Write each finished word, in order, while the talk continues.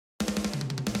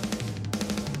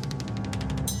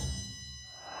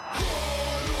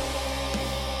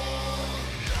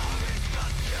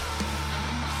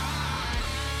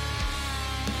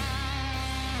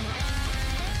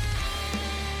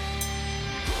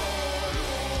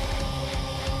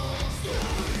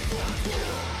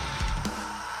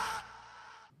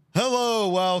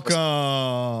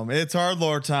welcome. It's Hard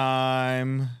Lore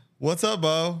time. What's up,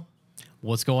 Bo?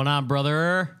 What's going on,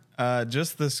 brother?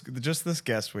 Just this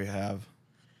guest we have.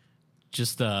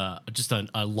 Just a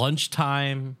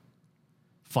lunchtime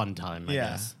fun time, I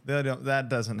guess. That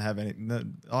doesn't have any. The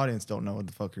audience don't know what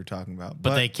the fuck you're talking about,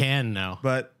 But they can now.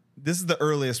 But this is the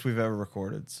earliest we've ever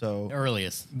recorded. So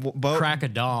Earliest. Bo, Crack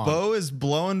of dawn. Bo is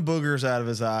blowing boogers out of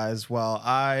his eyes while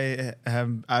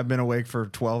I've been awake for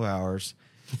 12 hours.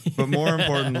 But more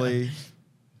importantly,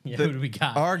 who do we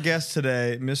got? Our guest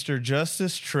today, Mr.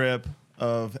 Justice Tripp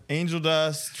of Angel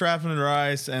Dust, Trapping and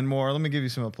Rice, and more. Let me give you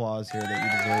some applause here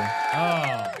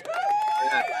that you deserve.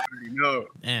 No.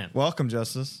 Man. Welcome,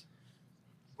 Justice.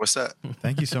 What's up?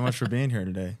 Thank you so much for being here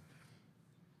today.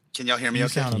 Can y'all hear me You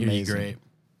okay? sound Hear you amazing. great.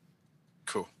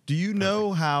 Cool. Do you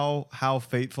know how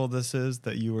fateful this is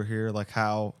that you were here? Like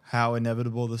how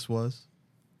inevitable this was?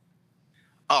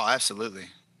 Oh, absolutely.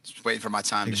 Just waiting for my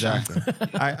time to shine.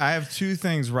 I have two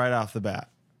things right off the bat.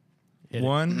 Hit it.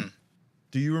 One,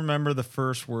 do you remember the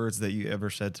first words that you ever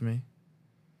said to me?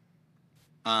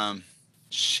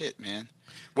 Shit, man.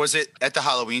 Was it at the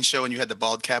Halloween show when you had the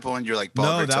bald cap on? You're like, bald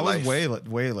No, that was life?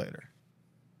 way later.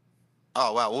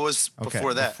 Oh, wow. What was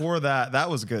before that? Before that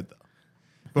was good though.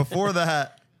 Before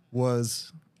that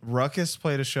was Ruckus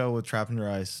played a show with Trapping Your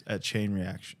Ice at Chain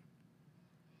Reaction.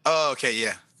 Oh, okay.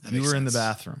 Yeah. That You makes were in the sense.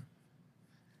 bathroom.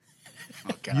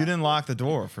 Oh, God. You didn't lock the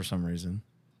door for some reason.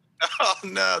 Oh,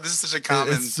 no. This is such a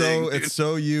common thing. Dude. It's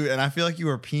so you, and I feel like you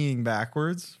were peeing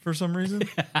backwards for some reason.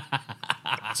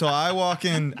 So I walk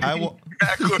in,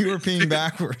 you were peeing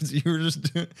backwards. You were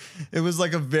just doing, it was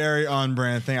like a very on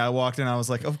brand thing. I walked in, I was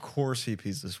like, of course he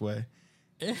pees this way.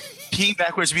 Peeing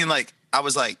backwards mean like, I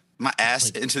was like, my ass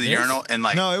into the this? urinal and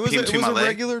like, No, it was between my a leg.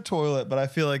 regular toilet, but I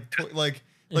feel like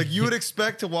you would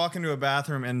expect to walk into a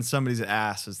bathroom and somebody's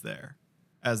ass is there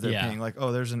as they're peeing. Like,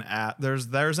 oh, there's an ass.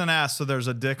 There's an ass, so there's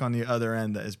a dick on the other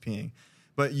end that is peeing.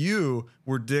 But you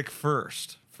were dick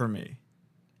first for me.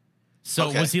 So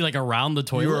Okay. was he like around the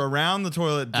toilet? You were around the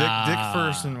toilet, dick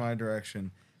first in my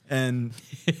direction. And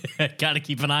Got to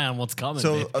keep an eye on what's coming.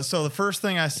 so babe. so the first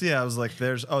thing I see, I was like,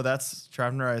 that's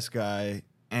Trapping Rice guy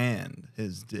and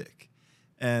his dick.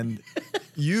 And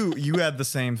you had the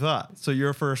same thought. So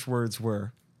your first words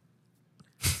were,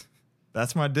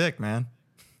 that's my dick, man.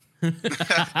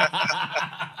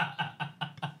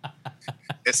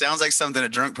 It sounds like something a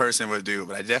drunk person would do,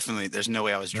 but there's no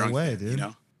way I was drunk. way, then, dude. You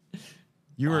know?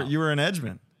 You were an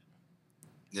Edgeman.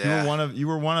 Yeah. You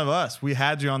were one of us. We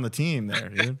had you on the team there,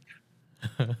 dude.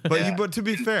 But but to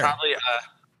be fair, Probably,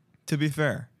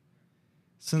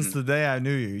 since the day I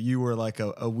knew you, you were like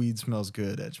a weed smells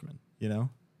good Edgeman, you know?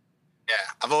 yeah,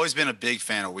 I've always been a big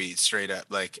fan of weed, straight up.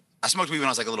 Like, I smoked weed when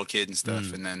I was like a little kid and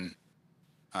stuff, and then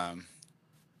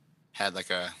had like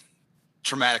a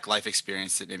traumatic life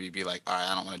experience that made me be like, all right,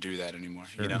 I don't want to do that anymore,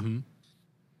 you know?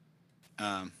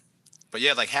 Mm-hmm. But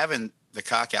yeah, like having the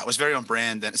cock out was very on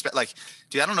brand. And like,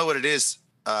 dude, I don't know what it is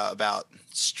about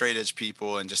straight edge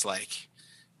people and just like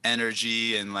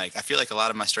energy. And like, I feel like a lot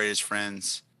of my straight edge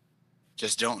friends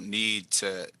just don't need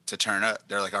to turn up.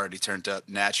 They're like already turned up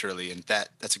naturally. And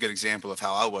that's a good example of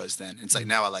how I was then. It's like,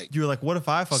 now I like, You were like, what if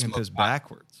I fucking Smoke piss pot.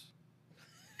 backwards?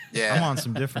 yeah. I'm on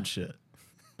some different shit.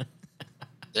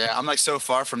 Yeah, I'm like so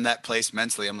far from that place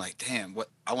mentally. I'm like, damn,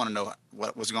 I want to know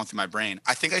what was going through my brain.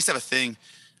 I think I used to have a thing.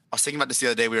 I was thinking about this the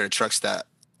other day. We were at a truck stop,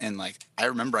 and like I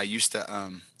remember I used to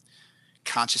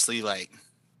consciously like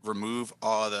remove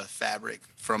all the fabric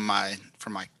from my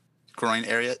groin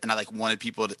area, and I like wanted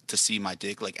people to see my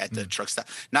dick like at the truck stop.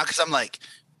 Not because I'm like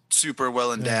super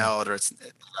well endowed or it's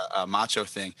a macho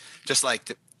thing, just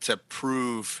like to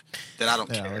prove that I don't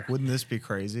care. Like, wouldn't this be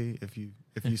crazy if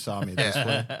you saw me this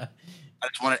way? I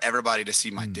just wanted everybody to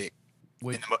see my dick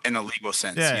in a legal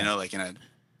sense, you know, like in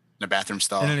a bathroom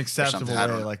stall. In an or acceptable something. I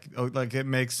don't way, know. like it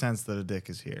makes sense that a dick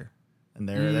is here. And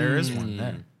there is one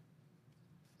there.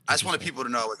 I just wanted people to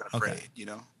know I wasn't afraid, you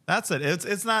know? That's it.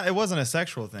 It wasn't a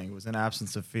sexual thing. It was an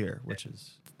absence of fear, which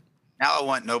is Now I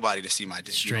want nobody to see my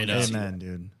dick. Straight You know? up. amen,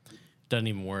 dude. Doesn't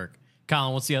even work.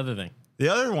 Colin, what's the other thing? The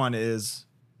other one is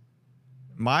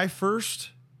my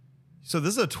first. So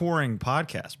this is a touring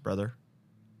podcast, brother.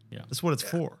 Yeah. That's what it's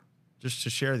for, just to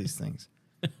share these things.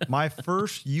 My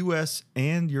first U.S.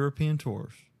 and European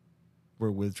tours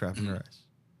were with Trapping Your Ice.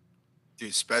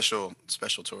 Dude, special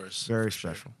tours. Very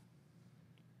special.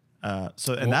 That was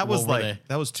what were like they?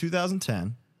 that was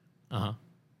 2010. Uh-huh.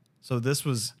 So this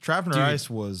was Trapping Your Dude. Ice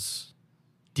was.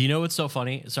 Do you know what's so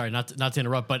funny? Sorry, not to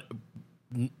interrupt, but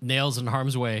Nails in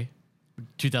Harm's Way,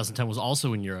 2010 was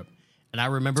also in Europe. And I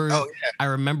remember, I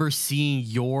remember seeing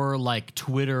your like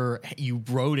Twitter. You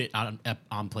wrote it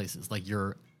on places like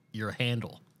your your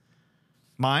handle?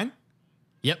 Mine?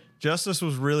 Yep. Justice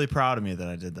was really proud of me that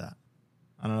I did that.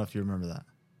 I don't know if you remember that.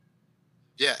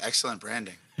 Yeah, excellent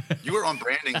branding. You were on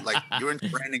branding, like you were in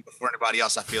branding before anybody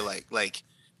else. I feel like,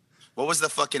 what was the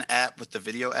fucking app with the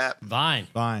video app? Vine.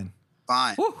 Fine.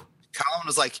 Woo.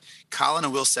 Colin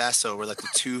and Will Sasso were like the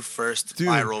two first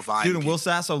viral Vine. Dude, and Will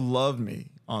Sasso loved me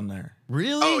on there.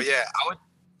 Really? Oh yeah,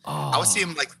 I would see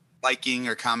him like liking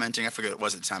or commenting. I forget what it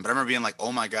was at the time, but I remember being like,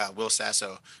 "Oh my god, Will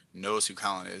Sasso knows who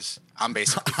Colin is. I'm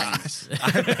basically famous."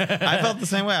 I felt the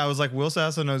same way. I was like, Will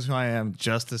Sasso knows who I am.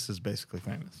 Justice is basically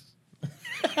famous.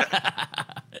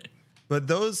 But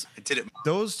those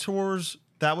tours,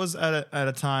 that was at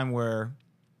a time where,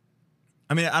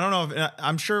 I mean, I don't know if,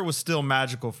 I'm sure it was still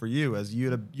magical for you, as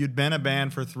you'd been a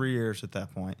band for 3 years at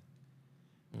that point.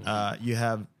 You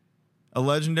have a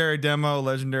legendary demo, a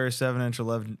legendary 7-inch, a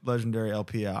legendary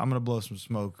LP out. I'm gonna blow some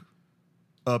smoke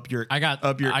up your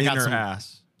inner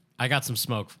ass. I got some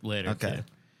smoke later. Okay.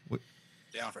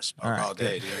 Down for smoke all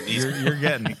day, dude. You're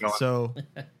getting it. So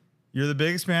you're the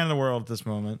biggest band in the world at this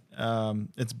moment.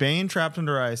 It's Bane, Trapped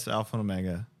Under Ice, Alpha and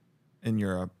Omega in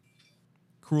Europe.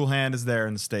 Cruel Hand is there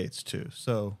in the States too.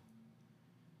 So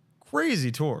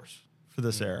crazy tours for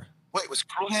this era. Wait, was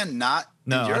Cruel Hand not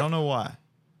No, in Europe? I don't know why.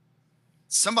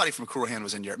 Somebody from Cruel Hand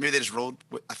was in Europe. Maybe they just rolled.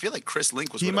 I feel like Chris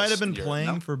Link was. He with might us have been in Europe,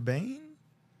 playing no? for Bane,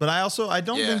 but I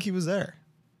don't think he was there.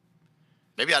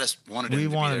 Maybe I just wanted him to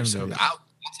be there. So be. I'll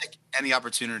take any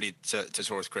opportunity to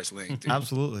tour with Chris Link. Dude.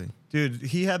 Absolutely. Dude,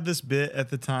 he had this bit at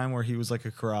the time where he was like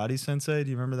a karate sensei. Do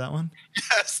you remember that one?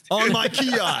 Yes. Dude. On my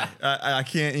ki. I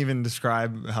can't even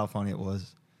describe how funny it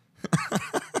was.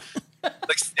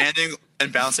 Like standing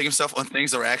and balancing himself on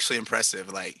things that were actually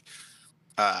impressive. Like,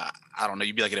 I don't know,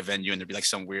 you'd be like at a venue and there'd be like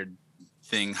some weird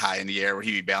thing high in the air where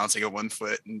he'd be balancing on one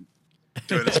foot and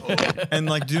doing his whole and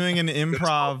like doing an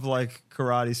improv like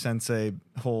karate sensei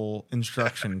whole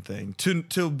instruction thing to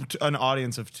an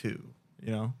audience of 2,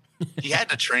 you know? He had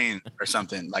to train or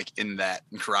something like in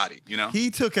karate, you know? He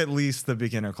took at least the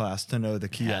beginner class to know the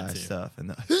ki stuff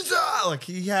and like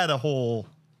he had a whole,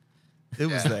 it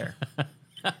was there.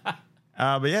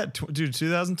 But yeah, dude,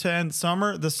 2010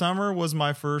 the summer was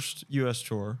my first US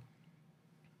tour.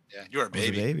 Yeah, you were a baby.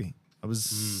 I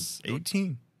was a baby. I was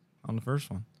 18 on the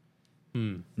first one.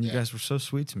 And you guys were so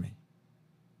sweet to me.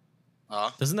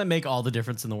 Doesn't that make all the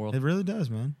difference in the world? It really does,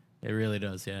 man. It really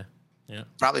does, yeah. Yeah.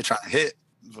 Probably trying to hit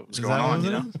what was going on,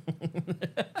 you know?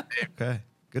 Okay,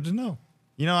 good to know.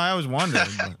 You know, I always wondered.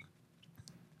 But.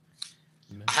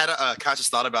 I had a conscious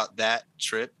thought about that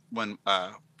trip when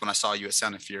I saw you at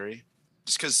Sound and Fury,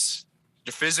 just because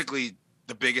you're physically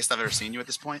the biggest I've ever seen you at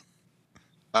this point.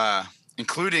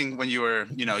 Including when you were,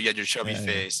 you had your chubby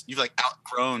face. You've like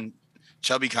outgrown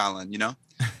chubby Colin, you know?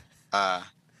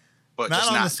 But not just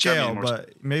on not the scale, chubby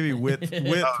but maybe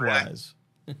width-wise.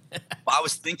 Well, I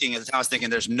was thinking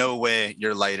there's no way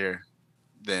you're lighter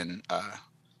than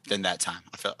that time.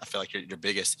 I feel like you're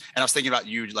biggest. And I was thinking about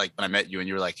you like when I met you and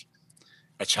you were like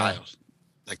a child,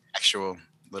 like actual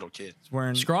little kid.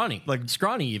 Wearing scrawny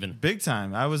even. Big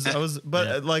time. I was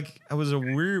like I was a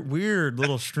weird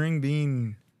little string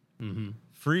bean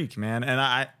freak, man.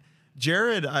 And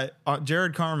Jared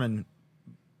Carmen,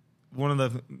 one of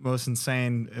the most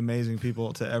insane, amazing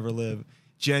people to ever live,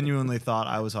 genuinely thought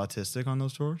I was autistic on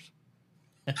those tours.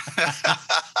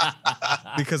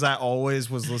 Because I always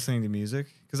was listening to music.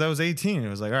 Because I was 18. It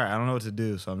was like, all right, I don't know what to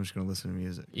do, so I'm just going to listen to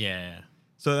music. Yeah.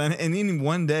 So then, and then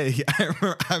one day,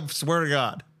 I swear to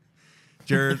God,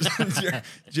 Jared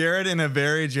in a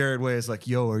very Jared way is like,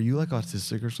 yo, are you like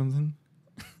autistic or something?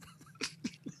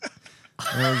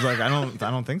 And I was like, I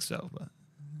don't think so. But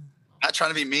Not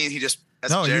trying to be mean. He just,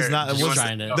 no, Jared. he's not.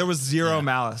 There was zero Yeah.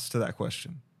 malice to that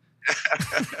question.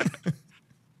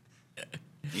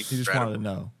 He just wanted to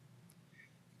know.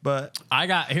 But are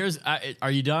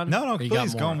you done? no, Or you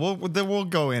please got more? go. We'll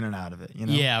go in and out of it. You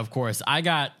know? Yeah, of course. I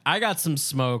got some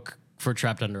smoke for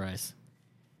Trapped Under Ice.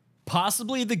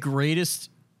 Possibly the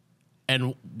greatest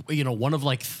and one of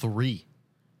like 3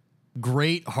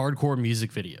 great hardcore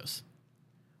music videos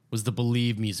was the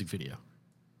Believe music video.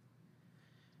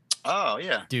 Oh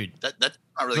yeah, dude. That's not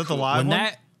really Is that cool. the live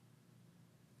one?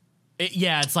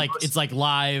 It's like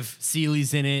live.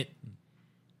 Seeley's in it.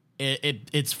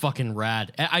 It's fucking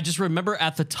rad. I just remember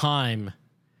at the time,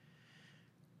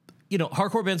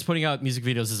 hardcore bands putting out music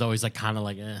videos is always like kind of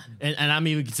like, eh. And I'm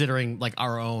even considering like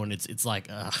our own. It's like,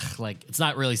 like it's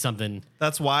not really something.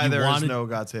 That's why there is no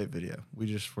God Save video. We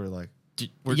just were like,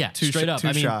 we're too straight up.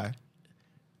 too shy.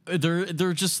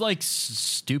 They're just like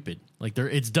stupid. Like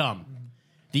it's dumb.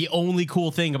 The only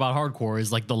cool thing about hardcore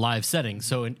is like the live setting.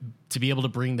 So to be able to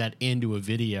bring that into a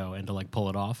video and to like pull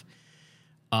it off,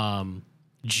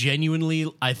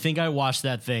 Genuinely, I think I watched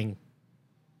that thing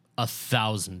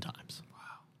 1,000 times. Wow.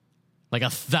 Like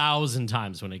 1,000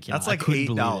 times when it came out. That's like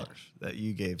 $8 that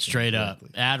you gave. Straight up.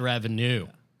 Ad revenue.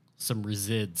 Yeah. Some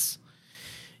resids.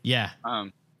 Yeah.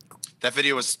 That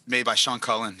video was made by Sean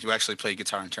Cullen, who actually played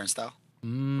guitar in Turnstile.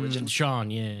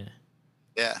 Sean, yeah.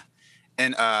 Yeah.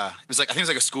 And it was like, I think it was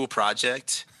like a school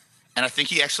project. And I think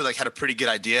he actually like had a pretty good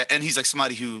idea. And he's like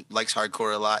somebody who likes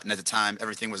hardcore a lot. And at the time,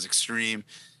 everything was extreme.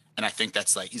 And I think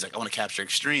that's like, he's like, I want to capture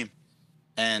extreme.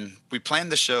 And we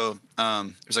planned the show.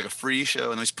 It was like a free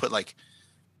show. And we just put like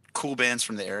cool bands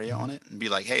from the area on it and be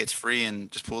like, hey, it's free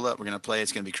and just pull up. We're going to play.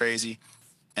 It's going to be crazy.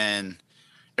 And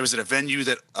it was at a venue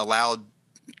that allowed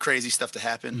crazy stuff to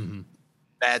happen,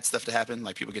 bad stuff to happen,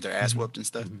 like people get their ass whooped and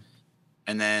stuff.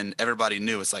 And then everybody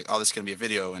knew it's like, oh, this is going to be a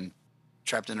video. And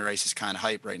Trapped Under Ice is kind of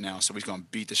hype right now. So we're going to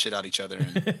beat the shit out of each other.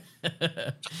 And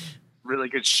really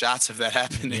good shots of that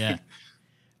happening. Yeah.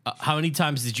 How many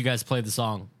times did you guys play the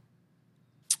song?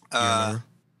 I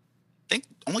think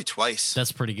only twice.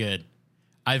 That's pretty good.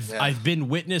 I've been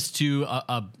witness to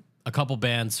a couple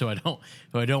bands who I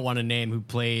don't want to name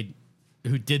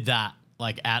who did that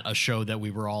like at a show that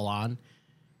we were all on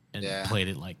and played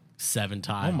it like 7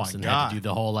 times. Oh my and God. had to do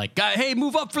the whole like, hey,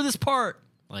 move up for this part.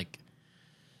 Like,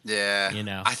 yeah, you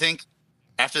know. I think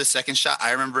after the second shot,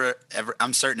 I remember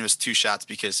I'm certain it was 2 shots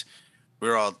because we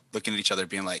were all looking at each other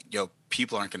being like, yo,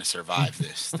 people aren't going to survive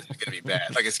this. This is going to be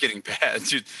bad. Like, it's getting bad.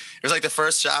 Dude, it was like the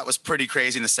first shot was pretty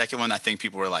crazy. And the second one, I think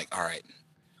people were like, all right.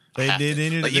 They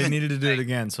needed to do it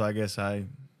again. So I guess I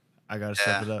got to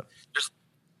step it up.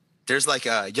 There's like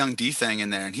a Young D thing in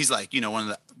there. And he's like, you know, one of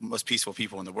the most peaceful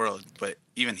people in the world. But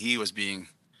even he was bullying?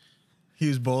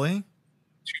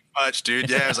 Too much, dude.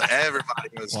 Yeah, it was like everybody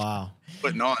was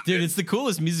putting on. Dude, it's the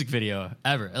coolest music video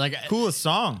ever. Like coolest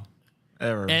song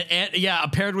ever. And yeah,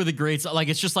 paired with a great song. Like,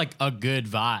 it's just like a good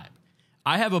vibe.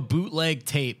 I have a bootleg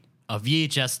tape, a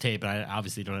VHS tape, and I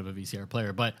obviously don't have a VCR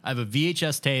player, but I have a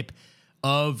VHS tape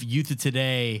of Youth of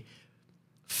Today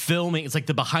filming. It's like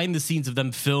the behind the scenes of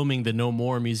them filming the No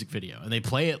More music video, and they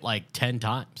play it like 10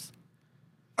 times.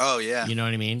 Oh yeah, you know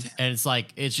what I mean? And it's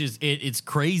like it's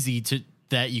crazy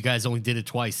that you guys only did it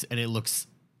twice, and it looks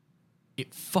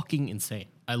fucking insane.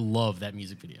 I love that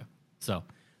music video. So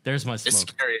there's my smoke. It's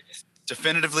scary. It's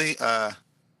definitively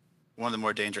one of the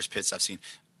more dangerous pits I've seen.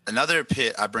 Another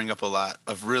pit I bring up a lot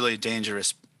of really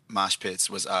dangerous mosh pits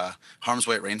was Harm's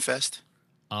Way at Rainfest.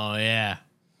 Oh yeah,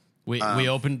 we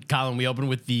opened, Colin. We opened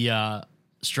with the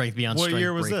Strength Beyond Strength. What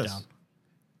year was breakdown. this?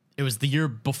 It was the year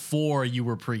before you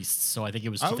were Priests, so I think it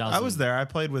was 2000. I was there. I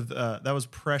played with that was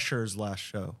Pressure's last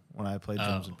show when I played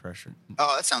drums and Pressure.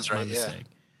 Oh, that sounds right.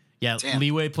 Yeah. Damn.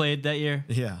 Leeway played that year.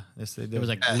 Yeah, yes they did. It was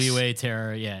like Leeway,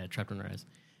 Terror, Trapped Under Ice.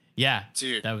 Yeah,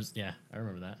 dude, that was I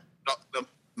remember that. The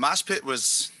mosh pit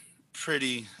was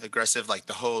pretty aggressive. Like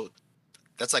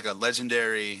that's like a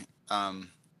legendary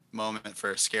moment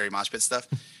for scary mosh pit stuff.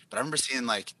 But I remember seeing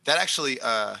like that actually.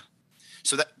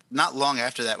 So that not long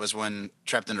after that was when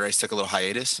Trapped Under Ice took a little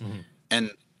hiatus, and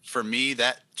for me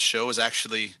that show was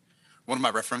actually one of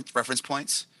my reference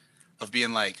points of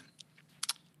being like,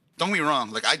 don't get me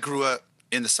wrong, like I grew up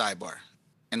in the sidebar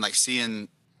and like seeing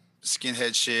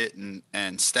skinhead shit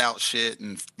and stout shit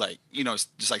and like, you know,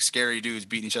 just like scary dudes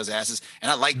beating each other's asses,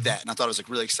 and I liked that, and I thought it was like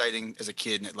really exciting as a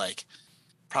kid, and it like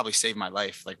probably saved my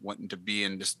life, like wanting to be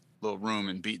in this little room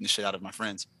and beating the shit out of my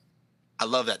friends. I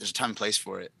love that. There's a time and place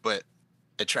for it, but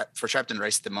for Trapped Under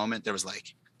Ice at the moment, there was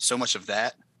like so much of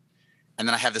that. And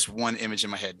then I have this one image in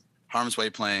my head, Harm's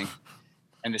Way playing,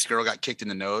 and this girl got kicked in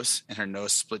the nose and her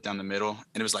nose split down the middle,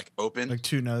 and it was like open. Like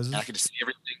 2 noses? And I could just see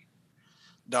everything.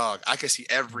 Dog, I could see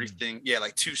everything. Yeah,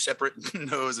 like 2 separate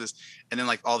noses, and then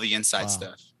like all the inside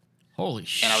stuff. Holy and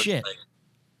shit. I was like,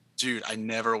 dude, I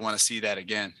never want to see that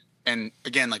again. And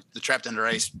again, like the Trapped Under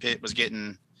Ice pit was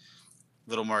getting a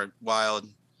little more wild.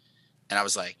 And I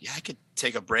was like, yeah, I could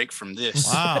take a break from this.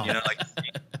 Wow. You know, like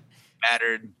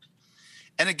battered.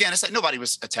 And again, it's like nobody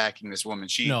was attacking this woman.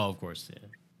 No, of course. Yeah.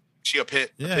 She a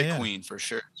pit queen for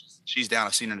sure. She's down.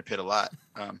 I've seen her in the pit a lot.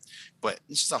 But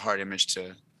it's just a hard image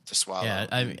to swallow. Yeah,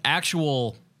 I mean,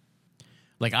 actual,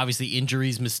 like obviously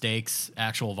injuries, mistakes,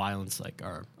 actual violence, like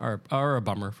are a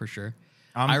bummer for sure.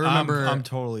 I remember. I'm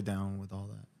totally down with all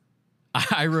that.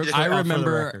 I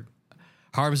remember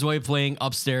Harm's Way playing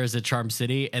upstairs at Charm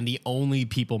City, and the only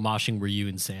people moshing were you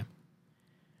and Sam.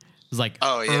 It was like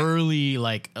early,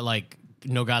 like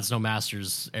No Gods, No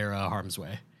Masters era Harm's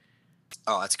Way.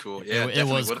 Oh, that's cool. Yeah, it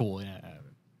was cool. Yeah.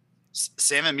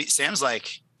 Sam and me. Sam's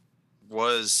like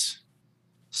was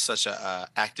such a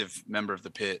active member of the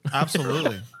pit.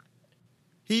 Absolutely.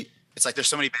 It's like there's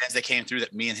so many bands that came through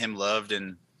that me and him loved,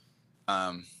 and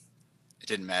It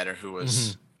didn't matter who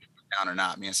was down or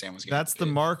not. Me and Sam was getting That's the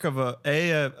mark of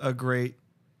a great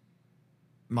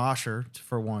mosher,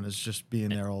 for one, is just being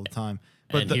there all the time.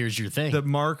 But here's your thing. The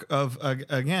mark of,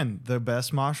 again, the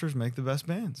best moshers make the best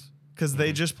bands because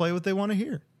they just play what they want to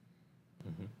hear.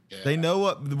 Yeah. They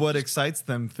know what excites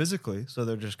them physically, so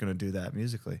they're just going to do that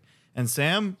musically. And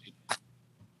Sam,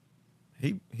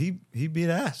 he beat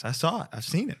ass. I saw it. I've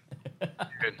seen it.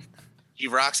 Dude, he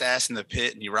rocks ass in the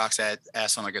pit, and he rocks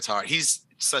ass on the guitar. He's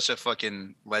such a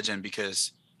fucking legend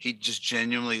because he just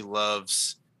genuinely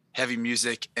loves heavy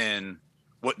music and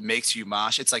what makes you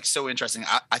mosh. It's like so interesting.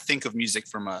 I think of music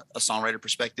from a songwriter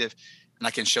perspective, and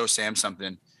I can show Sam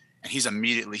something, and he's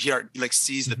immediately he like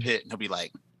sees the pit, and he'll be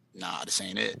like, "Nah, this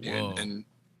ain't it." And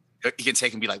he can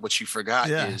take and be like, "What you forgot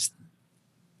is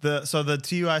the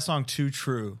TUI song "Too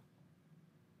True."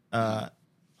 I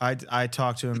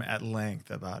talked to him at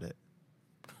length about it,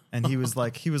 and he was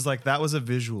like, that was a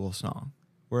visual song,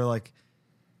 where like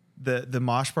the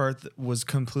mosh part was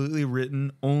completely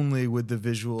written only with the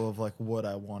visual of like what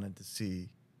I wanted to see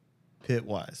pit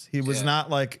wise. He was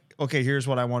not like, okay, here's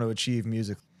what I want to achieve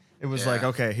musically. It was like,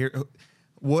 okay, here,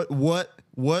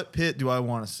 what pit do I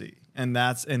want to see? And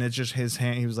it's just his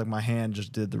hand. He was like, my hand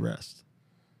just did the rest.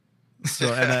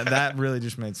 So, and that really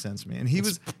just made sense to me. And he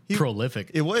was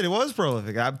prolific. It was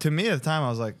prolific. To me at the time, I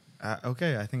was like,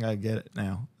 okay, I think I get it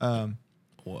now.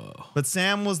 Whoa. But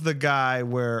Sam was the guy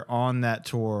where on that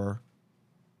tour,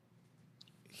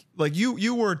 like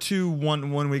you were too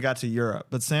when we got to Europe,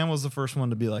 but Sam was the first one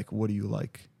to be like, what do you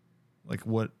like? Like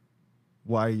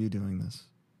why are you doing this?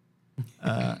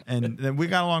 And then we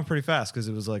got along pretty fast because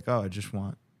it was like, oh, I just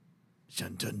want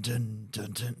dun, dun, dun,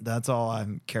 dun, dun. That's all I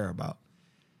care about.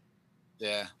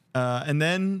 Yeah. And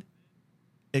then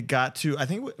it got to, I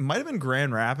think it might have been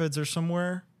Grand Rapids or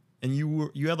somewhere, and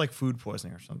you had like food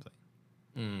poisoning or something.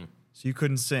 So you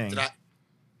couldn't sing. Yeah,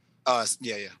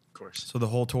 of course. So the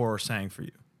whole tour sang for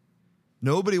you.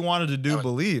 Nobody wanted to do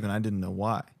Believe, and I didn't know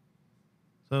why.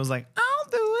 So I was like, I'll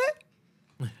do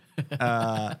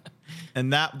it.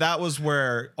 And that was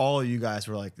where all of you guys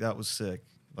were like, that was sick.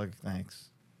 Like, thanks.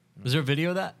 Was there a video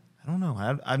of that? I don't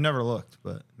know. I've never looked,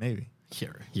 but maybe.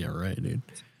 Yeah, right, dude.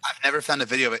 I've never found a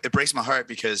video of it. It breaks my heart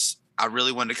because I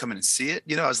really wanted to come in and see it.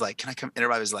 You know, I was like, can I come? And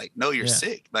everybody was like, no, you're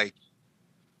sick. Like,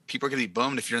 people are going to be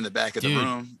bummed if you're in the back of the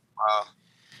room.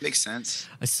 Makes sense.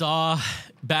 I saw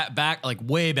back like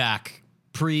way back,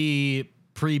 pre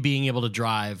being able to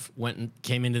drive,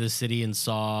 came into the city and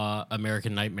saw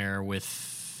American Nightmare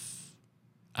with,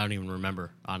 I don't even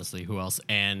remember, honestly, who else.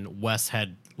 And Wes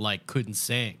had like couldn't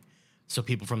sing. So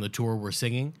people from the tour were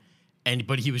singing,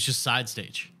 but he was just side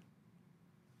stage.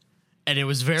 And it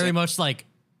was very much like,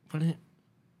 what are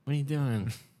you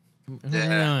doing? What are you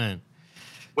doing?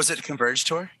 Was it a Converge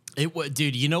tour? It was,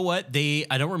 dude. You know what? I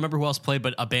don't remember who else played,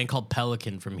 but a band called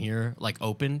Pelican from here like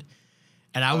opened,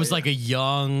 and I was like a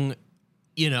young,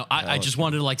 I just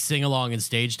wanted to like sing along and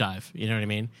stage dive. You know what I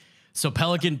mean? So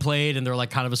Pelican played, and they're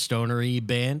like kind of a stonery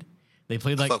band. They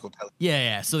played like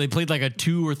So they played like a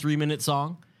 2 or 3 minute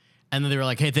song, and then they were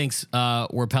like, "Hey, thanks.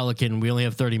 We're Pelican. We only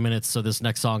have 30 minutes, so this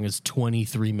next song is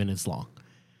 23 minutes long."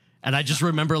 And I just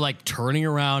remember like turning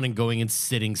around and going and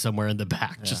sitting somewhere in the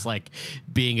back, just like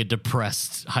being a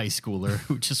depressed high schooler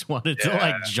who just wanted to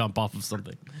like jump off of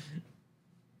something.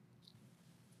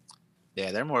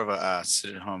 Yeah, they're more of a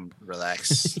sit at home,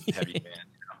 relax, heavy band.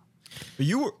 But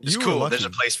you were cool. Lucky. There's a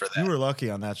place for that. You were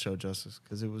lucky on that show, Justice,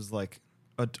 because it was like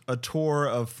a tour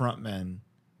of frontmen.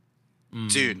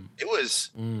 Dude, it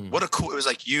was what a cool. It was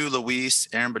like you, Luis,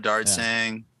 Aaron Bedard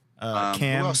sang.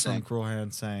 Cam from Cruel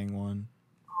Hand sang one.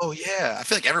 Oh yeah, I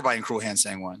feel like everybody in Cruel Hand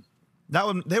sang one. That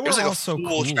one, they were like all so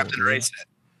cool. Trapped in a Race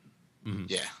set.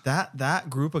 Yeah,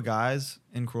 that group of guys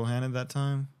in Cruel Hand at that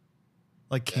time,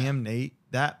 like Cam, Nate,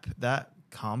 that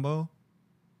combo.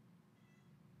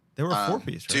 They were a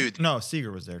 4-piece, right? Dude. No,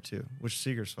 Seeger was there too, which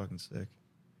Seeger's fucking sick.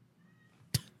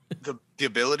 The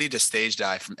ability to stage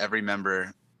dive from every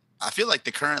member. I feel like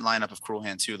the current lineup of Cruel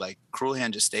Hand too. Like Cruel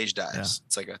Hand just stage dives. Yeah.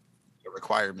 It's like a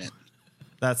requirement.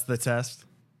 That's the test.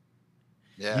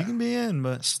 Yeah, you can be in,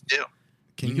 but still,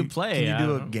 you can play. Can you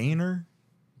do a gainer?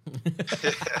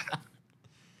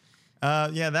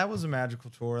 Yeah, that was a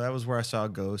magical tour. That was where I saw a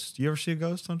ghost. You ever see a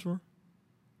ghost on tour?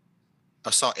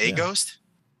 I saw a ghost.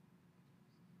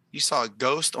 You saw a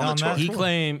ghost on the tour. He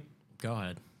claimed. Go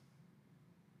ahead.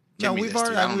 No,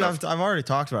 I've already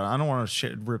talked about it. I don't want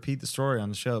to repeat the story on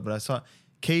the show, but I saw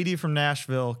Katie from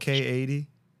Nashville, K80.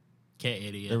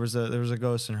 K80. Yeah. There was a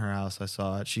ghost in her house. I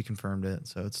saw it. She confirmed it,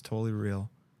 so it's totally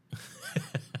real.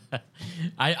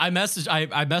 I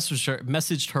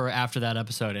messaged her after that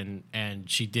episode, and and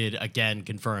she did again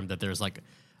confirm that there's like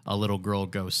a little girl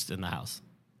ghost in the house.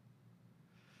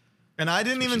 And I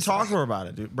didn't even talk to her about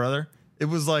it, dude, brother. It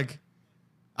was like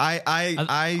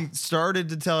I started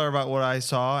to tell her about what I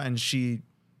saw, and she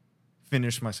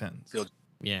finished my sentence.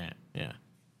 Yeah.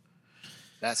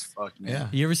 That's fucked, man. Yeah.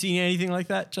 You ever seen anything like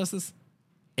that, Justice?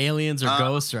 Aliens or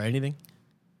ghosts or anything?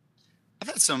 I've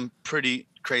had some pretty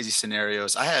crazy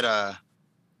scenarios. I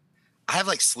have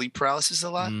like sleep paralysis a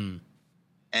lot.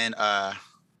 And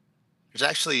there's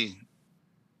actually,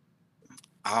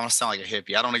 I want to sound like a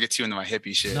hippie. I don't want to get too into my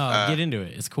hippie shit. No, get into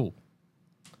it. It's cool.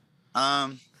 I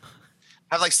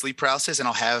have like sleep paralysis, and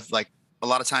I'll have like a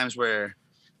lot of times where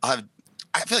I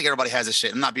feel like everybody has this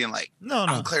shit. I'm not being like,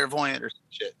 I'm clairvoyant or some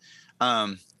shit.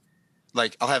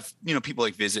 Like I'll have, people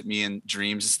like visit me in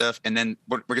dreams and stuff. And then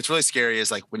what gets really scary is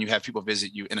like when you have people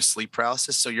visit you in a sleep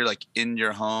paralysis. So you're like in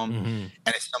your home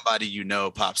and if somebody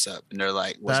pops up and they're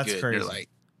like, what's good? Crazy. You're like,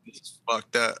 it's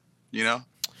fucked up,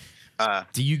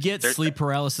 Do you get sleep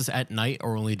paralysis at night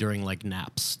or only during like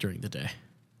naps during the day?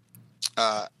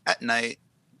 At night.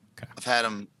 Okay. I've had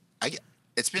them.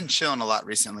 It's been chilling a lot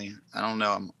recently. I don't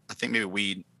know. I think maybe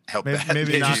weed helped.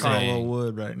 Maybe knock on a little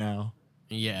wood right now.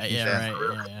 Yeah, right.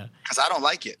 Yeah. Because I don't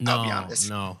like it. I'll be honest.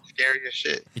 No. It's scary as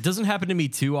shit. It doesn't happen to me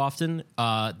too often.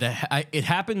 It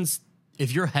happens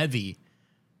if you're heavy.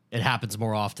 It happens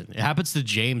more often. It happens to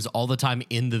James all the time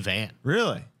in the van.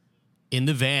 Really? In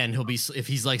the van, if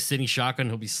he's like sitting shotgun,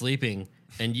 he'll be sleeping,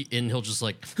 and he'll just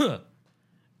like, huh.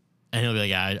 And he'll be like,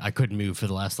 yeah, I couldn't move for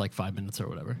the last like 5 minutes or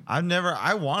whatever.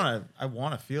 I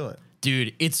wanna feel it.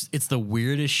 Dude, it's the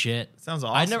weirdest shit. Sounds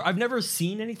awesome. I've never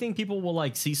seen anything. People will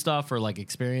like see stuff or like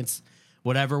experience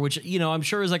whatever, which, I'm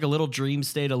sure is like a little dream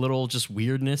state, a little just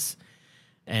weirdness.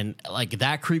 And like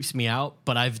that creeps me out,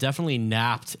 but I've definitely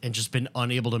napped and just been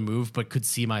unable to move, but could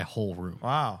see my whole room.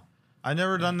 Wow. I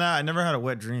never done that. I never had a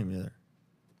wet dream either.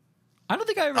 I don't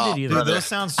think I ever did either. Dude, those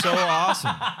sound so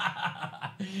awesome.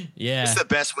 Yeah. It's the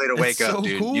best way to wake up, so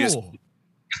dude. Cool.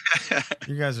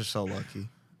 You guys are so lucky.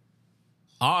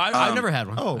 Oh, I've never had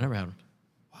one. Oh. I've never had one.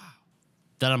 Wow.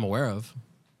 That I'm aware of.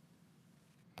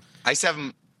 I used to have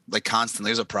them like constantly.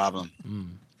 It was a problem.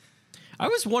 I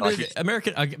was wondering,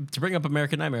 to bring up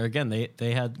American Nightmare again.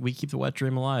 They had "We Keep the Wet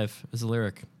Dream Alive" as a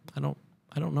lyric. I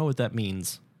don't know what that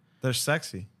means. They're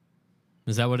sexy.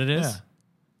 Is that what it is? Yeah.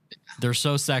 They're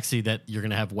so sexy that you're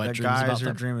gonna have wet dreams about them. Guys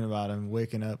are dreaming about them,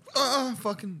 waking up,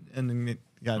 fucking, and then you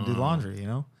gotta do laundry.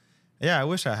 Yeah, I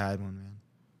wish I had one, man.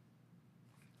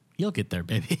 You'll get there,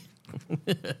 baby.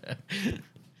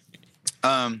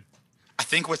 I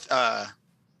think with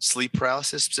sleep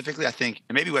paralysis specifically, and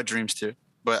maybe wet dreams too,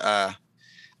 but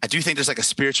I do think there's like a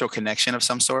spiritual connection of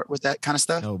some sort with that kind of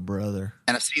stuff. Oh, brother.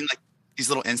 And I've seen like these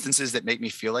little instances that make me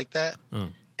feel like that.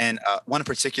 And one in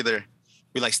particular,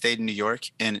 we like stayed in New York,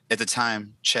 and at the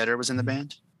time Cheddar was in the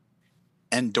band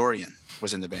and Dorian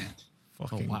was in the band.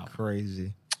 Fucking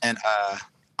crazy. And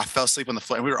I fell asleep on the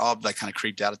floor, and we were all like kind of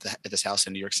creeped out at this house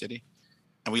in New York City.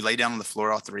 And we lay down on the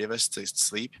floor, all three of us, to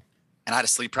sleep. And I had a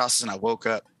sleep paralysis, and I woke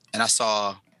up and I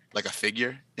saw like a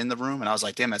figure in the room, and I was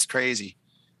like, damn, that's crazy.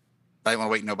 But I didn't want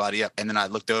to wake nobody up. And then I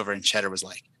looked over, and Cheddar was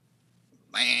like,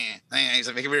 man, he's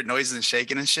like making weird noises and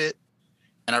shaking and shit.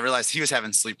 And I realized he was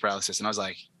having sleep paralysis, and I was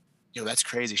like, yo, that's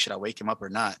crazy. Should I wake him up or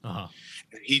not? And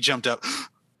he jumped up.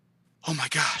 Oh my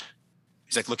God.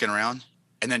 He's like looking around.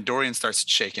 And then Dorian starts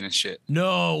shaking and shit.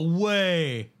 No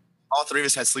way. All three of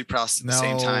us had sleep paralysis at the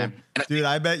same time. And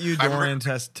I bet you Dorian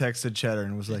texted Cheddar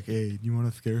and was like, hey, you want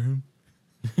to scare him?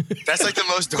 That's like the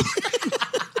most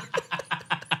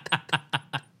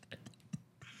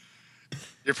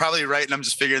You're probably right, and I'm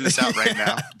just figuring this out right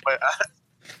now.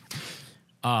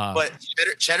 But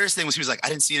Cheddar's thing was, he was like, I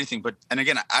didn't see anything. And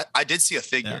again, I did see a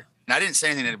figure, and I didn't say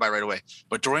anything to anybody right away.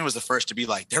 But Dorian was the first to be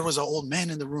like, there was an old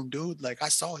man in the room, dude. Like, I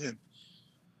saw him.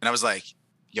 And I was like,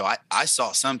 yo, I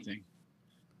saw something.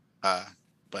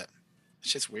 But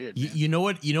shit's weird. You know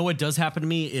what does happen to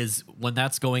me is when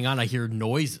that's going on, I hear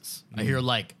noises. I hear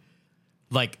like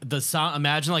the sound.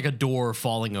 Imagine like a door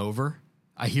falling over.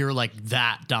 I hear like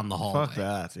that down the hallway. Fuck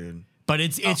that, dude. But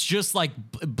it's just like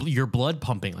your blood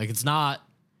pumping. Like it's not.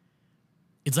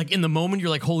 It's like in the moment you're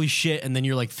like, holy shit, and then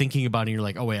you're like thinking about it, and you're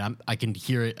like, oh wait, I can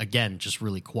hear it again, just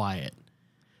really quiet,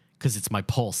 because it's my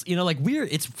pulse. Like weird.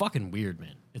 It's fucking weird,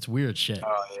 man. It's weird shit.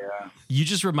 Oh yeah. You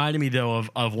just reminded me though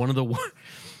of one of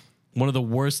the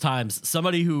worst times.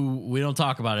 Somebody who we don't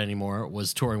talk about anymore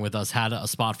was touring with us, had a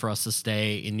spot for us to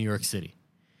stay in New York City.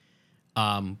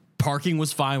 Parking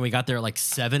was fine. We got there at like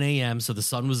 7 a.m. So the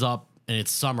sun was up and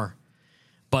it's summer.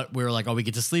 But we were like, oh, we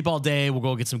get to sleep all day. We'll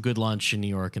go get some good lunch in New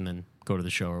York and then go to the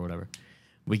show or whatever.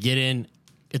 We get in.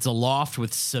 It's a loft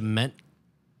with cement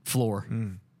floor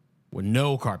with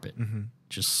no carpet,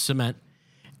 just cement.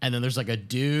 And then there's like a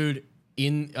dude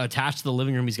attached to the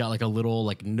living room. He's got like a little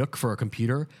like nook for a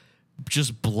computer,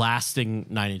 just blasting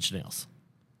 9 Inch Nails,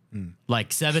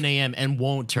 like 7 a.m. and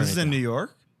won't turn. This is in New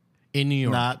York. In New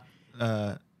York,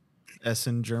 not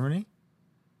Essen, Germany.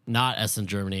 Not Essen,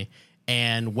 Germany.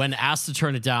 And when asked to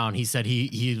turn it down, he said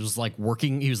he was like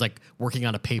working. He was like working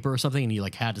on a paper or something, and he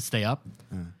like had to stay up.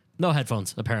 No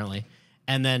headphones, apparently.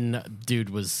 And then dude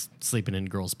was sleeping in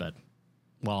girl's bed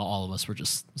while all of us were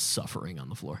just suffering on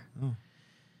the floor.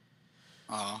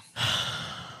 Oh.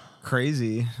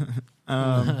 Crazy.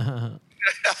 What?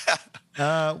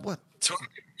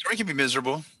 Touring can be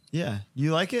miserable. Yeah.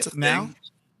 You like it now?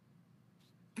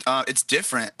 It's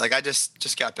different. Like I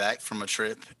just got back from a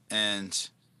trip and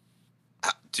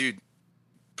dude,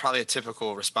 probably a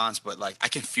typical response, but like I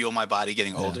can feel my body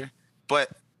getting older. But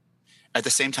at the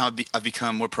same time, I've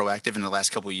become more proactive in the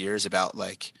last couple of years about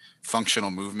like functional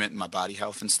movement and my body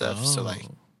health and stuff. So like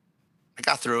I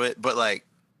got through it, but like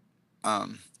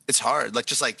it's hard. Like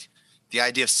just like the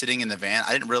idea of sitting in the van,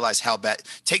 I didn't realize how bad.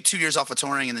 Take 2 years off of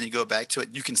touring and then you go back to it,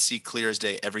 you can see clear as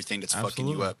day everything that's fucking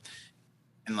you up.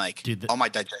 And like all my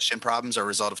digestion problems are a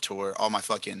result of tour. All my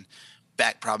fucking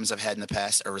back problems I've had in the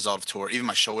past are a result of tour. Even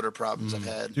my shoulder problems I've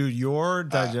had. Dude, your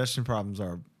digestion problems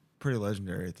are pretty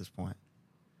legendary at this point.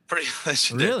 Pretty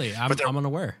legendary. Really? I'm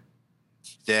unaware.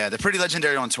 Yeah, they're pretty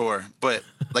legendary on tour. But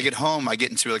like at home, I get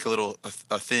into like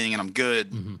a thing and I'm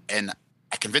good. And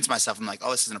I convince myself, I'm like,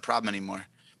 oh, this isn't a problem anymore.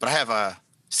 But I have a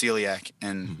celiac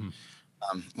and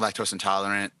lactose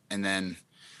intolerant, and then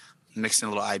mixing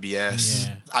a little IBS.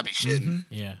 Yeah. I'd be shitting.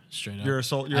 Yeah, straight up. You're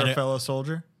a fellow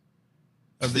soldier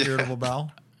of the irritable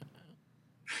bowel.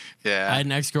 Yeah. I had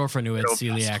an ex-girlfriend who had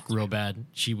celiac real bad.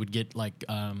 She would get like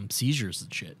seizures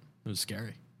and shit. It was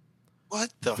scary.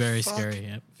 What the Very fuck? scary,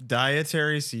 yeah.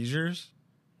 Dietary seizures?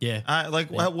 Yeah. At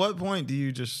what point do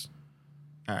you just...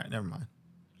 All right, never mind.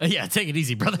 Yeah, take it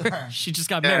easy, brother. She just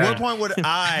got At married. what point would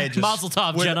I just... Mazel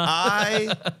tov, would Jenna.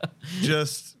 I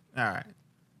just... All right.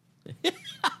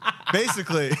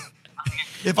 Basically,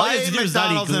 if All I you have ate to do is not eat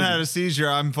McDonald's and gluten. had a seizure,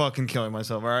 I'm fucking killing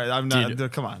myself. All right, I'm not.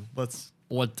 Dude. Come on, let's.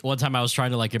 One time I was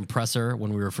trying to like impress her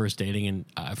when we were first dating, and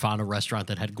I found a restaurant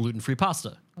that had gluten-free pasta.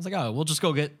 I was like, oh, we'll just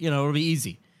go get, it'll be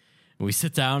easy. And we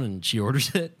sit down and she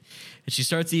orders it and she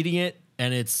starts eating it,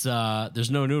 and it's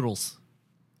there's no noodles.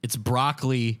 It's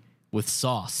broccoli with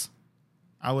sauce.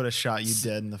 I would have shot you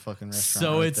dead in the fucking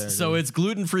restaurant. So right it's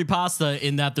gluten-free pasta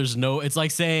in that there's no, it's like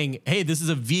saying, hey, this is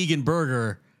a vegan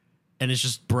burger and it's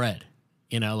just bread.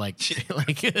 Like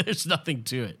there's nothing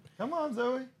to it. Come on,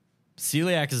 Zoe.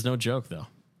 Celiac is no joke though.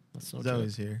 That's no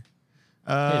Zoe's joke. here.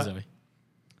 Hey Zoe.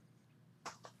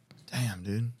 Damn,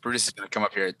 dude. Brutus is gonna come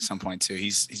up here at some point too.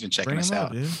 He's been checking Bring us him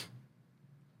out.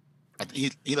 up,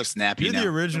 dude. He looks nappy You're now. the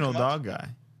original dog guy.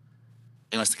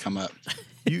 He wants to come up.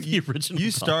 You original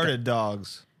dog started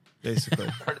dogs, basically,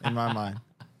 in my mind.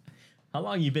 How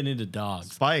long you been into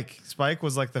dogs? Spike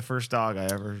was like the first dog I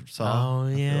ever saw. Oh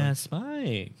yeah,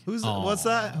 Spike. What's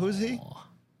that? Who's he?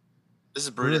 This is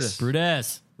Brutus.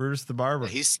 Brutus. The barber.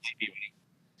 Yeah, he's sleepy.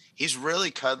 He's really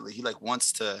cuddly. He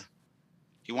wants to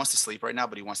sleep right now,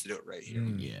 but he wants to do it right here.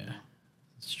 Yeah,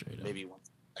 straight up. Maybe he wants.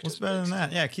 What's better than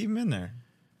that? Yeah, keep him in there.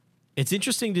 It's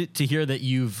interesting to hear that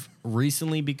you've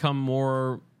recently become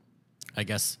more, I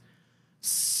guess,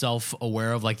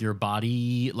 self-aware of like your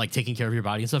body, like taking care of your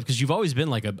body and stuff, because you've always been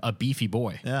like a beefy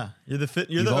boy. Yeah, you're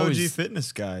the OG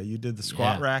fitness guy. You did the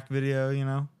squat rack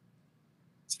video,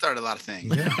 Started a lot of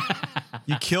things. Yeah.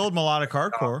 You killed melodic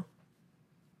hardcore.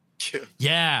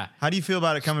 Yeah. How do you feel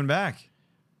about it coming back?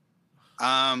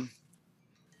 I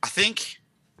think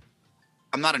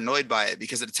I'm not annoyed by it,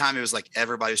 because at the time it was like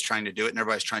everybody was trying to do it and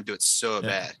everybody's trying to do it so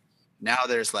bad. Now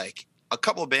there's like a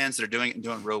couple of bands that are doing it and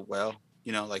doing real well.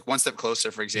 Like One Step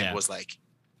Closer, for example, was like,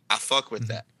 I fuck with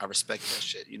that. I respect that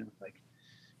shit,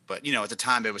 but at the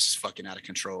time it was just fucking out of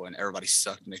control and everybody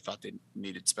sucked and they thought they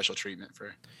needed special treatment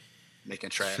for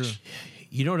making trash. Sure.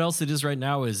 You know what else it is right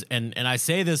now is, and I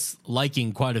say this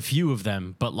liking quite a few of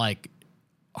them, but like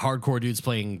hardcore dudes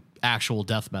playing actual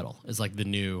death metal is like the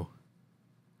new.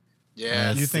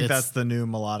 Yeah. You think that's the new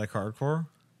melodic hardcore?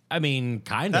 I mean,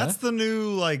 kind of. That's the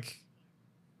new, like,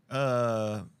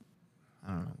 I don't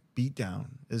know, beatdown.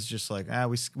 Is just like,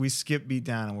 we skip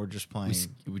beatdown and we're just playing.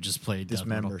 We just played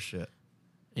dismember shit.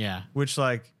 Yeah. Which,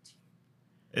 like,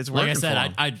 it's like working I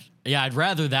said, for 'em. I'd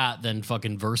rather that than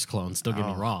fucking verse clones. Don't get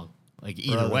me wrong. Like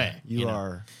either Brother, way, you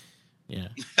are. Yeah.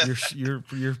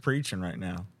 You're preaching right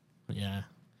now. Yeah.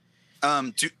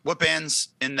 What bands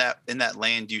in that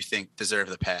lane do you think deserve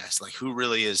the pass? Like, who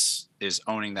really is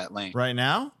owning that lane right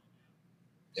now?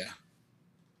 Yeah.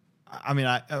 I mean,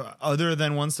 other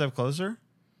than One Step Closer.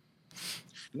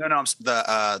 No, I'm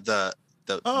the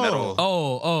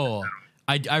metal.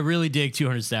 I really dig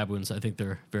 200 Stab Wounds. I think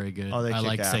they're very good. Oh, they I kick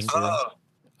like ass, sing. too.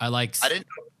 I like. I didn't.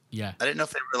 Yeah, I didn't know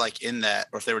if they were like in that,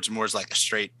 or if they were more as like a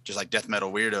straight, just like death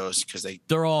metal weirdos, because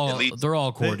they're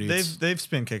all core dudes. They've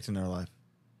spin kicked in their life.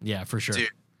 Yeah, for sure. Dude,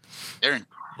 they're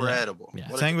incredible. Yeah.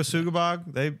 Sangwa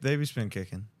Sugabog, they be spin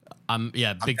kicking.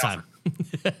 Big time.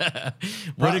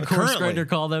 What did Corpse Grinder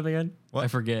call them again? What? I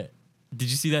forget. Did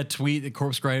you see that tweet that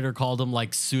Corpse Grinder called them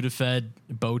like Sudafed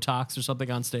Botox or something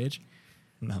on stage?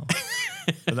 No.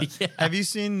 Have you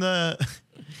seen the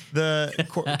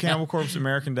Cannibal Corpse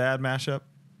American Dad mashup?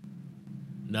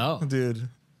 No. Dude,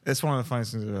 it's one of the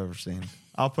funniest things I've ever seen.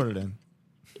 I'll put it in.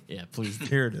 Yeah, please.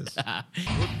 Here it is. Good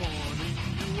morning,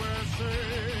 USA.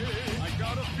 I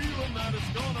got a feeling that it's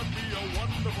gonna be a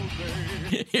wonderful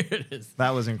day. Here it is. That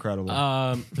was incredible.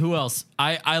 Who else?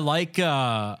 I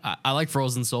like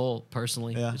Frozen Soul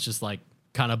personally. Yeah. It's just like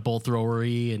kind of bull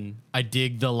throwery, and I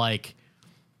dig the like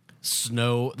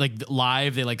snow, like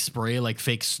live they like spray like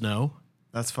fake snow.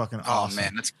 That's fucking Oh awesome.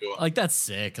 man, that's cool. Like that's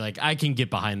sick. Like I can get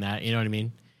behind that. You know what I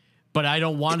mean? But I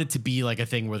don't want it to be like a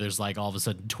thing where there's like all of a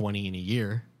sudden 20 in a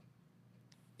year.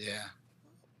 Yeah.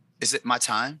 Is it my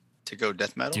time to go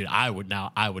death metal? Dude, I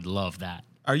would love that.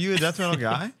 Are you a death metal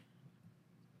guy?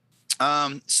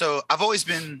 So I've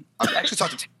actually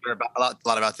talked to Taylor about a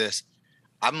lot about this.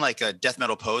 I'm like a death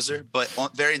metal poser, but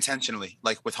very intentionally.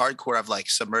 Like with hardcore, I've like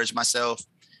submerged myself,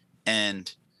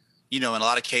 and in a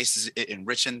lot of cases it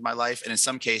enriched my life, and in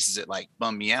some cases it like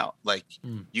bummed me out. Like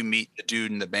you meet the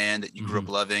dude in the band that you grew up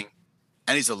loving,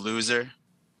 and he's a loser,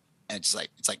 and it's like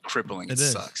crippling. It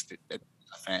sucks. Dude. I'm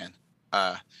a fan.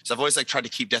 So I've always like tried to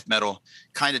keep death metal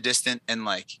kind of distant, and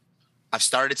like I've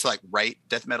started to like write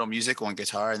death metal music on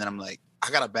guitar, and then I'm like,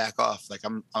 I gotta back off. Like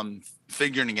I'm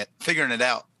figuring it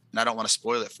out, and I don't want to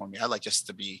spoil it for me. I like just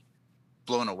to be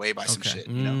blown away by some shit.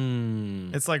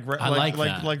 It's like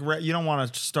you don't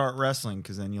want to start wrestling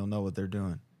because then you'll know what they're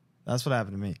doing. That's what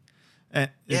happened to me, and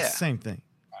it's the same thing.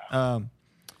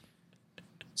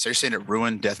 So you're saying it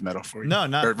ruined death metal for you? No,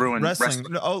 not or ruined wrestling.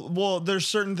 No, oh, well, there's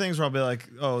certain things where I'll be like,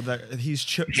 oh, that he's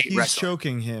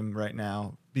choking him right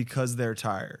now because they're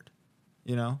tired.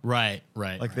 You know, Right.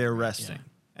 like they're resting,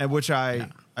 and which I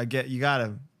get. You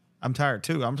gotta. I'm tired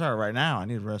too. I'm tired right now. I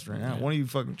need to rest right now. One of you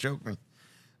fucking choke me.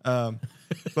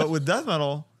 But with death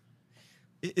metal,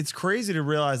 it's crazy to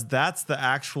realize that's the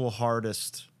actual hard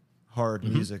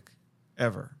music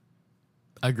ever.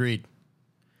 Agreed.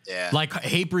 Yeah. Like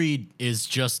Hatebreed is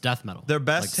just death metal. Their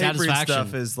best like, Hatebreed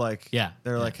stuff is like,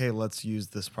 they're like, yeah. hey, let's use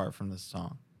this part from this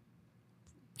song.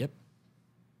 Yep.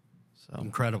 So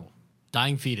Incredible.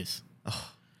 Dying Fetus.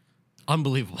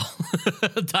 Unbelievable.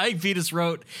 Dying Fetus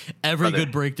wrote every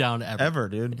good breakdown ever.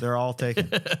 Dude. They're all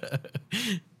taken.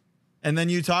 And then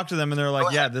you talk to them and they're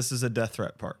like, yeah, this is a death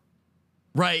threat part.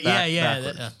 Right.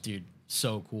 Dude,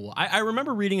 so cool. I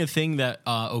remember reading a thing that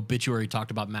Obituary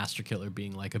talked about Master Killer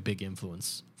being like a big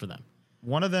influence for them.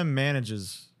 One of them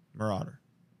manages Marauder.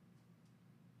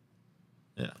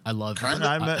 Yeah. I love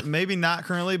that. Maybe not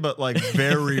currently, but like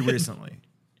very recently.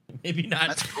 Maybe not.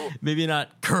 That's cool. Maybe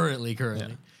not currently. Yeah.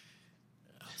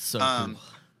 So cool.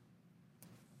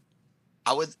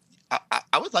 I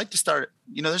would like to start.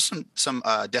 There's some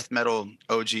death metal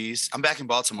OGs. I'm back in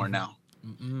Baltimore now.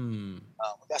 We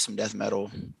got some death metal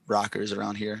rockers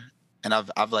around here, and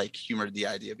I've like humored the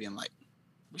idea of being like,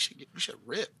 we should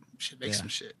rip, we should make some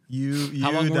shit. You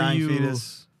Dying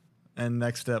Fetus, and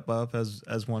Next Step Up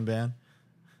as one band.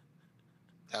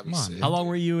 That'd be sick. How long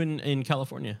were you in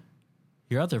California?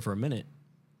 You're out there for a minute.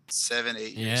 7, 8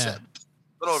 years. Yeah. A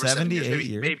little over 78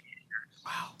 years. Maybe.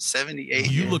 Wow.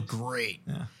 78 You years. look great.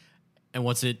 Yeah. And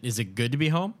is it good to be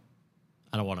home?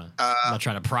 I don't want to. I'm not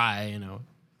trying to pry. No,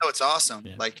 it's awesome.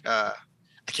 Yeah. Like, I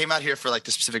came out here for like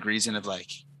the specific reason of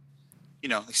like,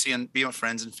 like being with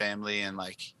friends and family, and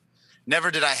like,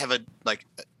 never did I have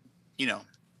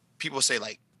people say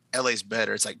like LA's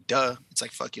better. It's like, duh. It's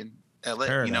like fucking LA.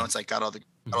 Paradise. It's like got all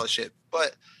the shit.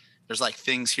 But there's like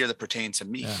things here that pertain to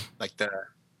me. Yeah. Like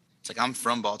it's like I'm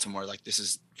from Baltimore. Like this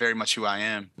is very much who I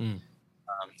am.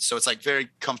 So it's like very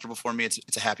comfortable for me.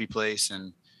 It's a happy place,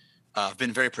 and I've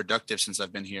been very productive since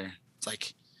I've been here. It's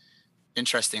like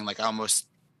interesting. Like I almost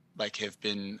like have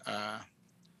been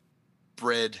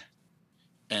bred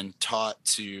and taught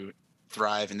to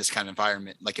thrive in this kind of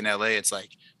environment. Like in LA, it's like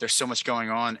there's so much going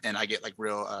on, and I get like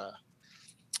real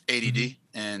ADD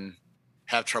and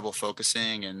have trouble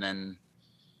focusing, and then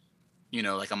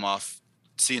like I'm off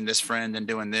seeing this friend and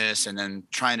doing this, and then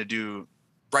trying to do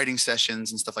writing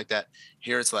sessions and stuff like that.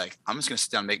 Here it's like I'm just gonna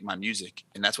sit down and make my music,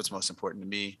 and that's what's most important to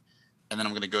me. and then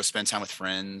I'm gonna go spend time with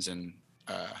friends and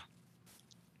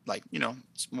like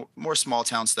more small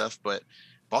town stuff. But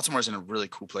Baltimore's in a really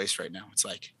cool place right now. It's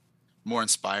like more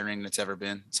inspiring than it's ever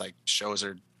been. It's like shows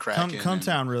are cracking.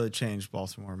 Cumtown really changed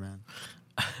Baltimore, man.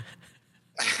 I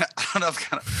don't know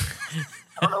if I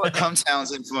don't know what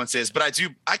Cumtown's influence is, but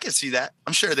I can see that.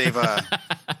 I'm sure they've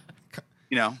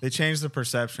they changed the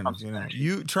perception.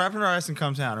 Trapped Under Ice and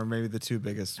Cumtown are maybe the two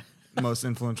biggest, most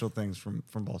influential things from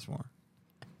Baltimore.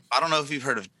 I don't know if you've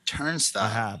heard of Turnstile. I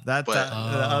have the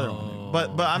other one,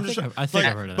 but I'm just I think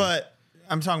I've heard of that. But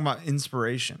I'm talking about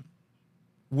inspiration.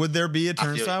 Would there be a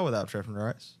Turnstile without Trapped Under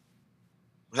Ice?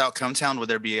 Without Cumtown, would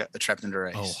there be a Trapped Under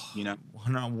Ice? Oh,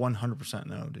 100%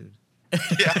 no, dude.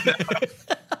 Yeah.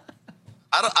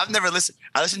 I've never listened.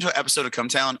 I listened to an episode of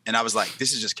Cumtown and I was like,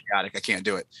 this is just chaotic. I can't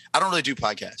do it. I don't really do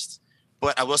podcasts,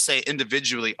 but I will say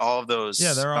individually, all of those.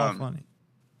 Yeah, they're all funny.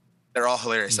 They're all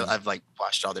hilarious. So I've like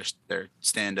watched all their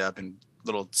stand up and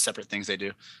little separate things they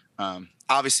do.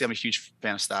 Obviously, I'm a huge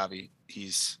fan of Stavi.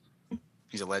 He's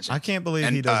a legend. I can't believe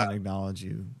he doesn't acknowledge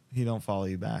you. He don't follow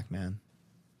you back, man.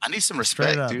 I need some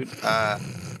respect, dude.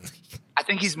 I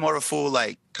think he's more of a fool,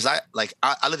 like, because I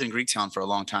lived in Greektown for a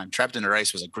long time. Trapped Under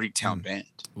Ice was a Greektown band.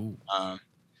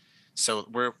 So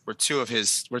we're two of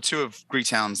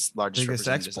Greektown's largest biggest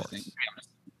representatives, exports. I think.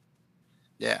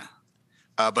 Yeah.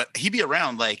 But he'd be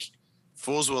around, like,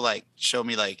 fools will like show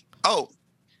me like, oh,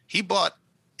 he bought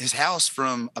his house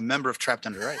from a member of Trapped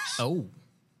Under Ice. Oh.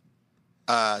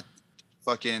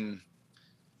 Fucking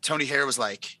Tony Hare was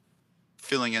like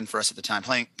filling in for us at the time,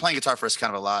 playing guitar for us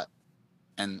kind of a lot.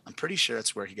 And I'm pretty sure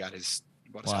that's where he bought his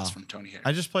house from, Tony Hare.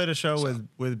 I just played a show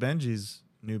with Benji's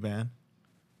new band.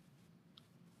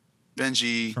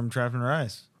 Benji from Trapped Under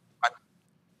Ice.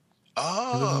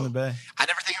 Oh, he lives in the Bay. I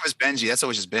never think of him as Benji. That's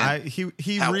always just Ben. He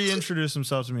reintroduced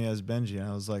himself to me as Benji, and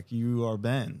I was like, "You are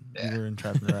Ben. Yeah. You were in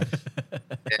Trapped Under Ice."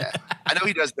 Yeah, I know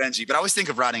he does Benji, but I always think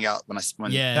of Riding Out when that's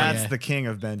the king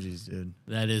of Benjis, dude.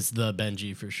 That is the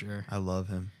Benji for sure. I love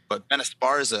him. But Ben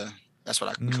Esparza, that's what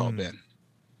I can call Ben.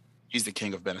 He's the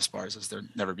king of Ben Esparzas. There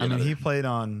never be another. He played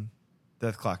on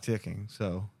Death Clock Ticking,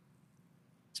 so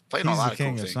he's played on a lot of cool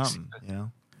things. He's the king of something, you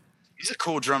know. He's a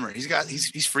cool drummer.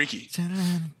 He's freaky.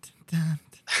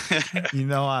 You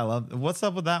know, I love. What's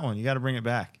up with that one? You got to bring it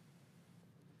back.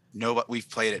 No, but we've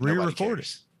played it. Re-record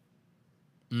it.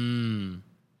 Interesting.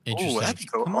 Oh, that'd be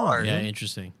cool. Come on, yeah,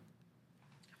 interesting.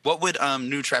 What would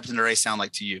new Trapped Under Ice sound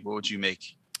like to you? What would you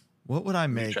make? What would I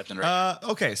make?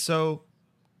 Okay, so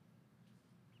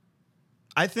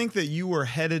I think that you were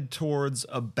headed towards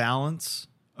a balance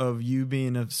of you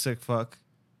being a sick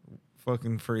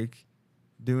fucking freak,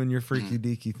 doing your freaky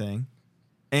deaky thing,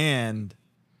 and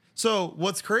so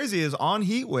what's crazy is on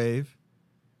Heatwave,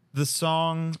 the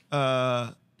song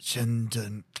dun,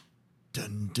 dun,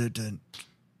 dun, dun, dun,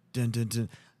 dun, dun.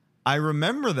 I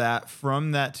remember that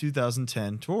from that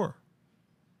 2010 tour,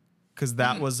 because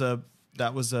that was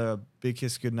a Big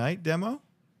Kiss Goodnight demo.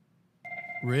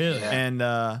 Really? Yeah.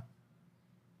 And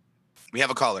we have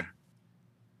a caller.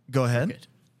 Go ahead.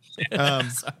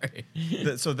 Sorry.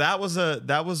 So that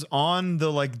was on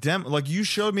the like demo. Like you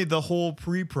showed me the whole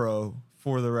pre-pro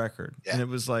for the record, and it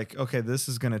was like, okay, this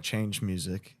is gonna change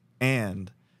music.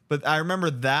 But I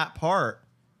remember that part,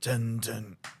 dun,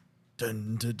 dun,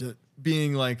 dun, dun, dun,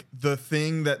 being like the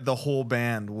thing that the whole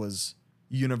band was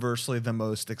universally the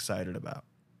most excited about.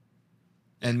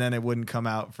 And then it wouldn't come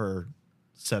out for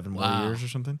 7 more years or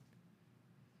something.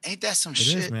 Ain't that some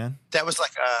shit? It is, man. That was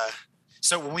like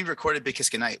so when we recorded Big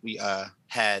Kiss Goodnight, we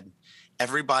had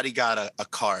everybody got a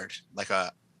card, like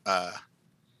a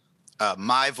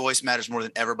my voice matters more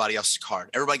than everybody else's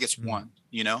card. Everybody gets one,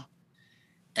 you know?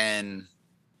 And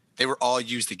they were all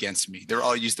used against me. They were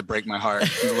all used to break my heart.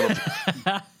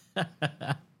 And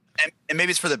maybe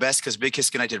it's for the best because Big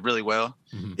Kiss Goodnight did really well.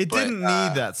 It didn't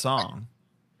need that song.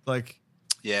 Like,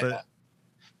 yeah. But,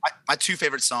 my two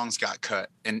favorite songs got cut,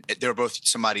 and they were both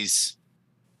somebody's,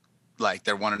 like,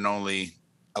 their one and only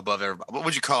above everybody. What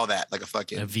would you call that? Like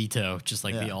a veto, just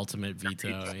like the ultimate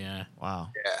veto. Yeah. Wow.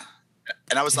 Yeah.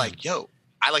 And I was like, yo,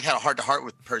 I like had a heart to heart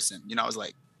with the person. You know, I was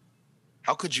like,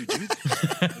 how could you do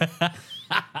that?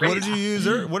 What did you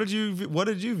use? What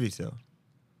did you veto?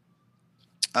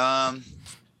 I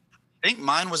think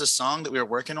mine was a song that we were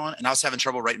working on, and I was having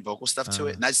trouble writing vocal stuff to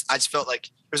it. And I just felt like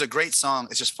it was a great song.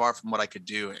 It's just far from what I could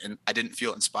do. And I didn't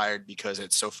feel inspired because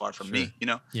it's so far from me, you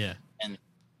know? Yeah. And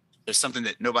there's something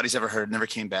that nobody's ever heard, never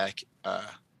came back.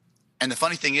 And the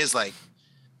funny thing is, like,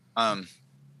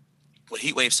 with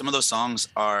Heatwave, some of those songs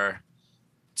are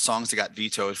songs that got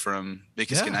vetoed from Big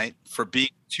Kiss Goodnight for being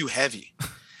too heavy.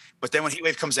 But then when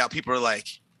Heatwave comes out, people are like,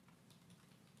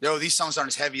 yo, these songs aren't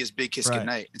as heavy as Big Kiss Right.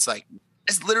 Goodnight. It's like,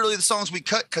 it's literally the songs we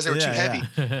cut because they were too heavy.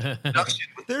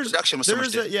 Production was so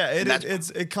much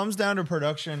different. It comes down to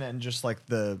production and just like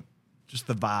the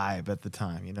vibe at the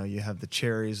time. You know, you have the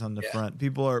cherries on the front.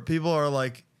 People are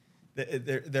like,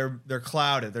 they're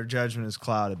clouded. Their judgment is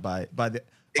clouded by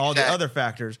all the other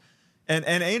factors. And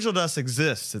Angel Dust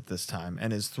exists at this time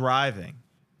and is thriving.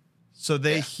 So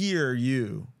they hear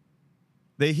you.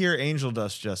 They hear Angel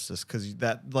Dust Justice because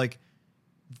that, like,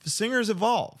 the singers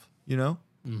evolve, you know?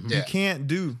 Mm-hmm. You can't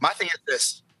do. My thing is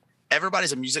this.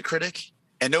 Everybody's a music critic,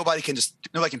 and nobody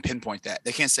can pinpoint that.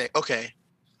 They can't say, okay,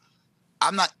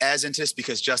 I'm not as into this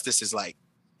because Justice is like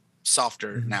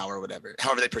softer now or whatever,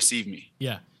 however they perceive me.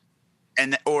 Yeah.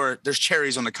 Or there's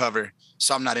cherries on the cover,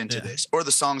 so I'm not into this. Or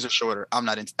the songs are shorter, I'm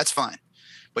not into. That's fine.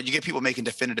 But you get people making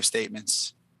definitive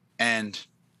statements, and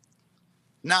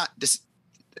not this.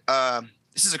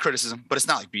 This is a criticism, but it's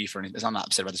not like beef or anything. I'm not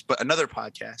upset about this. But another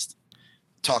podcast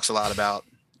talks a lot about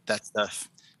that stuff,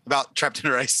 about Trapped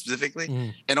Under Ice specifically.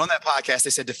 Mm. And on that podcast, they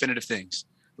said definitive things.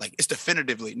 Like, it's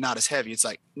definitively not as heavy. It's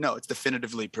like, no, it's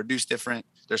definitively produced different.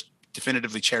 There's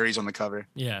definitively cherries on the cover.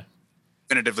 Yeah.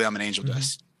 Definitively, I'm an Angel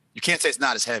Dust. You can't say it's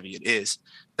not as heavy. It is.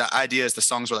 The idea is the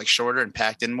songs were like shorter and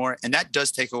packed in more. And that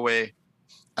does take away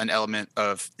an element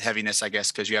of heaviness, I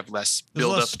guess, because you have less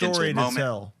build up into the moment.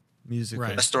 Tell musically.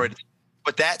 Right. A story.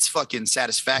 But that's fucking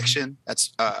satisfaction.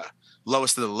 That's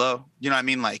lowest of the low. You know what I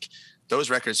mean? Like,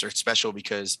 those records are special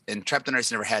because, and Trapped Under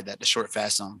Ice never had that, the short,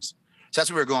 fast songs. So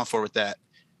that's what we were going for with that.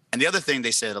 And the other thing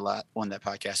they said a lot on that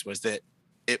podcast was that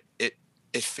it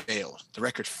failed. The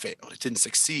record failed. It didn't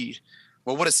succeed.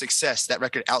 Well, what a success. That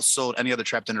record outsold any other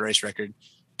Trapped Under Ice record.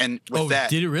 And with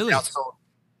that, did it really?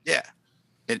 Yeah.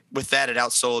 With that, it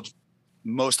outsold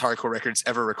most hardcore records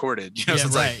ever recorded. You know, yeah, so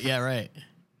it's right. like, yeah, right.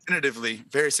 Definitively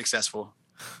very successful.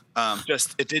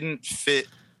 Just it didn't fit.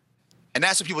 And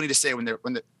that's what people need to say when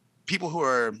the people who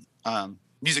are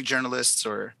music journalists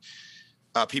or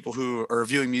people who are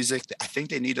reviewing music, I think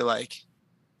they need to like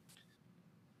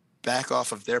back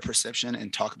off of their perception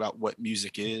and talk about what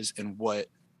music is and what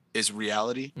is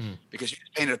reality. Because you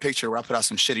painted a picture where I put out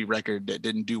some shitty record that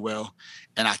didn't do well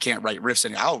and I can't write riffs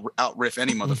and I'll out riff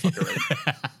any motherfucker right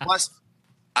now. Plus,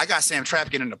 I got Sam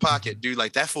Trapkin in the pocket, dude.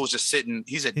 Like, that fool's just sitting.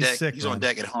 He's on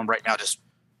deck at home right now, just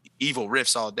evil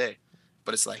riffs all day.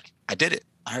 But it's like, I did it.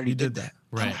 I already did that.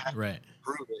 Right.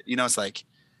 Prove it. You know, it's like,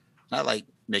 not like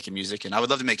making music, and I would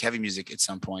love to make heavy music at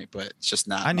some point, but it's just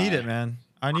not. I need it, man.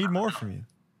 I need more from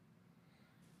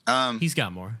you. He's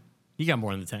got more. You got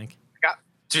more in the tank.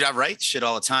 Dude, I write shit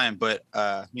all the time, but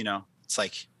you know, it's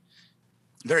like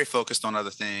very focused on other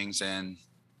things, and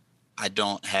I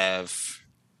don't have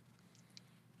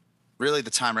really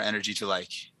the time or energy to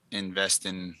like invest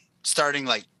in starting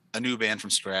like a new band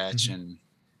from scratch. And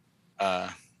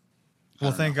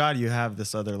well, thank God you have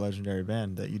this other legendary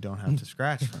band that you don't have to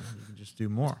scratch from. You can just do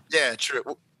more. Yeah, true.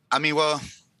 I mean, well,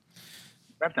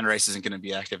 Trapped Under Ice isn't going to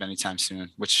be active anytime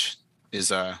soon, which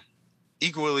is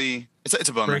equally it's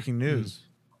a bummer. Breaking news,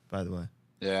 by the way.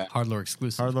 Yeah, Hardlore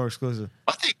exclusive.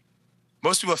 I think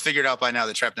most people have figured out by now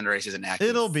that Trapped Under Ice isn't active.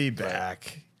 It'll be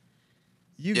back.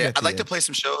 I'd like to play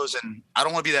some shows, and I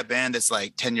don't want to be that band that's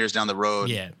like 10 years down the road.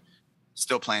 Yeah.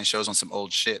 Still playing shows on some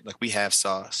old shit. Like, we have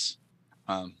Sauce.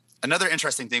 Another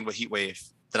interesting thing with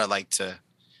Heatwave that I like to,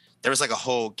 there was like a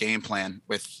whole game plan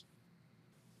with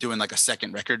doing like a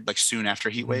second record, like soon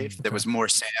after Heatwave, that was more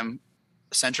Sam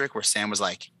centric, where Sam was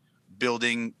like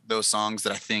building those songs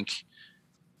that I think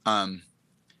are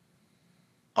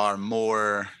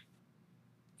more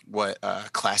what a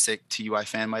classic TUI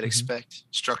fan might expect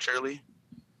structurally.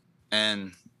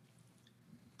 And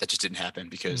that just didn't happen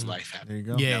because life happened. There you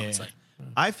go. Yeah. It's like,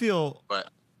 I feel. But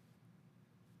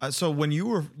so when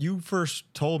you first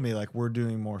told me like we're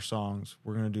doing more songs,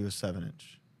 we're gonna do a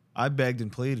 7-inch. I begged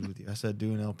and pleaded with you. I said,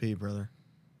 do an LP, brother.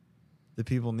 The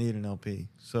people need an LP.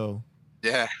 So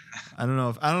yeah, I don't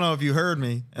know if you heard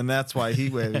me, and that's why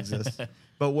Heatwave exists.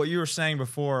 But what you were saying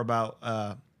before about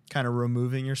kind of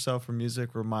removing yourself from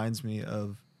music reminds me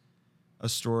of a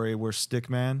story where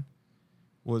Stickman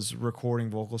was recording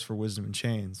vocals for Wisdom in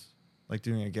Chains, like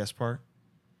doing a guest part.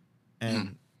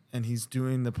 And he's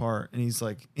doing the part, and he's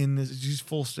like he's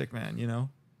full Stickman, you know,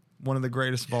 one of the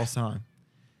greatest of all time.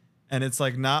 And it's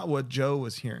like not what Joe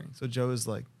was hearing. So Joe is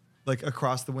like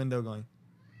across the window going,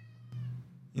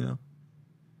 you know,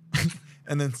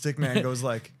 and then Stickman goes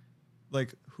like,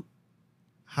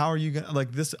 how are you gonna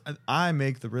like this? I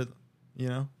make the rhythm, you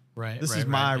know, Right. This is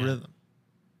my rhythm.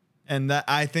 And that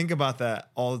I think about that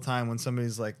all the time when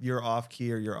somebody's like, you're off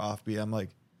key or you're off beat. I'm like,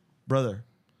 brother,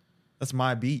 that's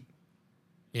my beat.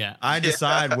 Yeah. I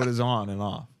decide what is on and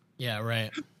off. Yeah,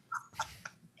 right.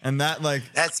 And that like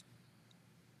That's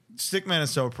Stickman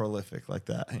is so prolific like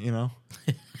that, you know?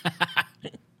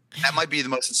 that might be the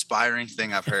most inspiring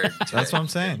thing I've heard. That's what I'm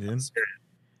saying, dude.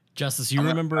 Justice, you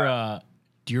remember?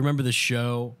 Do you remember the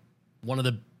show? One of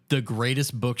the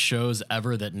greatest book shows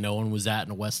ever that no one was at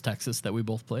in West Texas that we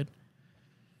both played.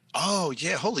 Oh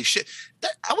yeah, holy shit!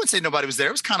 I wouldn't say nobody was there.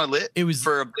 It was kind of lit. It was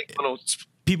for a big little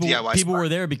people. DIY People spot. were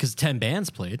there because 10 bands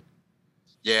played.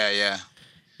 Yeah.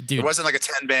 Dude, it wasn't like a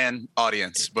 10-band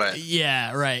audience, but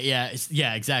yeah, right, yeah,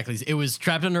 yeah, exactly. It was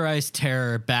Trapped Under Ice,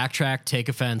 Terror, Backtrack, Take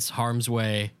Offense, Harm's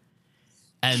Way,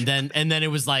 and then it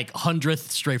was like 100th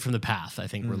Straight from the Path. I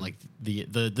think were like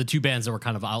the two bands that were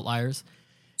kind of outliers.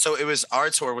 So it was our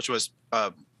tour, which was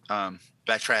Backtrack,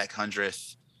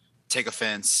 100th, Take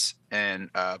Offense,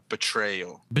 and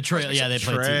Betrayal. Betrayal, yeah, they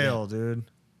played too. Betrayal, dude.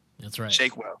 That's right.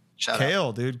 Shakewell. Shout out.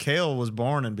 Kale, dude. Kale was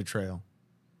born in Betrayal.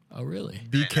 Oh, really?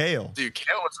 Be Kale. Dude,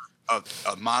 Kale was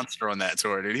a monster on that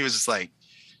tour, dude. He was just like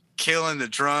killing the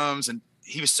drums, and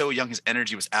he was so young. His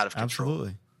energy was out of control.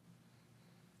 Absolutely.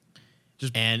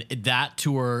 And that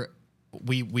tour,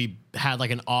 we had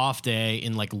like an off day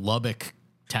in like Lubbock,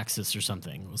 Texas or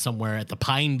something, somewhere at the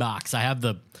Pine Box. I have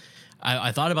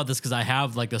I thought about this because I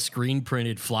have like a screen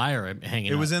printed flyer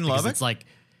hanging. It was in Lubbock? It's like,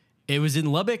 it was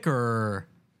in Lubbock or...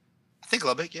 I think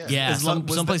Lubbock, yeah. Yeah,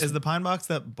 someplace... Is the Pine Box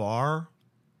that bar?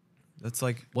 That's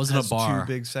like... Wasn't has a bar. two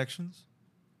big sections?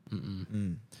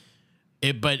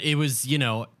 But it was, you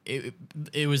know,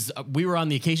 it was, we were on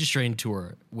the Acacia Strain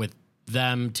tour with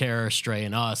them, Terror, Stray,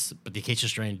 and us, but the Acacia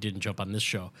Strain didn't jump on this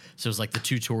show. So it was like the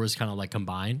two tours kind of like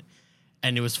combined,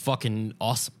 and it was fucking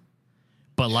awesome.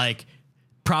 But like,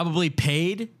 probably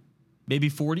paid maybe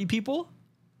 40 people.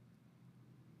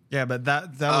 Yeah, but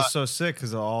that was so sick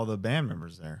because of all the band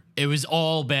members there. It was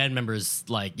all band members.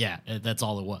 Like, yeah, that's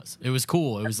all it was. It was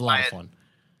cool. It was a lot of fun.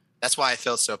 That's why I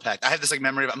felt so packed. I have this like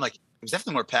memory of, I'm like, it was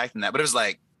definitely more packed than that, but it was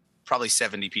like probably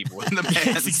 70 people in the band.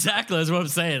 Yes, exactly. That's what I'm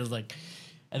saying. It was like,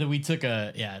 and then we took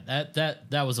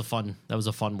that was a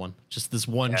fun one. Just this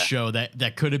one show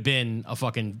that could have been a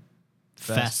fucking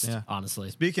fest, honestly.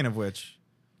 Speaking of which,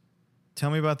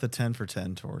 tell me about the 10 for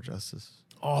 10 tour, Justice.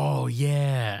 Oh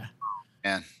yeah.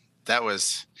 Man, that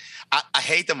was, I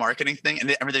hate the marketing thing. And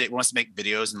remember they want us to make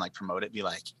videos and like promote it, be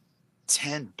like,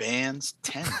 10 bands,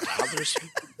 $10.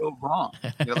 What could go wrong?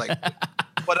 You're like,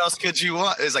 what else could you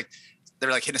want? It was like,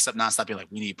 they're like hitting us up nonstop, being like,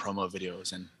 we need promo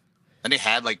videos. And they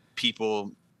had like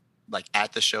people like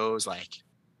at the shows, like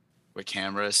with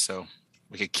cameras, so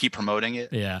we could keep promoting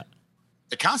it. Yeah.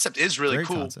 The concept is really Great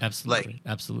cool. concept. Absolutely. Like,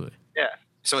 Absolutely. yeah.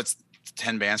 So it's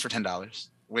 10 bands for $10,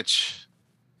 which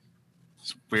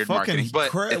is weird Fucking marketing,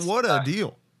 but it's, what a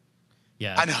deal.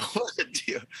 Yeah. I know. What a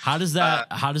deal. How does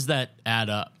that add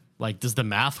up? Like, does the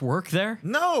math work there?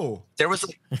 No. There was,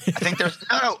 I think there's,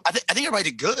 no, I think everybody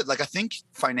did good. Like, I think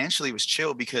financially it was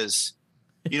chill because,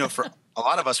 you know, for a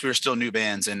lot of us, we were still new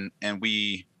bands and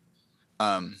we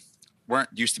weren't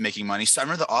used to making money. So I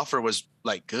remember the offer was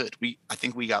like good. I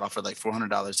think we got offered like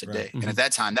 $400 a day. And at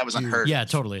that time that was unheard of. Yeah,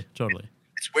 totally.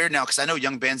 It's weird now because I know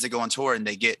young bands that go on tour and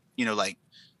they get, you know, like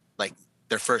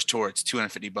their first tour, it's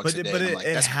 $250 a day. But I'm like,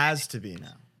 it has to be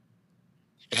now.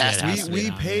 It has Yeah, to it be. has to We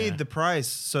now, paid yeah. the price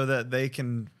so that they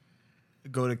can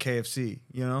go to KFC,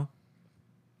 you know?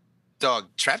 Dog,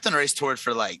 Trapped on Race toured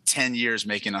for like 10 years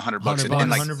making $100 $100 and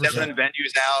like 100%. 7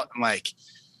 venues out and like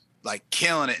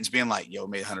killing it and just being like, yo,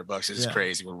 made $100. This is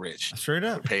crazy. We're rich. Straight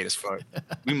We're up. paid as fuck.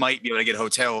 We might be able to get a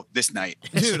hotel this night.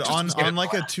 Dude, Just on get it.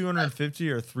 like a 250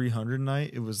 or 300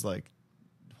 night, it was like,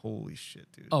 holy shit,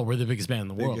 dude. Oh, we're the biggest band in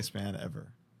the world. Biggest band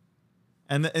ever.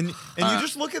 And you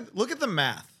just look at the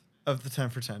math of the 10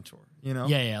 for 10 tour, you know?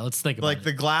 Yeah. Let's think about Like it.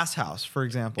 the Glass House, for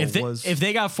example, was if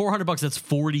they got $400, that's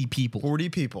 40 people 40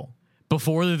 people.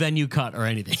 before the venue cut or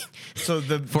anything. So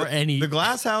the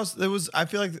Glass House, it was. I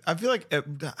feel like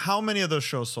how many of those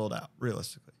shows sold out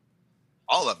realistically?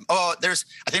 All of them. Oh, I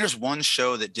think there's one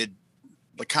show that did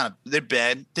like kind of they're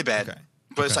bad, Okay.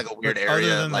 but it's like a weird But other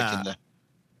area. than Like that-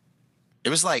 it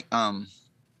was like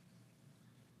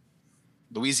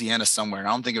Louisiana somewhere. I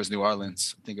don't think it was New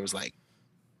Orleans. I think it was like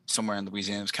somewhere in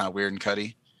Louisiana. It was kind of weird and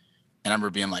cutty. And I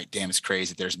remember being like, damn, it's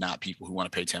crazy that there's not people who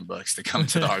want to pay $10 to come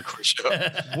to the hardcore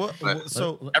show.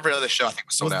 So Every other show I think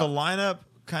was sold was out. the lineup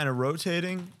kind of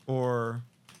rotating, or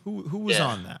who was Yeah.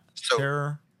 on that? So-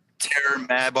 Terror. Terror,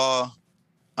 Madball,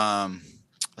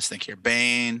 let's think here.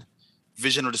 Bane,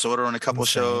 Vision or Disorder on a couple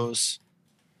Insane. shows.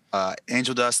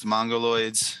 Angel Dust,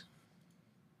 Mongoloids.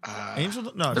 Angel?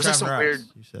 No, there's like Traveler some Eyes. weird-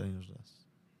 You said Angel Dust.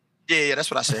 Yeah, that's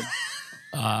what I said.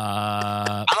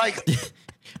 I like.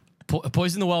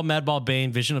 Poison the Well, Madball,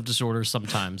 Bane, Vision of Disorder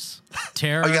sometimes.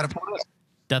 Terror. Oh, you gotta pull it up.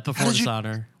 Death Before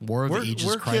Dishonor, War of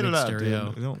Ages, Crying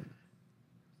Stereo.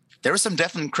 There was some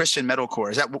definite Christian metalcore.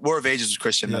 Is that War of Ages was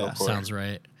Christian metalcore? Sounds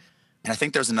right. And I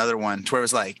think there's another one to where it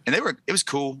was like, and it was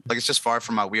cool. Like it's just far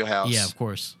from my wheelhouse. Yeah, of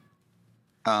course.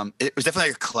 It was definitely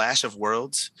like a clash of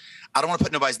worlds. I don't want to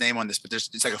put nobody's name on this, but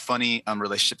it's like a funny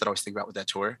relationship that I always think about with that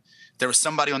tour. There was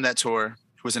somebody on that tour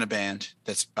who was in a band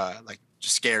that's like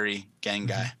just scary gang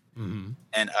guy. Mm-hmm.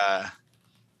 And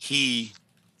he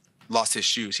lost his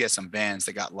shoes. He had some bands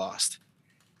that got lost.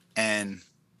 And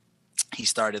he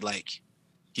started like,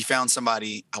 he found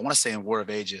somebody, I want to say in War of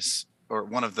Ages, or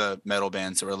one of the metal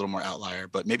bands that were a little more outlier,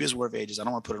 but maybe it was War of Ages. I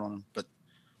don't want to put it on him, but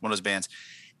one of those bands.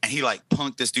 And he like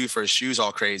punked this dude for his shoes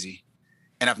all crazy.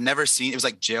 And I've never seen, it was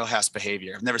like jailhouse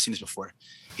behavior. I've never seen this before.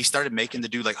 He started making the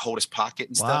dude like hold his pocket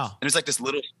and stuff. And it was like this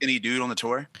little skinny dude on the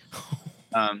tour.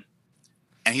 And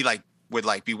he like would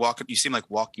like be walking, you see him like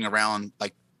walking around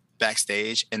like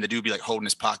backstage, and the dude would be like holding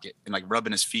his pocket and like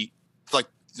rubbing his feet for like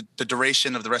the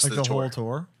duration of the rest of the tour. Whole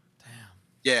tour?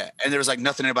 Yeah, and there was like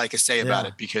nothing anybody could say about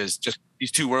it because just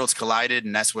these two worlds collided,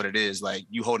 and that's what it is. Like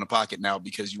you holding a pocket now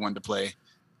because you wanted to play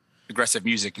aggressive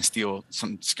music and steal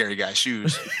some scary guy's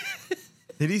shoes.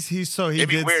 Did he did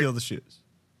steal the shoes?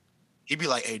 He'd be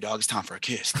like, "Hey, dog, it's time for a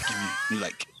kiss." Like, he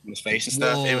like kiss him in his face and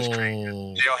stuff. It was crazy.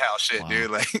 Jailhouse shit,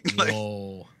 dude. Like,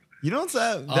 you know what's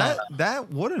that?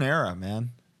 What an era,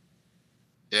 man.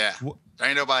 Yeah, there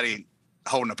ain't nobody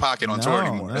holding a pocket on tour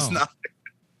anymore. No. It's not.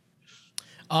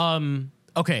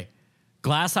 Okay,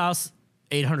 Glass House,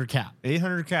 800 cap.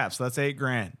 800 caps. So that's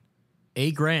 $8,000.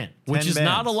 $8,000, which is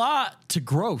not a lot to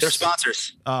gross. They're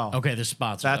sponsors. Oh, okay, they're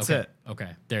sponsors. That's okay. it. Okay,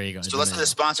 there you go. So let's say the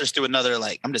sponsors do another,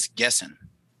 like, I'm just guessing,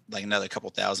 like another couple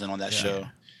thousand on that show.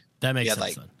 That makes sense.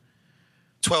 Like then.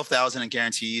 12,000 in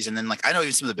guarantees, and then like I know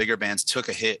even some of the bigger bands took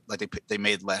a hit, like they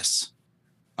made less,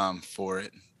 for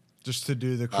it. Just to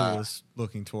do the coolest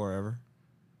looking tour ever.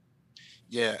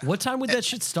 Yeah. What time would that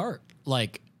shit start?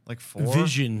 Like 4?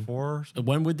 Vision. 4?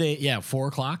 When would they? Yeah, 4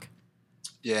 o'clock.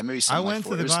 Yeah, maybe. I went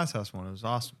to the Glass House one. It was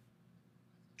awesome.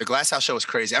 The Glass House show was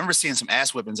crazy. I remember seeing some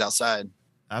ass whippings outside.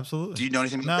 Absolutely. Do you know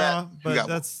anything about that? No,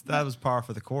 but that was par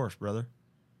for the course, brother.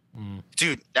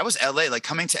 Dude, that was LA. Like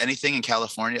coming to anything in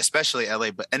California, especially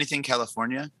LA, but anything in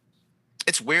California.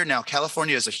 It's weird now.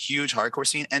 California is a huge hardcore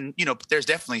scene, and you know, there's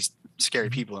definitely scary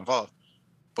people involved.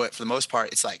 But for the most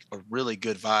part, it's like a really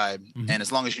good vibe. And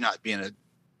as long as you're not being a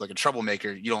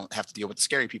troublemaker, you don't have to deal with the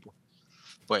scary people.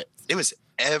 But it was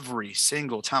every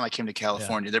single time I came to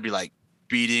California, there'd be like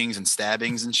beatings and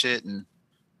stabbings and shit. And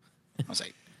I was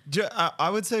like, I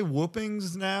would say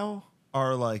whoopings now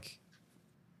are like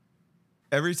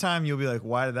every time you'll be like,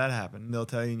 why did that happen? And they'll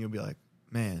tell you, and you'll be like,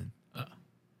 man,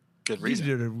 good reason.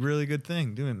 You did a really good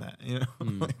thing doing that. You know,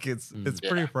 like it's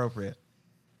pretty appropriate.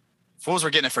 Fools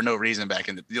were getting it for no reason back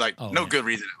in the good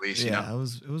reason at least. Yeah, you know?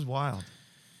 it was wild.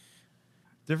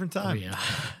 Different time. Oh yeah,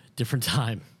 different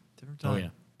time. Oh yeah,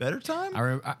 better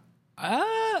time.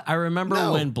 I remember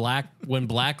when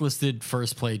Blacklisted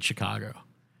first played Chicago,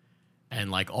 and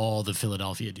like all the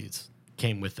Philadelphia dudes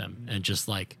came with them and just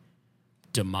like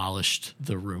demolished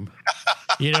the room.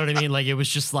 You know what I mean? Like it was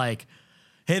just like,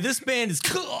 hey, this band is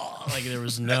cool. Like there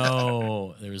was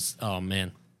oh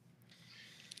man.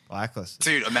 Blacklisted.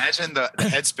 Dude, imagine the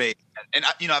headspace. And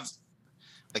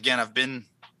I've been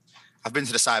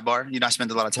to the Sidebar. You know, I spent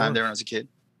a lot of time there when I was a kid.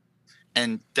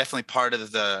 And definitely part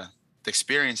of the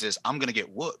experience is I'm going to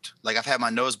get whooped. Like I've had my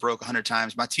nose broke 100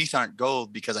 times. My teeth aren't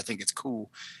gold because I think it's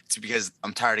cool. It's because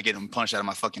I'm tired of getting them punched out of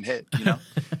my fucking head, you know?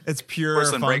 It's pure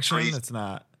function. It's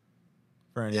not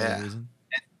for any other reason.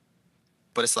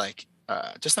 But it's like,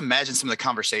 just imagine some of the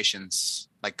conversations,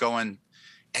 like going,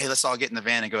 hey, let's all get in the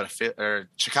van and go to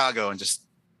Chicago and just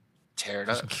tear it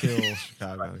up. Kill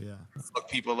Chicago, yeah. Fuck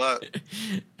people up.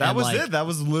 That was it. That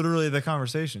was literally the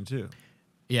conversation too.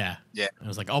 Yeah. Yeah. I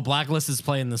was like, oh, Blacklist is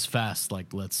playing this fest.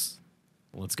 Like, let's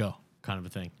go, kind of a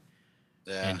thing.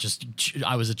 Yeah. And just,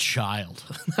 I was a child.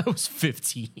 I was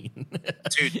 15.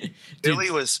 Dude,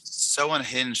 Philly was so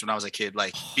unhinged when I was a kid.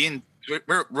 Like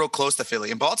we're real close to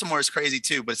Philly, and Baltimore is crazy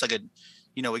too. But it's like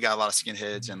we got a lot of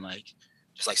skinheads and like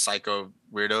just like psycho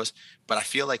weirdos. But I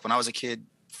feel like when I was a kid,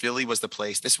 Philly was the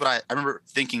place. This is what I remember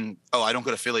thinking. Oh, I don't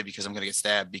go to Philly because I'm gonna get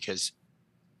stabbed. Because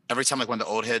every time like when the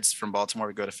old heads from Baltimore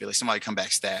would go to Philly, somebody come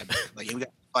back stabbed. Like, yeah, we got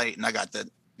to fight, and I got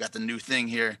the new thing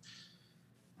here.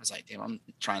 I was like, damn, I'm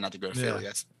trying not to go to Philly.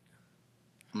 I'm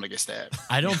gonna get stabbed.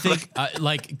 I don't think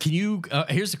like. Can you?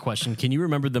 Here's a question: can you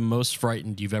remember the most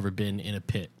frightened you've ever been in a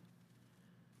pit?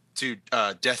 Dude,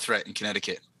 death threat in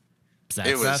Connecticut.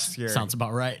 That's scary. Sounds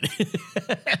about right.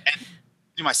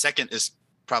 And my second is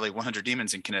probably 100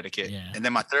 Demons in Connecticut. Yeah. And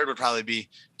then my third would probably be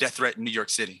death threat in New York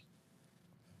City.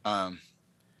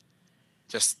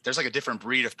 just there's like a different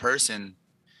breed of person.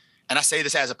 And I say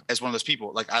this as one of those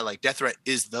people. Like I like Death Threat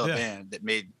is the band that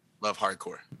made love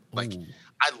hardcore. Like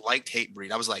I liked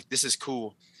Hatebreed. I was like, this is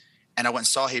cool. And I went and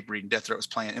saw Hatebreed and Death Threat was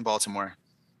playing in Baltimore.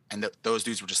 And those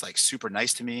dudes were just like super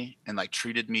nice to me and like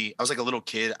treated me. I was like a little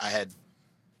kid. I had,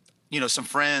 some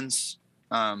friends.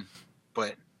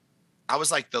 But I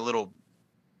was like the little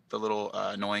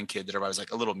annoying kid that everybody was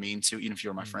like a little mean to, even if you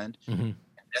were my friend. Mm-hmm.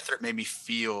 Death Threat made me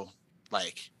feel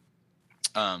like,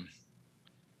 I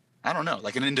don't know,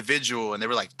 like an individual. And they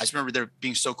were like, I just remember they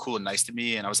being so cool and nice to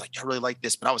me. And I was like, I really like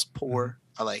this, but I was poor.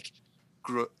 I like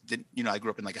grew up, I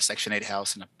grew up in like a Section 8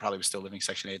 house, and I probably was still living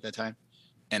Section 8 at that time.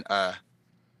 And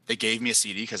they gave me a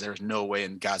CD because there was no way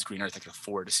in God's green earth I could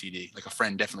afford a CD. Like a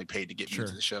friend definitely paid to get me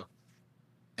into the show.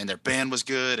 And their band was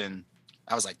good. And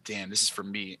I was like, damn, this is for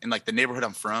me. And like the neighborhood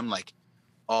I'm from, like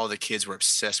all the kids were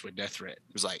obsessed with Death Threat.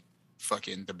 It was like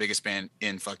fucking the biggest band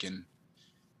in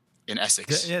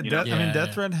Essex. I mean,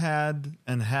 Death Threat had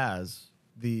and has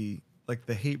the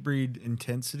Hatebreed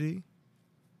intensity,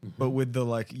 but with the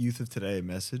like youth of today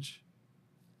message.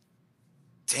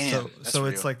 Damn. So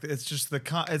it's like it's just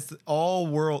it's all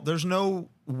world. There's no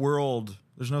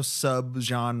sub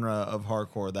genre of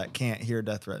hardcore that can't hear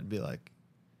Death Threat and be like,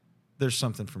 there's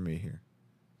something for me here.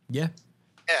 Yeah.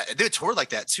 Yeah, they would tour like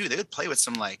that too. They would play with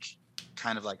some like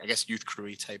kind of like I guess youth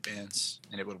crewy type bands,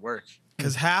 and it would work.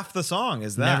 Because half the song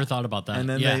is that. Never thought about that. And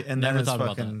then never thought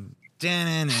about that.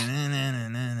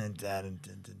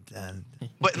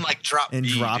 But in like drop in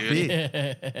B, drop dude. B.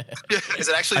 Is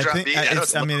it actually drop B?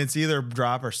 It's either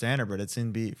drop or standard, but it's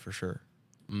in B for sure.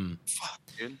 Fuck,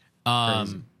 dude.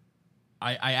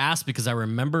 I asked because I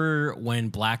remember when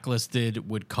Blacklisted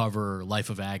would cover Life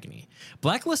of Agony.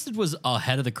 Blacklisted was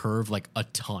ahead of the curve like a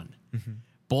ton. Mm-hmm.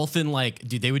 Both in like,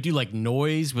 dude, they would do like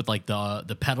noise with like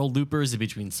the pedal loopers in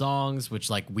between songs,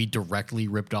 which like we directly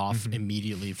ripped off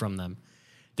immediately from them.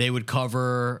 They would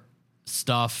cover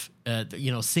stuff,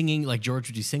 singing, like George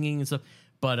would do singing and stuff.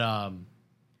 But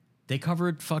they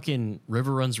covered fucking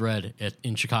River Runs Red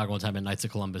in Chicago one time at Knights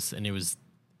of Columbus, and it was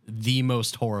the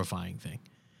most horrifying thing.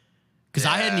 Because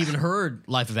I hadn't even heard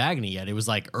Life of Agony yet. It was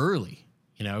like early.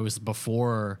 It was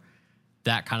before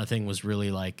that kind of thing was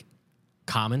really like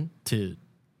common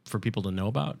for people to know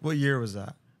about. What year was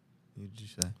that? Did you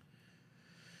say?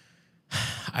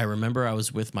 I remember I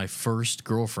was with my first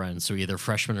girlfriend, so either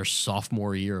freshman or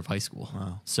sophomore year of high school.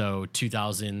 Wow. So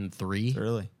 2003. It's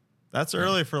early. That's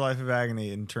early for Life of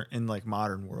Agony in like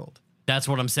modern world. That's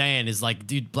what I'm saying is like,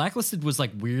 dude, Blacklisted was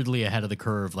like weirdly ahead of the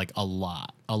curve, like a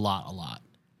lot.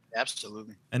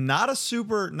 Absolutely. And not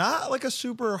like a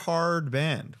super hard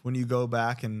band when you go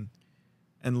back and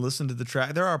listen to the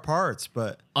track. There are parts,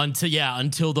 but until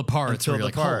the parts. Until the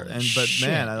like, part.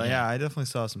 I definitely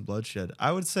saw some bloodshed.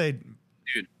 I would say,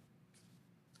 dude.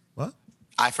 What?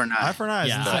 Eye for an Eye. Eye for an Eye.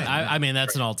 Yeah, is insane. I mean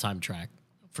that's an all-time track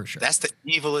for sure. That's the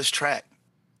evilest track.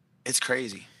 It's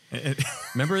crazy.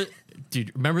 Remember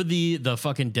the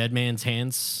fucking Dead Man's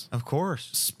Hands? Of course.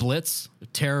 Splits,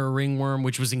 Terror Ringworm,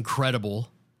 which was incredible.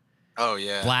 Oh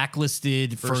yeah.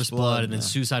 Blacklisted, First Blood, and then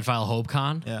Suicide File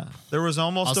HopeCon. Yeah. There was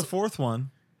almost a fourth one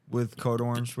with Code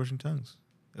Orange, Switching Tongues.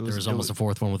 There was almost a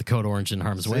fourth one with Code Orange in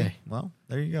Harm's Way. Well,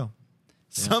 there you go. Yeah.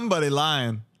 Somebody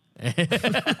lying.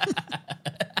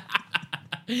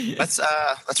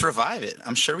 Let's revive it.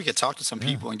 I'm sure we could talk to some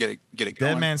people and get it going.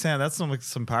 Dead Man's Hand. That's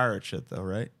some pirate shit though,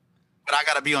 right? But I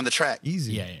gotta be on the track.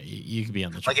 Easy. Yeah, you could be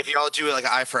on the track. Like if y'all do it like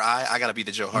Eye for Eye, I gotta be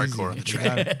the Joe Hardcore on the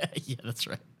track. Yeah, that's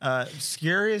right.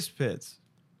 Scariest Pits.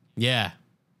 Yeah.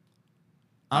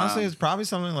 Honestly, it's probably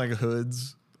something like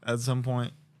Hoods at some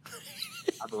point.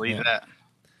 I believe that.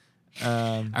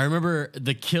 I remember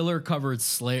the Killer covered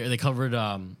Slayer. They covered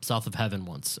South of Heaven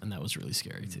once, and that was really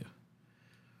scary too.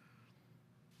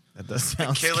 That does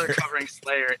sound The Killer scary. covering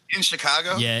Slayer in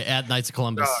Chicago. Yeah, at Knights of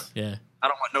Columbus. God. Yeah. I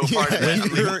don't want no part of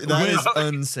that. That is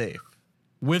unsafe.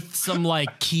 With some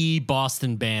like key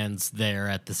Boston bands there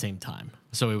at the same time.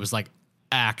 So it was like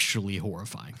actually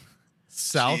horrifying.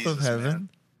 South of Heaven. Man.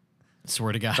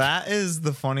 Swear to God. That is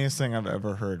the funniest thing I've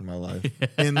ever heard in my life.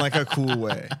 In like a cool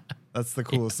way. That's the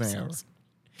coolest thing ever.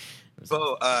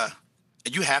 Bo,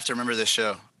 you have to remember this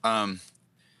show.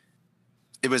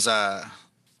 It was I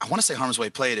want to say Harm's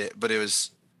Way played it, but it was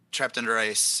Trapped Under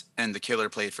Ice and The Killer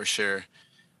played for sure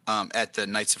at the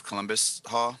Knights of Columbus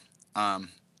Hall.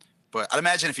 But I'd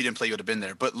imagine if you didn't play, you would have been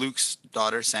there. But Luke's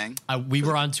daughter sang. We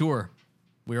were on tour.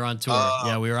 We were out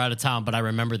of town, but I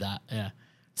remember that. Yeah.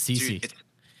 Cece. Dude,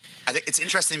 I think it's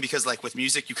interesting because like with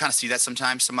music, you kind of see that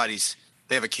sometimes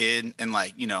they have a kid and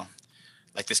like,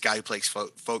 like this guy who plays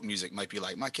folk music might be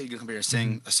like, my kid can come here and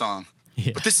sing a song.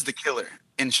 Yeah. But this is The Killer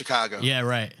in Chicago. Yeah,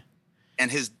 right. And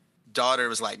his daughter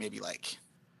was like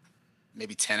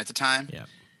maybe 10 at the time. Yeah.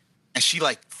 And she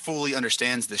like fully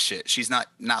understands this shit. She's not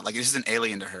like, this isn't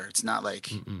alien to her. It's not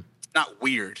like, it's not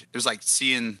weird. It was like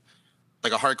seeing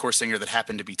like a hardcore singer that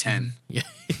happened to be 10. Yeah.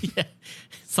 Yeah.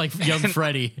 It's like young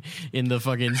Freddy in the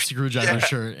fucking screwdriver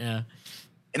shirt. Yeah.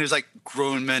 And it was like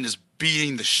grown men just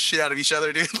beating the shit out of each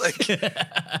other, dude. Like,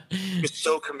 he was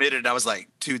so committed. I was like,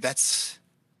 dude, that's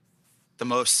the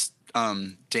most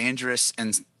dangerous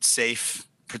and safe,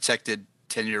 protected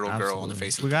 10-year-old girl on the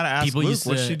face of We gotta ask People Luke, used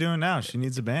what's to- she doing now? She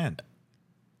needs a band.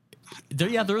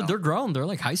 They're grown. They're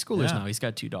like high schoolers Yeah. now. He's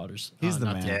got 2 daughters. He's the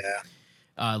not man. 10.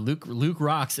 Yeah. Luke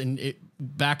rocks, and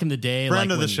back in the day, Friend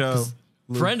like of the when- show. 'cause-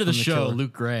 Luke friend of the from show, Killer.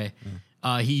 Luke Gray.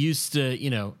 He used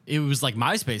to, it was like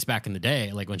MySpace back in the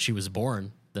day, like when she was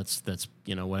born. That's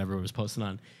whatever it was posting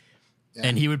on. Yeah.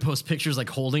 And he would post pictures like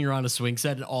holding her on a swing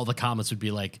set, and all the comments would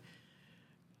be like,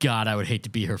 "God, I would hate to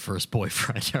be her first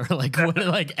boyfriend," or like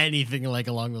like anything like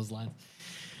along those lines.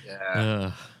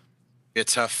 Yeah. A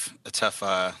tough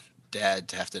dad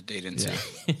to have to date into.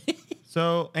 Yeah.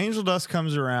 So Angel Dust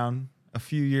comes around a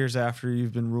few years after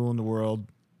you've been ruling the world.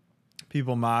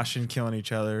 People moshing, killing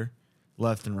each other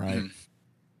left and right.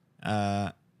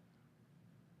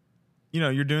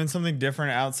 You're doing something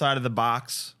different outside of the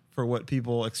box for what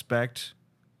people expect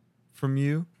from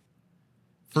you.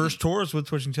 First tours with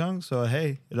Twitching Tongues, so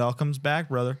hey, it all comes back,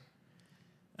 brother.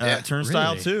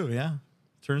 Turnstile really? too, yeah.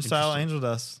 Turnstile, Interesting. Angel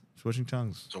Dust, Twitching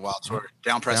Tongues. It's a wild tour.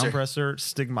 Down presser. Downpresser,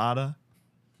 Stigmata.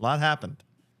 A lot happened.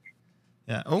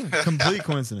 Yeah. Oh, complete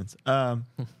coincidence.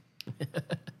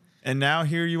 And now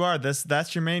here you are.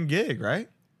 That's your main gig, right?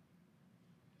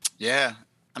 Yeah.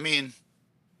 I mean,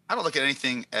 I don't look at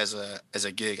anything as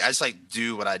a gig. I just like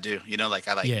do what I do. Like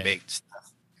I make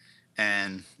stuff.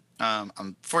 And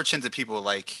I'm fortunate that people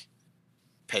like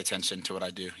pay attention to what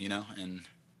I do, and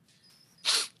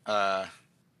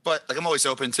but like I'm always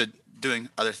open to doing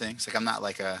other things. Like I'm not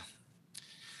like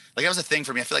that was a thing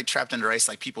for me. I feel like Trapped Under Ice,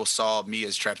 like people saw me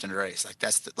as Trapped Under Ice. Like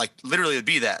that's literally it'd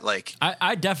be that. Like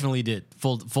I definitely did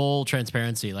full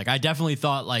transparency. Like I definitely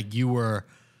thought like you were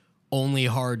only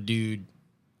hard dude,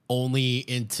 only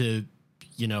into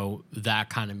that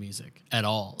kind of music at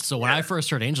all. So when I first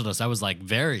heard Angel Dust, I was like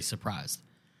very surprised.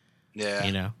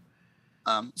 Yeah.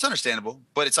 It's understandable,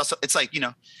 but it's also like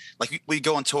like we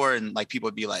go on tour and like people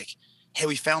would be like, "Hey,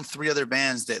 we found 3 other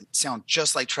bands that sound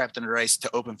just like Trapped Under Ice to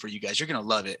open for you guys. You're gonna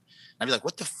love it." And I'd be like,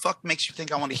 "What the fuck makes you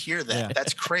think I want to hear that? Yeah.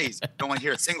 That's crazy. I don't want to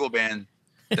hear a single band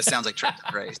that sounds like Trapped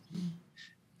Under Ice."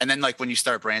 And then like when you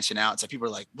start branching out, it's like people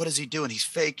are like, "What is he doing? He's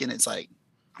fake." And it's like,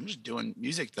 I'm just doing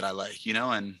music that I like,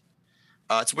 and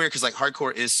it's weird because like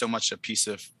hardcore is so much a piece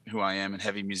of who I am, and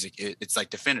heavy music it's like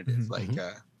definitive. Mm-hmm.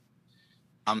 Like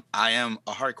I am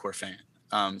a hardcore fan.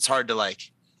 It's hard to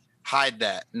like hide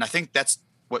that, and I think that's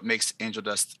what makes Angel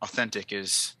Dust authentic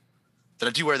is that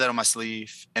I do wear that on my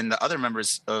sleeve. And the other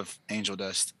members of Angel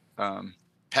Dust,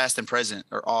 past and present,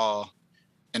 are all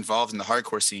involved in the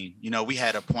hardcore scene. We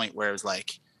had a point where it was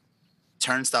like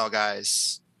Turnstile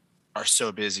guys are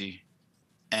so busy,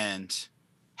 and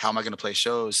how am I going to play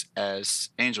shows as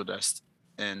Angel Dust?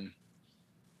 And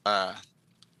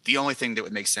the only thing that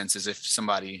would make sense is if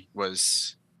somebody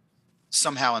was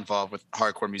somehow involved with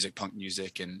hardcore music, punk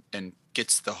music, and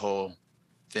gets the whole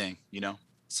thing,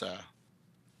 So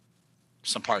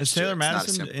some parts. Is Taylor to it. It's not as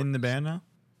Madison simple. in the band now?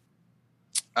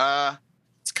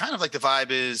 It's kind of like the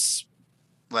vibe is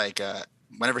like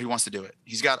whenever he wants to do it.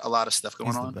 He's got a lot of stuff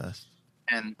going He's on, the best.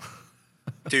 and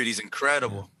dude, he's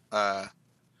incredible.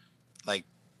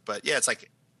 But yeah, it's like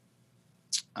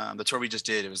the tour we just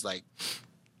did. It was like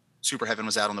Super Heaven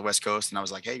was out on the West Coast, and I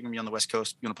was like, "Hey, you're gonna be on the West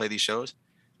Coast? You gonna play these shows?"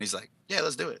 And he's like, "Yeah,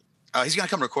 let's do it." He's gonna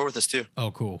come record with us too.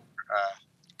 Oh, cool.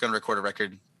 Gonna record a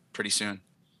record pretty soon,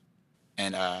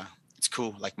 and it's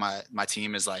cool. Like my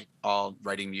team is like all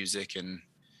writing music, and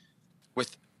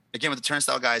with the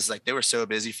Turnstile guys, like they were so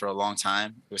busy for a long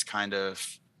time. It was kind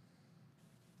of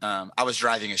I was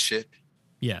driving a ship,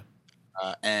 Yeah.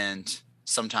 and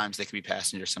sometimes they could be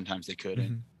passengers, sometimes they couldn't.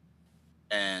 Mhm.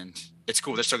 And it's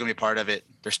cool. They're still gonna be a part of it.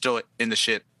 They're still in the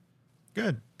ship,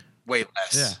 Good. way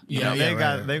less. Yeah. Yeah,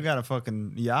 right. They've got a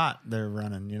fucking yacht they're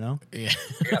running, Yeah. Yeah,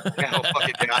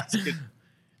 fucking yachts.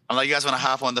 I'm like, you guys want to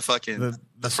hop on the fucking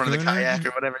the front of the schooner? kayak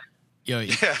or whatever? Yo,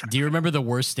 Yeah. do you remember the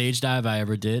worst stage dive I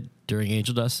ever did during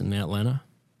Angel Dust in Atlanta?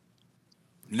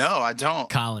 No, I don't.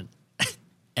 Colin.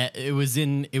 It was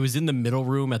in the middle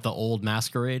room at the old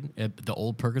Masquerade, at the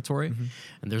old Purgatory,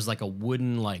 and there's like a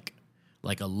wooden like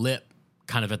a lip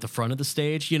kind of at the front of the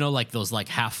stage, like those like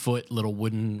 1/2 foot little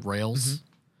wooden rails.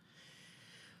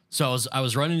 So I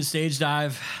was running the stage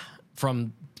dive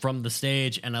from the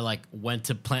stage, and I like went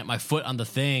to plant my foot on the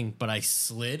thing, but I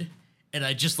slid and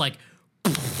I just like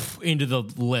into the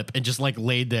lip and just like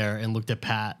laid there and looked at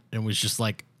Pat and was just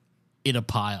like in a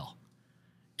pile.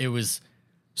 It was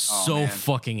so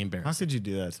fucking How embarrassing. could you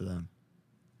do that to them?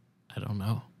 I don't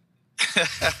know.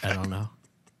 I don't know.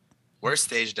 Worst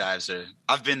stage dives are.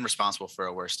 I've been responsible for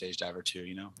a worst stage diver too.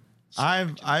 You know. So,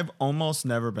 I've almost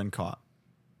never been caught.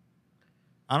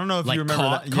 I don't know if Like you remember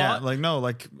caught, that. Yeah, caught? like no,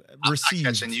 like not received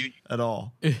catching you. at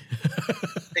all. Big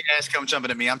guys come jumping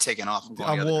at me. I'm taking off. I'm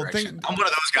going the other well, direction. I'm one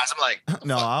of those guys. I'm like,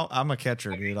 No, I'm a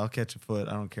catcher, dude. I'll catch a foot.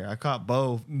 I don't care. I caught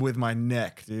Bo with my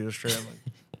neck, dude. Straight up,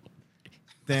 like,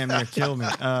 damn near killed me.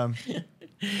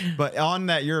 But on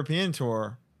that European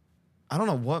tour, I don't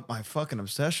know what my fucking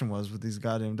obsession was with these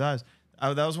goddamn dives.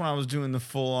 That was when I was doing the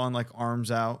full on like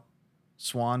arms out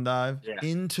swan dive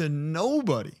into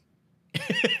nobody.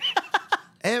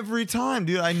 Every time,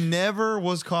 dude. I never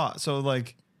was caught. So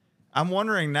like, I'm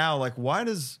wondering now, like, why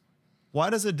does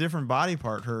a different body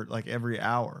part hurt like every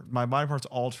hour? My body parts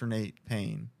alternate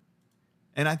pain,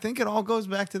 and I think it all goes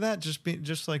back to that.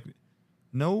 Just like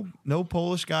no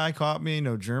Polish guy caught me,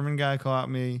 no German guy caught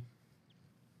me.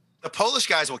 the Polish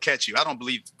guys will catch you. I don't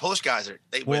believe Polish guys are.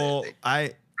 They Well, win.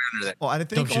 I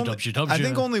think I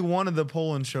think only one of the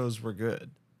Poland shows were good.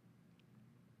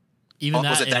 Even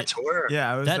that was it that tour?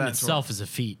 Yeah, it was that in tour. itself is a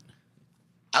feat.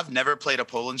 I've never played a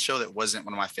Poland show that wasn't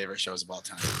one of my favorite shows of all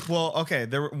time. Well, okay,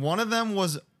 one of them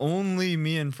was only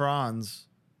me and Franz.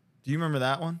 Do you remember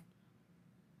that one?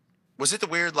 Was it the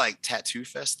weird like tattoo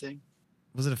fest thing?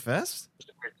 Was it a fest?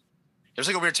 There was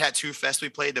like a weird tattoo fest we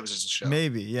played that was just a show.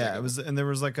 Maybe, yeah. It was, and there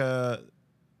was like a.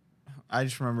 I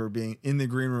just remember being in the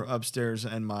green room upstairs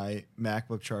and my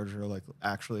MacBook charger like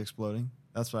actually exploding.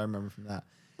 That's what I remember from that.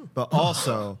 But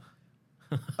also,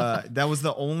 that was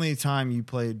the only time you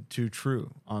played Too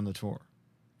True on the tour.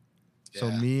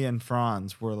 So me and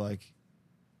Franz were like,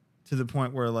 to the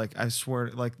point where like I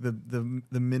swear, like the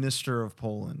minister of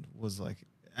Poland was like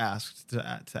asked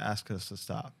to ask us to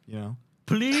stop. You know,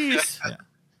 Please. yeah,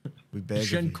 we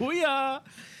begged. Dziękuję.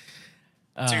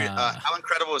 Dude, how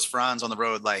incredible was Franz on the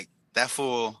road? Like that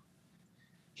fool,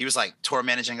 he was like tour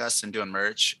managing us and doing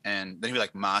merch, and then he would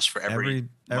like mosh for every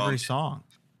song.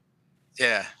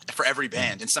 Yeah, for every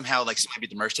band, and somehow like somebody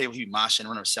at the merch table, he'd mosh and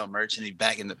run over sell merch, and he'd be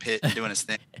back in the pit and doing his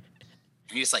thing.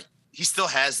 And he's like, he still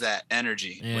has that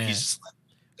energy. Yeah. Where he's just like,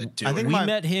 I think we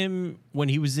met him when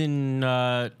he was in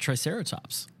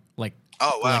Triceratops. Like,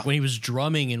 oh wow, like when he was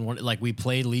drumming and like we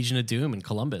played Legion of Doom in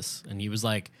Columbus, and he was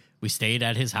like, we stayed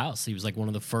at his house. He was like one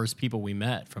of the first people we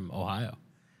met from Ohio.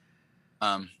 He's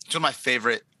one of my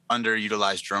favorite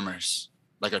underutilized drummers.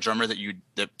 Like a drummer that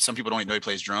some people don't even know he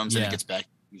plays drums, and he gets back,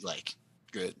 he's like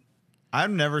good. I've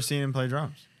never seen him play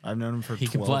drums. I've known him for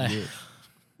 12 years.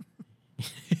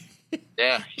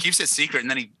 Yeah, he keeps it secret, and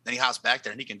then he hops back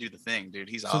there and he can do the thing, dude.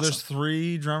 He's awesome. So there's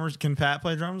 3 drummers. Can Pat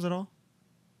play drums at all?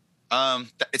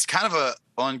 It's kind of a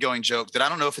ongoing joke that I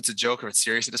don't know if it's a joke or it's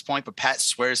serious at this point, but Pat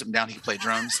swears him down he can play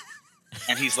drums.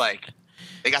 And he's like,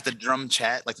 they got the drum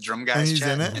chat, like the drum guys and he's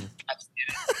chat. in it?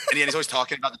 And he's always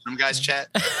talking about the drum guys chat.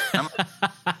 And I'm like,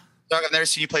 Dog, I've never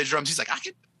seen you play drums. He's like,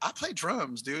 I play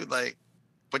drums, dude. Like,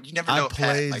 but you never know. I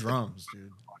play Pat, like, drums,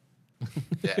 dude.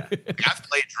 Yeah. Like, I've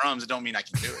played drums. It don't mean I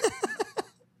can do it.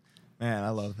 Man, I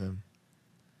love him.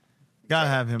 Gotta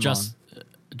have him on.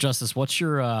 Justice, what's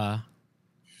your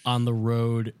on the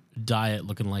road diet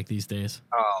looking like these days?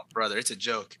 Oh, brother, it's a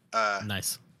joke.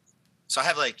 Nice. So I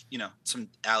have like, some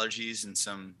allergies and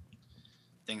some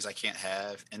things I can't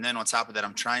have. And then on top of that,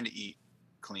 I'm trying to eat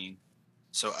clean.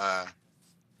 So,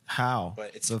 how?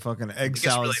 But it's the fucking egg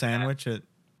salad really sandwich at.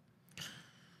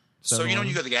 So when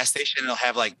you go to the gas station, and they'll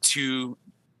have like 2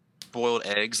 boiled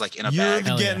eggs like in a bag.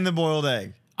 You're getting the boiled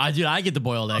egg. I get the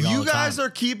boiled egg. You guys are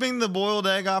keeping the boiled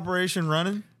egg operation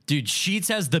running? Dude, Sheetz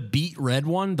has the beet red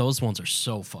one. Those ones are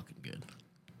so fucking good.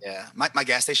 Yeah. My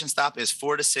gas station stop is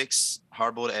 4 to 6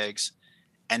 hard-boiled eggs,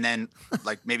 and then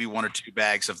like maybe 1 or 2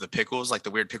 bags of the pickles, like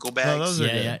the weird pickle bags. No, those are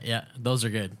good. Yeah. Those are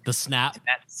good. The snap.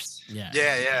 Yeah.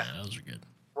 Those are good.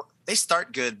 Well, they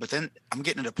start good, but then I'm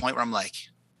getting to the point where I'm like,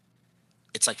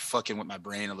 it's like fucking with my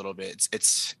brain a little bit.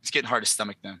 It's getting hard to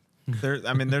stomach them.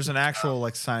 There's an actual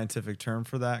like scientific term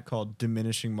for that called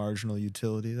diminishing marginal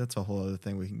utility. That's a whole other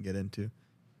thing we can get into.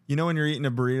 You know when you're eating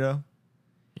a burrito,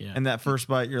 and that first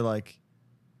bite, you're like,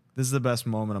 "This is the best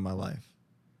moment of my life,"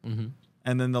 and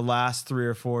then the last 3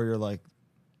 or 4, you're like,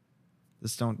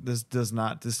 "This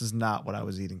is not what I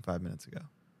was eating 5 minutes ago."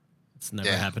 It's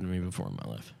never happened to me before in my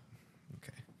life.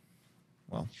 Okay,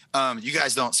 well, you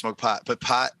guys don't smoke pot, but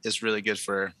pot is really good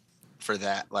for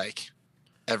that. Like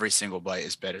every single bite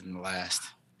is better than the last.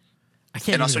 I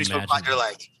can't. And also, even when you smoke pot, you're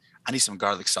like, I need some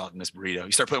garlic salt in this burrito.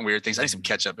 You start putting weird things. I need some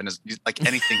ketchup in this, like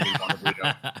anything that you want in a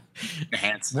burrito.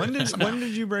 Enhance. When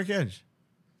did you break edge?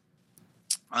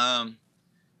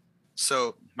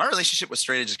 So my relationship with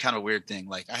straight edge is kind of a weird thing.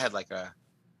 Like I had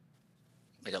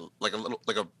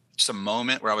some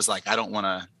moment where I was like, I don't want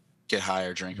to get high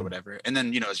or drink or whatever. And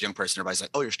then, as a young person, everybody's like,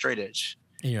 oh, you're straight edge.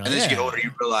 And then as you get older,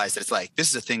 you realize that it's like, this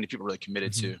is a thing that people are really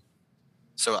committed to.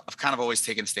 So I've kind of always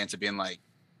taken a stance of being like,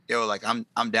 yo, like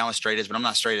I'm down with straight edge, but I'm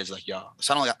not straight edge like y'all.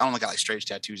 So I don't got like straight edge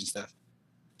tattoos and stuff.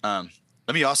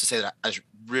 Let me also say that I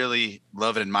really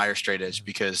love and admire straight edge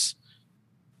because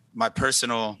my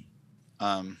personal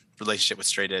relationship with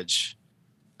straight edge,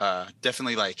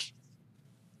 definitely like,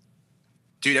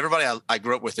 dude, everybody I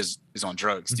grew up with is on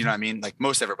drugs. Do you know what I mean? Like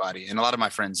most everybody. And a lot of my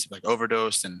friends like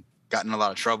overdosed and gotten in a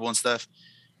lot of trouble and stuff.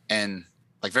 And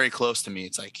like very close to me,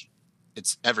 it's like,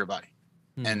 it's everybody.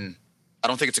 And I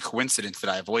don't think it's a coincidence that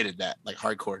I avoided that. Like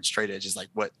hardcore and straight edge is like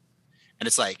what, and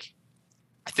it's like,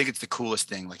 I think it's the coolest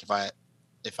thing. Like if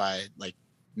I like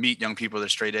meet young people that are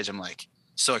straight edge, I'm like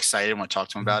so excited. I want to talk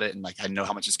to them about it. And like, I know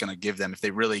how much it's going to give them if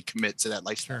they really commit to that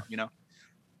lifestyle,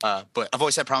 but I've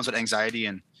always had problems with anxiety.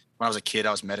 And when I was a kid,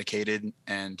 I was medicated.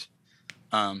 And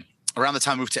around the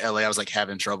time I moved to LA, I was like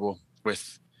having trouble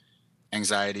with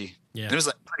anxiety. Yeah. And it was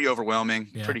like pretty overwhelming,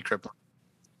 pretty crippling.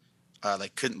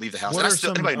 Like couldn't leave the house. What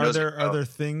are there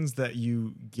things that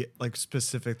you get, like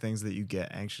specific things that you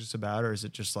get anxious about, or is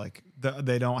it just like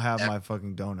they don't have my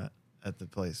fucking donut at the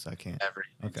place? I can't.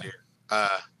 Okay.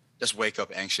 Just wake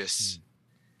up anxious.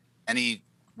 Any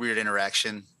weird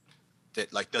interaction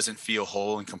that like doesn't feel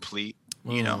whole and complete.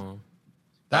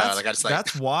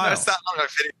 That's wild.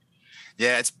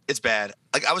 Yeah, it's bad.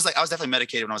 Like I was definitely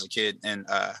medicated when I was a kid, and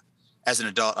as an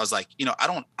adult, I was like, I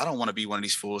don't want to be one of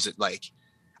these fools that like.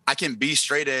 I can be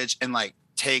straight edge and like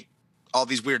take all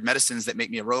these weird medicines that make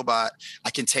me a robot.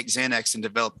 I can take Xanax and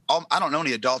develop I don't know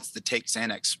any adults that take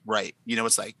Xanax right.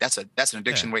 It's like, that's an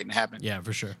addiction waiting to happen. Yeah,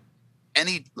 for sure.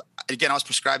 Again, I was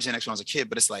prescribed Xanax when I was a kid,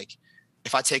 but it's like,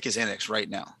 if I take a Xanax right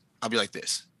now, I'll be like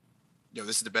this.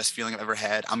 This is the best feeling I've ever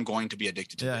had. I'm going to be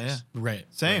addicted to this. Yeah. Right.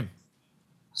 Same.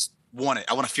 Right. Want it.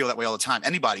 I want to feel that way all the time.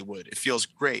 Anybody would. It feels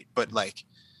great. But like,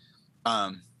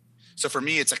 so for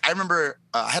me, it's like, I remember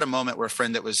I had a moment where a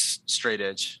friend that was straight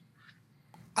edge,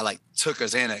 I like took a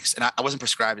Xanax and I wasn't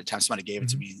prescribed at the time. Somebody gave it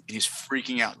to me and he's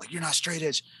freaking out. Like, you're not straight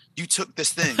edge. You took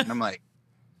this thing. And I'm like,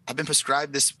 I've been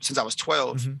prescribed this since I was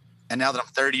 12. And now that I'm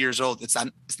 30 years old, it's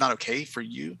not okay for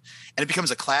you. And it becomes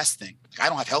a class thing. Like, I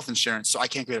don't have health insurance, so I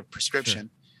can't get a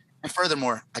prescription. Sure. And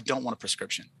furthermore, I don't want a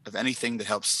prescription of anything that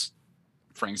helps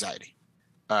for anxiety.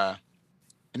 And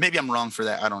maybe I'm wrong for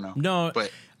that. I don't know. No,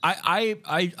 but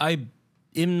I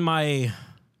in my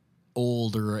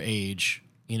older age,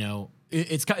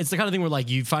 it's the kind of thing where like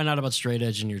you find out about straight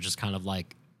edge and you're just kind of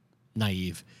like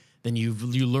naive. Then you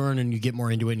learn and you get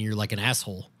more into it and you're like an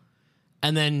asshole.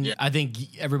 And then I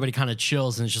think everybody kind of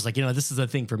chills and it's just like, this is a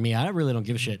thing for me. I really don't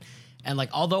give a shit. And like,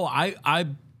 although I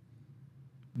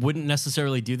wouldn't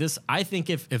necessarily do this, I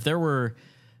think if there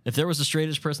was a straight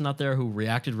edge person out there who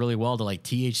reacted really well to like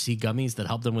THC gummies that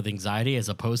helped them with anxiety as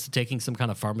opposed to taking some kind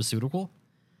of pharmaceutical,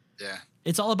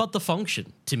 it's all about the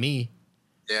function to me.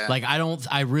 Yeah. Like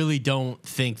I really don't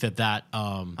think that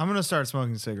I'm going to start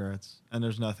smoking cigarettes and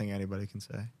there's nothing anybody can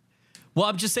say. Well,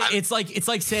 I'm just saying it's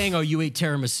like saying, oh, you ate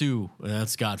tiramisu.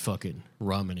 That's got fucking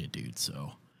rum in it, dude.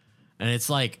 So, and it's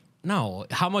like, no,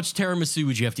 how much tiramisu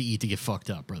would you have to eat to get fucked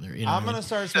up, brother? I'm going to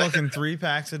start smoking 3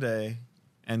 packs a day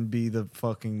and be the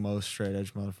fucking most straight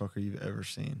edge motherfucker you've ever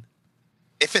seen.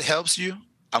 If it helps you,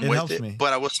 I'm with it. Me.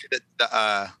 But I will say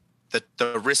that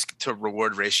the risk to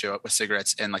reward ratio with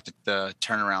cigarettes and like the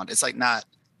turnaround, it's like not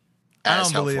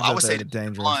as helpful. I would say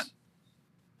dangerous. Blunt,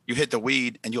 you hit the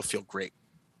weed and you'll feel great.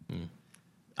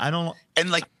 I don't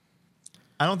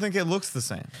think it looks the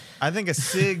same. I think a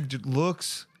cig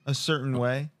looks a certain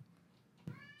way.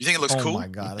 You think it looks cool? Oh my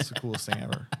God, that's the coolest thing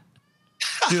ever.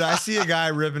 Dude, I see a guy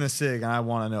ripping a cig and I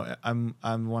want to know.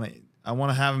 I want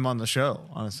to have him on the show,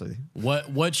 honestly.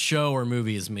 What show or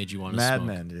movie has made you want to smoke? Mad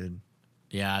Men, dude.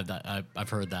 Yeah, I've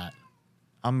heard that.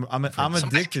 I'm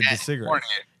addicted to cigarettes.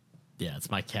 Yeah, it's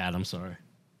my cat. I'm sorry.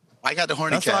 I got the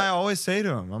horny cat. That's what I always say to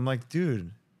him. I'm like,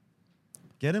 dude,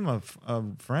 get him a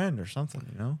friend or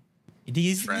something,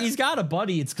 He's got a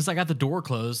buddy. It's because I got the door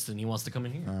closed and he wants to come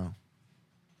in here. Oh.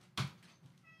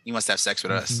 He wants to have sex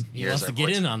with us. He wants to get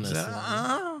in on this.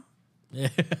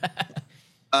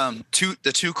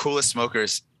 The two coolest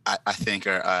smokers I think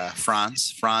are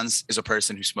Franz. Franz is a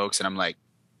person who smokes, and I'm like,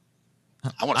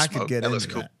 I want to smoke. That looks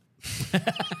cool.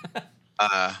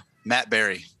 Matt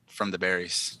Berry from the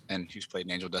Berries, and who's played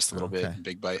in Angel Dust a little bit, and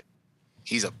Big Bite.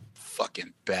 He's a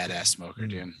fucking badass smoker,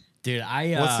 dude. Dude,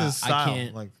 What's his style? I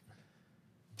can't. Like,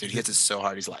 Dude, he hits it so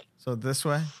hard. He's like, so this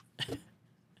way?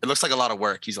 it looks like a lot of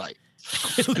work. He's like,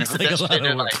 It looks like a lot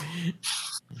of work.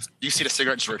 you see the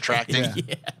cigarette just retracting.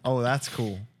 Yeah. Oh, that's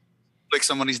cool. Like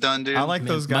someone he's done, dude. I like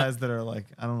those guys that are like,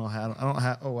 I don't know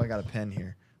how. Oh, I got a pen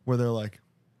here. Where they're like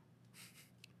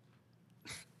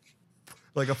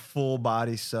a full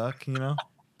body suck, you know?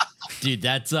 Dude,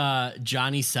 that's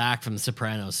Johnny Sack from The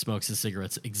Sopranos smokes his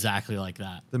cigarettes exactly like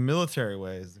that. The military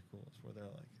way is the coolest. Where they're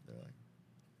like.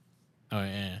 Oh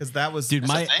yeah. Because that was, dude.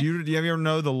 do you ever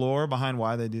know the lore behind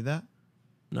why they do that?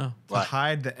 No. To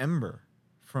hide the ember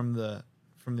from the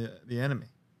enemy.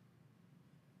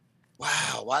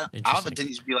 Wow. Why? I would think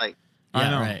he'd be like, I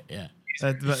know. Right. Yeah.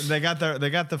 They got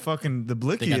the fucking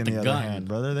blicky in the other hand,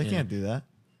 brother. They can't do that.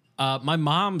 My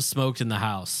mom smoked in the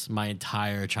house my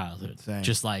entire childhood,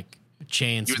 just like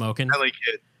chain smoking.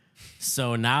 Kid.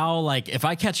 So now, like, if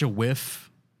I catch a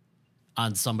whiff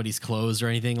on somebody's clothes or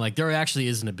anything, like, there actually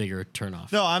isn't a bigger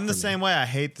turnoff. No, I'm the same way. I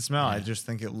hate the smell. I just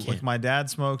think it. Like my dad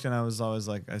smoked, and I was always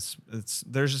like,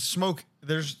 there's smoke.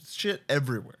 There's shit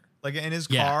everywhere. Like in his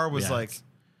car was like,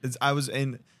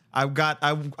 I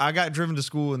got driven to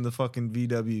school in the fucking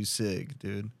VW Sig,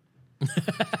 dude.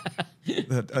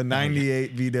 A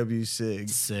 98 VW Sig.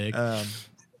 Sick.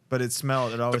 But it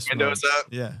smelled. It always smelled. Windows up.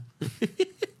 Yeah.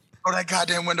 Oh, that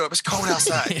goddamn window up. It's cold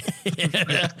outside.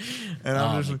 And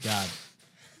I'm just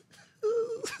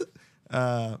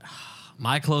God.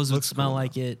 My clothes would smell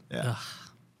like it. Yeah.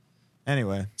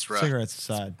 Anyway, cigarettes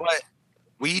aside. But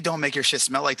weed don't make your shit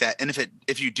smell like that. And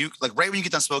if you do, like right when you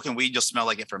get done smoking weed, you'll smell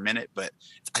like it for a minute. But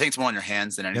I think it's more on your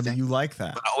hands than anything. Yeah, but you like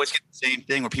that. But I always get the same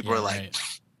thing where people are like, it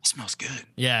smells good.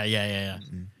 Yeah.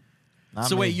 Mm-hmm.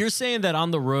 So wait, you're saying that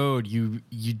on the road,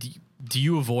 do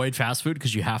you avoid fast food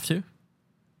because you have to?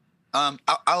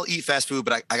 I'll eat fast food,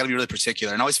 but I gotta be really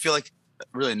particular. And I always feel like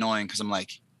really annoying because I'm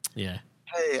like, yeah,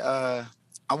 hey,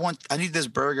 I need this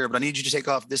burger, but I need you to take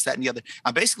off this, that, and the other.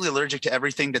 I'm basically allergic to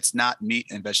everything that's not meat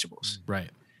and vegetables. Right.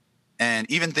 And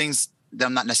even things that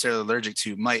I'm not necessarily allergic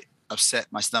to might upset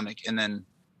my stomach. And then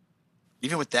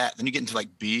even with that, then you get into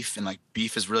like beef, and like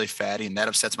beef is really fatty, and that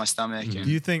upsets my stomach. Mm-hmm. And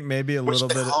do you think maybe a little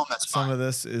bit some fine. of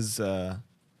this is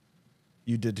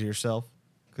you did to yourself?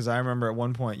 Because I remember at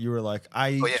one point you were like,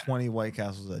 I eat 20 White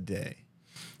Castles a day.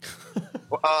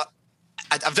 Well,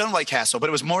 I've done White Castle, but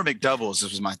it was more McDoubles.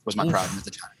 Was my problem at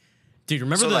the time. Dude,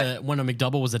 remember when a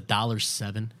McDouble was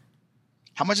 $1.07?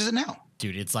 How much is it now?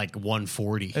 Dude, it's like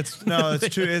 $1.40. It's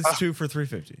two. It's two for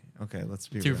 $3.50. Okay, let's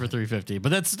be two real. for $3.50, but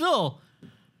that's still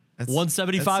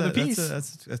 $1.75 a piece.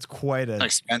 That's quite an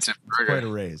expensive burger. Quite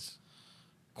a raise.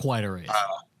 Quite a raise.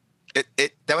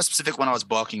 That was specific when I was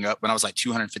bulking up. When I was like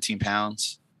 215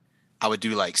 pounds, I would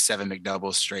do like 7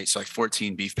 McDoubles straight, so like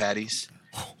 14 beef patties.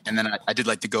 And then I did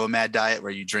like the Go Mad diet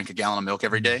where you drink a gallon of milk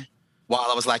every day while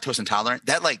I was lactose intolerant.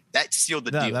 That sealed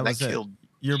the deal. That killed.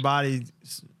 Your body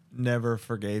never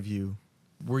forgave you.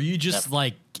 Were you just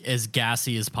like as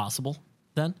gassy as possible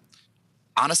then?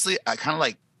 Honestly, I kind of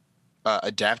like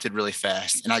adapted really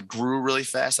fast, and I grew really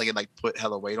fast. Like it like put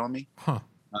hella weight on me. Huh.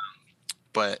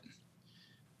 But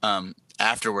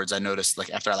afterwards, I noticed like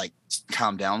after I like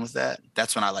calmed down with that,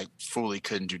 that's when I like fully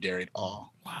couldn't do dairy at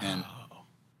all. Wow. And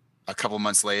a couple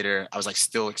months later, I was like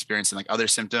still experiencing like other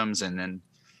symptoms, and then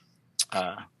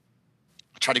I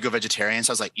tried to go vegetarian.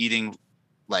 So I was like eating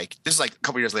like this is like a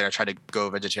couple years later. I tried to go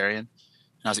vegetarian,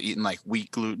 and I was eating like wheat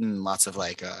gluten, lots of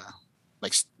like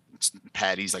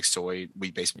patties, like soy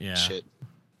wheat based shit.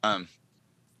 And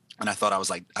I thought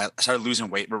I started losing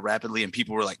weight rapidly, and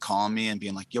people were like calling me and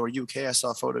being like, "Yo, are you okay? I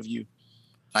saw a photo of you."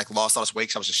 Like lost all this weight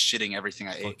because I was just shitting everything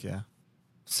I ate. Yeah,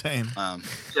 same.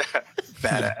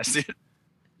 Badass, dude.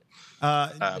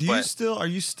 Do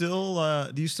you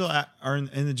still are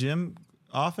in the gym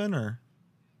often or?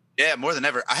 Yeah, more than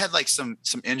ever. I had like some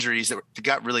injuries that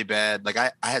got really bad. Like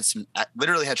I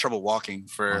literally had trouble walking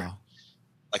for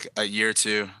like a year or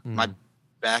two. My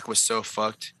back was so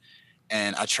fucked,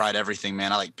 and I tried everything,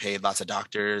 man. I like paid lots of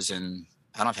doctors, and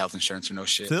I don't have health insurance or no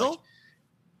shit. Still? Like,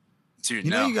 dude,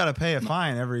 you know you got to pay a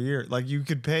fine every year. Like you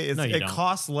could pay. It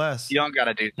costs less. You don't got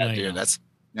to do that, dude.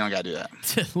 You don't got to do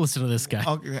that. Listen to this guy.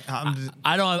 Okay,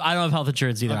 I don't have health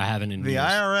insurance either. I haven't in the years.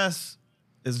 IRS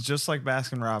is just like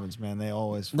Baskin Robbins, man. They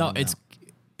always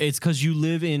it's because you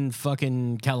live in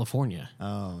fucking California.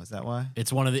 Oh, is that why?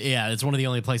 It's one of the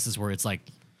only places where it's like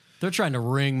they're trying to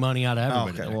wring money out of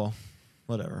everybody. Okay, there. well,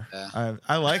 whatever. Yeah.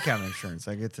 I like having insurance.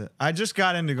 I just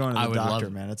got into going to the doctor, love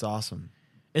it. man. It's awesome.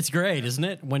 It's great, isn't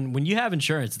it? When you have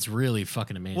insurance, it's really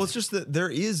fucking amazing. Well, it's just that there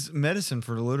is medicine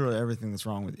for literally everything that's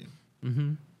wrong with you.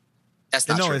 Mm-hmm. That's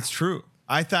not true. No, it's true.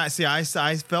 I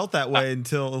felt that way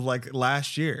until like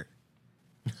last year.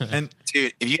 And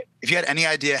Dude, if you had any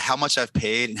idea how much I've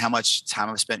paid and how much time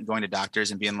I've spent going to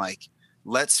doctors and being like,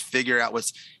 let's figure out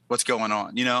what's going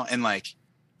on, you know? And like,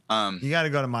 you got to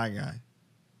go to my guy.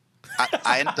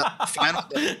 I ended up when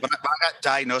I got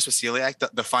diagnosed with celiac,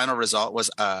 the final result was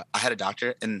I had a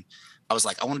doctor and I was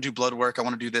like, I want to do blood work. I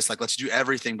want to do this. Like, let's do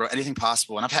everything, bro. Anything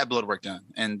possible. And I've had blood work done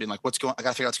and been like, I got to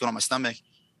figure out what's going on in my stomach.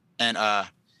 And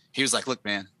he was like, look,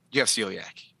 man, you have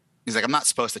celiac. He's like, I'm not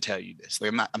supposed to tell you this.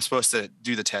 Like, I'm supposed to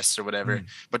do the tests or whatever,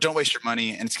 but don't waste your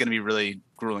money. And it's going to be really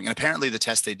grueling. And apparently the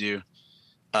test they do,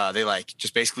 they like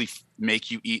just basically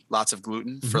make you eat lots of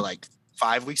gluten for like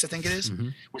 5 weeks, I think it is,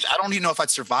 which I don't even know if I'd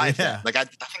survive that. Like, I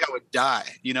think I would die,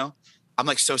 you know? I'm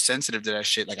like so sensitive to that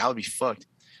shit. Like, I would be fucked.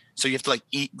 So you have to like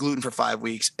eat gluten for 5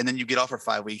 weeks and then you get off for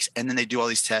 5 weeks and then they do all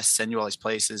these tests, send you all these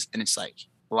places. And it's like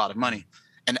a lot of money.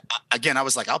 And again, I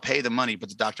was like, I'll pay the money. But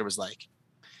the doctor was like,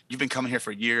 you've been coming here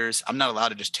for years. I'm not allowed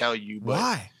to just tell you. But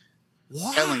Why?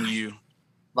 Telling you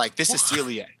like, this is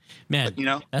celiac. Man, but, you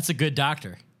know, that's a good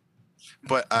doctor.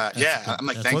 But yeah, I'm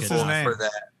like thankful for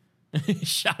that.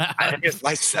 Shut up. I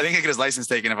think I get his license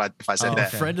taken if I said that.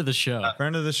 Okay. Friend of the show.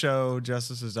 Friend of the show,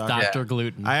 Justice's doctor. Dr.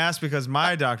 Gluten. I asked because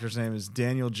my doctor's name is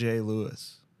Daniel J.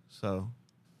 Lewis. So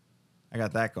I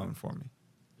got that going for me.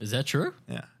 Is that true?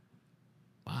 Yeah.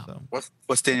 Wow. So.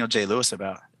 What's Daniel J. Lewis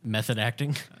about? Method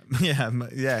acting?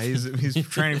 Yeah. He's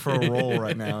training for a role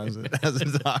right now as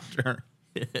a doctor.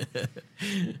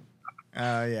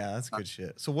 Yeah, that's good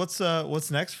shit. So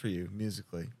what's next for you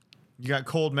musically? You got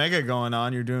Cold Mega going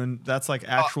on. You're doing that's like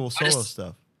actual solo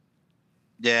stuff.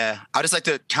 Yeah, I just like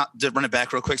to run it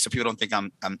back real quick so people don't think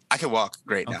I can walk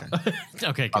great now.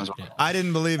 Okay, good. Yeah. I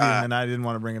didn't believe you, and I didn't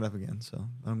want to bring it up again. So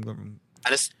I'm going. I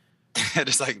just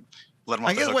like let them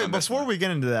off. I guess. Wait, before we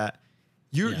get into that,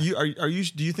 do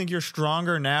you think you're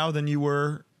stronger now than you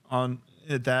were in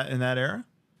that era?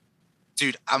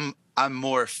 Dude, I'm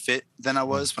more fit than I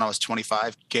was when I was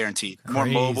 25, guaranteed. More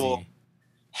mobile,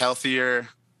 healthier.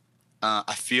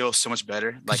 I feel so much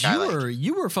better. Like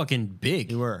you were fucking big.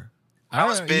 You were. I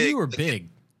was big. You were big.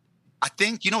 I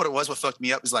think you know what it was. What fucked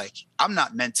me up is like I'm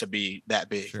not meant to be that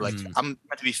big. Sure. Like I'm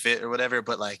meant to be fit or whatever.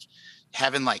 But like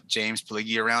having like James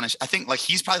Pelleggi around, I think like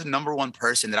he's probably the number one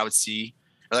person that I would see,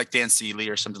 or like Dan Seeley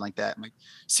or something like that. And like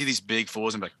see these big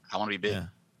fools and be like, I want to be big. Yeah.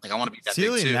 Like I want to be that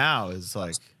Seeley big too. now is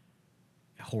like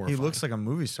horrifying. He looks like a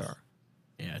movie star.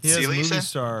 Yeah, he has movie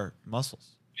star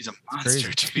muscles. He's a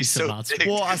monster. Dude. He's so big.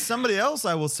 Well, somebody else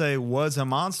I will say was a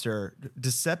monster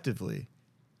deceptively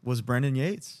was Brendan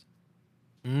Yates.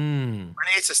 Brendan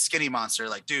Yates is a skinny monster.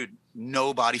 Like, dude,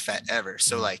 no body fat ever.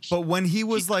 So like, but when he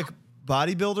was like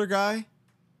bodybuilder guy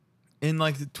in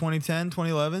like 2010,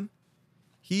 2011,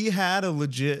 he had a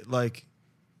legit like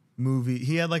movie.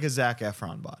 He had like a Zac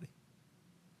Efron body.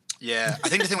 Yeah, I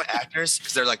think the thing with actors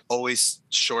is they're like always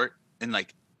short and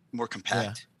like more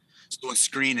compact. Yeah. So on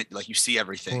screen, it, like you see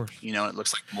everything, you know, it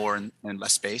looks like more and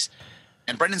less space.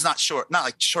 And Brendan's not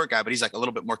like short guy, but he's like a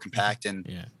little bit more compact, and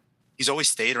he's always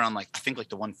stayed around like I think like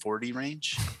the 140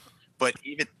 range. But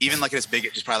even like as big,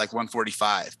 it's probably like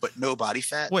 145, but no body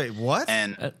fat. Wait, what?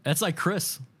 And that's like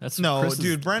Chris. That's no, Chris's.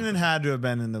 Dude. Brendan had to have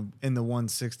been in the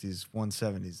 160s,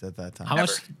 170s at that time. How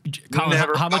much? Colin,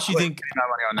 how much you think?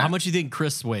 How much you think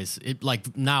Chris weighs? It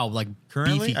like now, like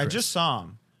currently, I just saw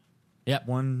him. Yep,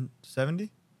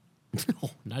 170.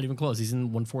 No, not even close. He's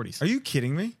in 140s. Are you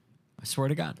kidding me? I swear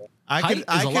to God. I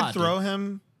could throw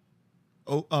him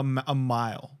a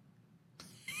mile.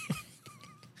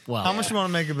 Well, how much you want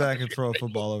to make it back and throw a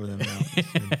football over them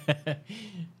now?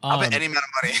 I'll bet any amount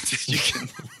of money you can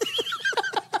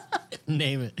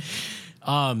name it.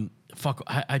 Fuck,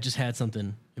 I just had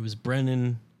something. It was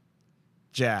Brendan.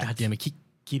 Jack. God damn it.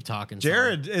 Keep talking.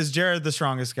 Jared is the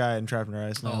strongest guy in Trap and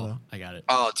Rice now? Though? I got it.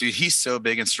 Oh, dude, he's so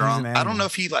big and strong. I don't know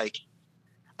if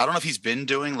he's been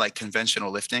doing like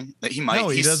conventional lifting. That he might. No,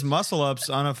 he does muscle ups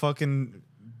on a fucking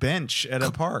bench at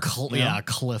a park. A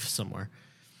cliff somewhere.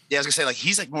 Yeah, I was gonna say like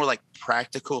he's like more like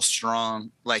practical,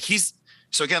 strong. Like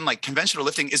so again, like conventional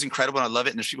lifting is incredible and I love it.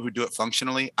 And there's people who do it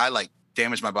functionally. I like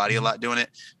damage my body a lot doing it.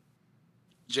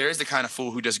 Jared's the kind of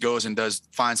fool who just goes and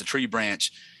finds a tree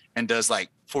branch and does like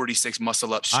 46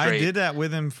 muscle ups straight. I did that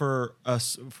with him for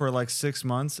like 6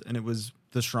 months, and it was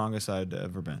the strongest I'd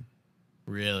ever been.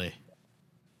 Really?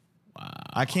 Wow.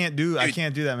 I can't do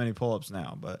that many pull-ups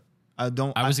now, but I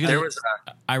don't.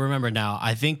 I remember now.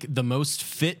 I think the most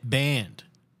fit band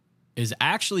is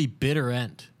actually Bitter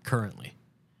End currently.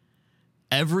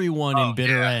 Everyone in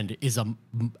Bitter End is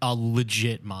a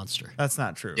legit monster. That's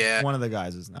not true. Yeah. One of the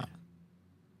guys is not.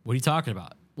 What are you talking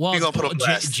about? Well,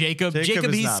 Jacob,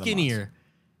 he's skinnier.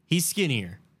 He's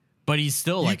skinnier, but he's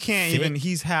still like. You can't fit.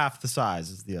 He's half the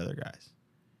size as the other guys.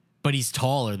 But he's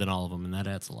taller than all of them, and that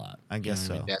adds a lot. I guess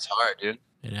so. Yeah, it's hard, dude.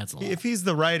 It adds a lot. If he's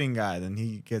the writing guy, then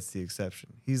he gets the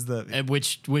exception. He's the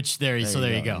Which there you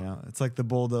go. You know? It's like the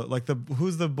bulldoze. Like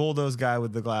who's the bulldoze guy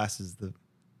with the glasses? The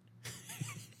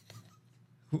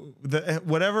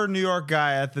whatever New York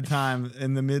guy at the time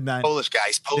in the mid-90s. Polish guy.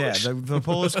 He's Polish. Yeah, the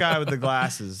Polish guy with the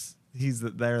glasses.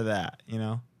 They're that. You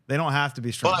know, they don't have to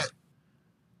be strong.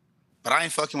 But I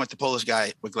ain't fucking with the Polish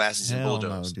guy with glasses and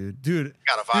bulldoze. No, dude.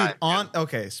 Got a vibe.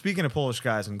 Okay, speaking of Polish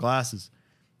guys and glasses,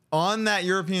 on that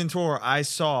European tour, I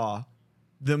saw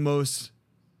the most,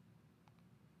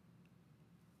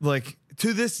 like,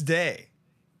 to this day,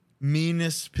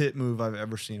 meanest pit move I've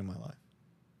ever seen in my life.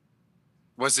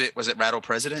 Was it Rattle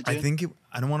President, dude? I think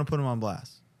I don't want to put him on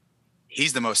blast.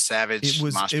 He's the most savage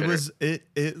mosh pitter.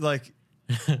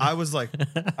 I was like,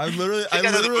 I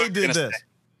literally did this.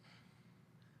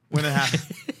 When it happened,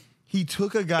 he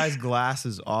took a guy's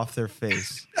glasses off their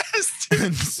face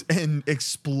and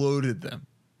exploded them,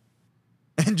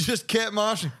 and just kept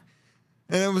moshing.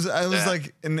 And I was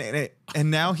like,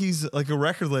 and now he's like a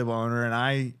record label owner, and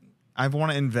I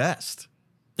want to invest.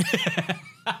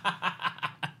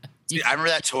 Dude, I remember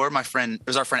that tour. It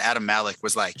was our friend Adam Malik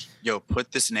was like, "Yo,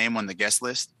 put this name on the guest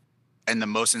list, and the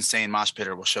most insane mosh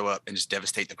pitter will show up and just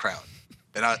devastate the crowd."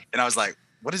 And I was like,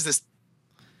 "What is this?"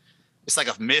 It's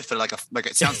like a myth, or like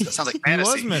it sounds like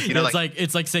fantasy. You know,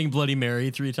 it's like saying Bloody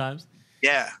Mary 3 times.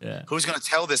 Yeah. Who's gonna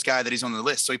tell this guy that he's on the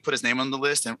list? So he put his name on the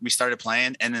list, and we started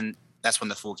playing, and then that's when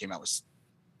the Fool came out.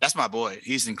 That's my boy.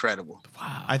 He's incredible.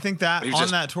 Wow. I think that on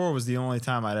that tour was the only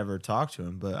time I'd ever talked to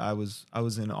him. But I was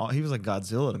in awe. He was like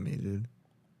Godzilla to me, dude.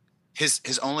 His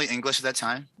only English at that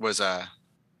time was I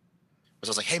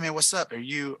was like, "Hey man, what's up? Are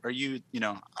you you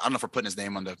know?" I don't know if we're putting his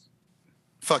name on the.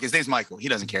 Fuck, his name's Michael. He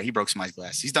doesn't care. He broke somebody's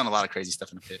glass. He's done a lot of crazy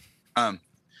stuff in the pit. But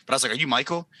I was like, "Are you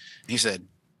Michael?" And he said,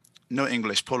 "No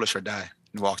English, Polish or die,"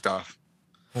 and walked off.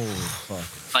 Holy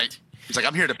fuck! Like he's like,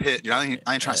 "I'm here to pit. You know, I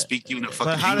ain't trying to speak to you." No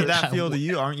fucking. But how English. did that feel to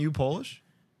you? Aren't you Polish?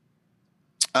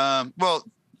 Well,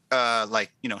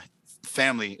 like you know,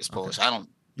 family is Polish. Okay.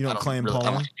 You don't claim really,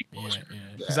 Poland.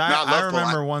 Because I remember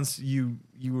Poland. once you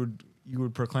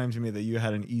would proclaim to me that you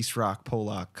had an East Rock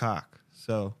Polak cock.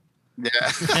 So.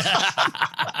 Yeah.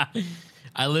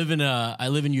 I live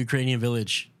in Ukrainian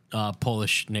village,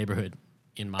 Polish neighborhood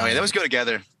in my. Oh yeah, those go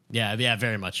together. Yeah,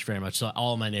 very much. So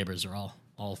all of my neighbors are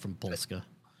all from Polska.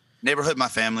 Neighborhood my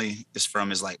family is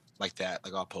from is like that,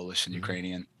 like all Polish and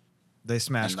Ukrainian. They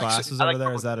smash And, glasses I over like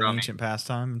there. Is that an drumming. ancient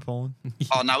pastime in Poland?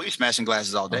 Oh no, we smashing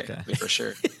glasses all day. Okay. For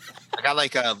sure.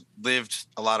 Like I lived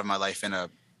a lot of my life in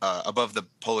above the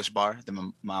Polish bar that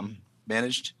my mom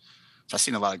managed. So I've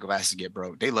seen a lot of glasses get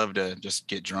broke. They love to just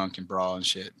get drunk and brawl and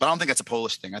shit. But I don't think that's a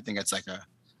Polish thing. I think it's like a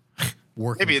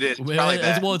maybe it is. It's like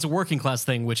that. Well, it's a working class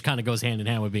thing, which kind of goes hand in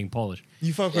hand with being Polish.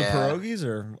 You fuck with pierogies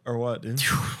or what, dude?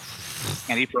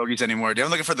 Can't eat pierogies anymore, dude.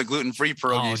 I'm looking for the gluten-free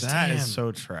pierogies. Oh, that is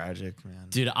so tragic, man.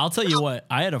 Dude, I'll tell you what.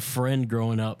 I had a friend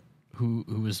growing up who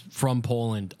was from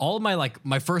Poland. All of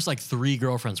my first 3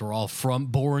 girlfriends were all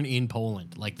born in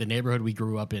Poland. Like the neighborhood we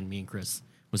grew up in, me and Chris,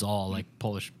 was all like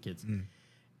Polish kids.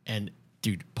 And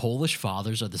dude, Polish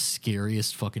fathers are the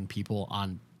scariest fucking people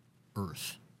on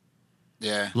earth.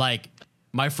 Yeah. Like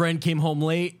my friend came home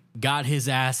late, got his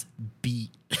ass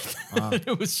beat.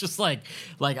 It was just like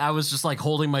I was just like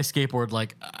holding my skateboard,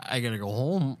 like I gotta go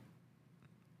home.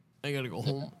 Did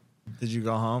you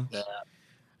go home? Yeah.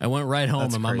 I went right home.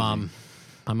 That's and crazy.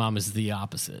 my mom is the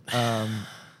opposite.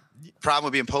 Problem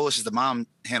with being Polish is the mom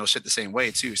handles shit the same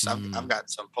way too. So I've got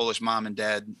some Polish mom and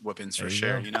dad whoopings for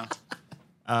sure. You know.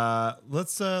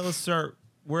 Let's start.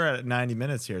 We're at 90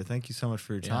 minutes here. Thank you so much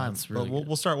for your time. that's really but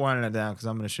we'll start winding it down because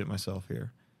I'm going to shit myself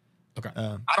here. Okay.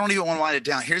 I don't even want to wind it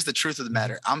down. Here's the truth of the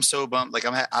matter. I'm so bummed. Like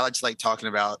I just like talking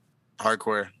about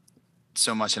hardcore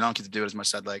so much, and I don't get to do it as much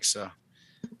as I'd like. So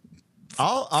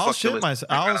I'll shit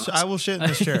myself. I will shit in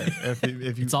this chair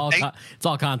if you. It's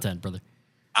all content, brother.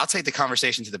 I'll take the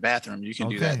conversation to the bathroom. You can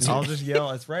do that too. I'll just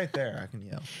yell. It's right there. I can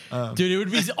yell. Dude, it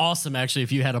would be awesome actually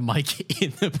if you had a mic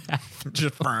in the bathroom.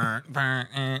 Just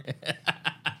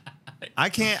I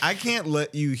can't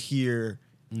let you hear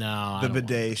the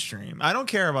bidet stream. I don't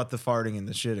care about the farting and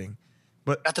the shitting,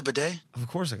 but Got the bidet? of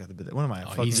course I got the bidet. What am I?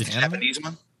 he's a fucking animal? Japanese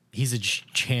one? He's a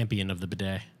champion of the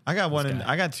bidet. I got one. guy.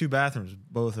 I got 2 bathrooms.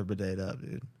 Both are bidet up,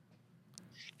 dude.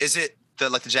 Is it the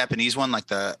Japanese one, like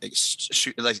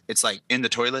it's like in the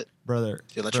toilet? Brother.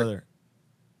 The electric? Brother.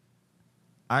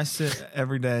 I sit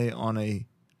every day on a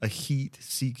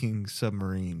heat-seeking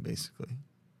submarine, basically.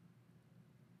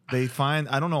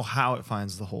 I don't know how it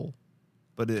finds the hole,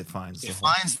 but it finds the hole.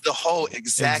 It finds the hole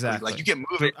exactly. Like you can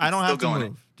move it. I don't have to going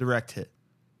move. Direct hit.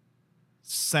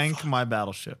 Sank my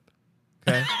battleship.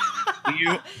 Okay.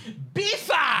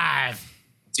 B5.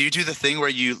 Do you do the thing where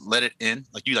you let it in,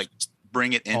 like you like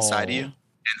bring it inside of you and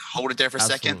hold it there for a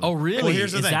second? Oh, really? Well,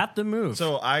 here's the Is thing. that the move?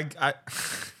 So I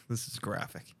this is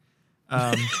graphic.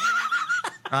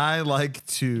 I like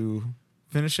to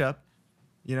finish up,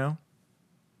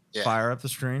 fire up the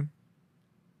stream,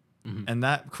 and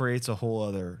that creates a whole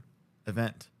other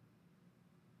event.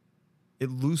 It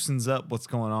loosens up what's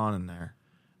going on in there.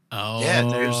 Oh, Yeah,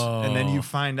 And then you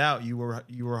find out you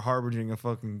were harboring a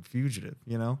fucking fugitive,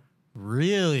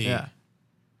 Really? Yeah.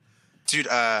 Dude,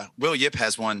 Will Yip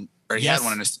has one, or he had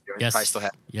one in his studio. He probably still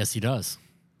has. Yes, he does.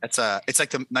 It's like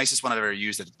the nicest one I've ever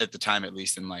used at the time, at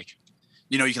least. And like,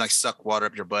 you can like suck water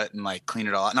up your butt and like clean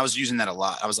it all out. And I was using that a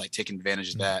lot. I was like taking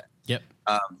advantage of that. Yep.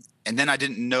 And then I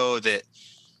didn't know that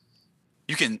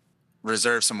you can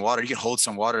reserve some water. You can hold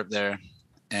some water up there.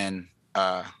 And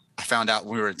I found out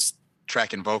when we were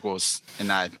tracking vocals and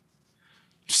I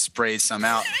sprayed some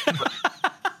out.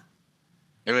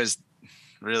 It was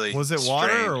really Was it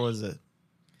water strange. or was it?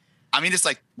 I mean, it's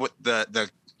like what the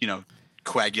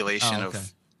coagulation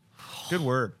of Good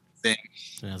word. thing.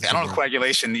 Yeah, I don't know if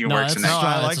coagulation works in that.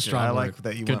 I that's like a strong I word. like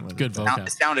that you went with good it. vocab.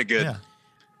 It sounded good.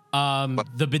 Yeah.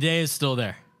 The bidet is still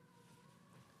there.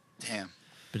 Damn.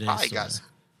 Bidet is Hi, still guys. there.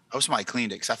 I wish somebody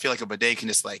cleaned it because I feel like a bidet can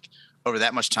just like over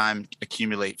that much time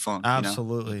accumulate foam.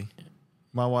 Absolutely.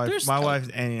 My wife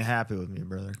ain't happy with me,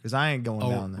 brother, because I ain't going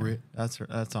down there.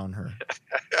 That's on her.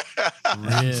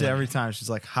 Really? Every time she's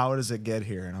like, "How does it get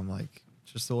here?" And I'm like,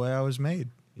 "Just the way I was made.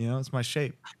 It's my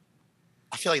shape."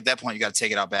 I feel like at that point you got to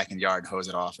take it out back in the yard and hose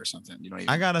it off or something. You know what I mean?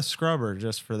 I got a scrubber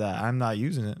just for that. I'm not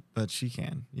using it, but she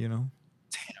can. Damn.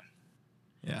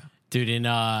 Yeah. Dude, in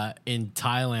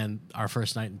Thailand, our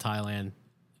first night in Thailand,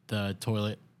 the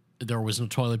toilet, there was no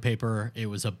toilet paper. It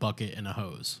was a bucket and a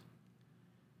hose.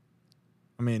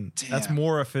 I mean, that's Damn.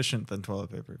 more efficient than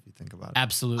toilet paper if you think about it.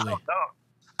 Absolutely.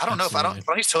 I don't know if I Absolutely.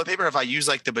 don't use toilet paper. If I use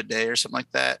like the bidet or something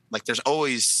like that, like there's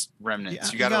always remnants.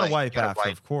 Yeah, You gotta like, wipe you gotta after,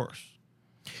 wipe. of course.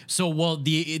 So, well,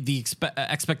 the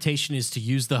expectation is to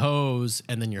use the hose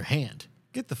and then your hand.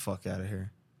 Get the fuck out of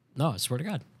here. No, I swear to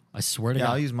God. I swear to Yeah,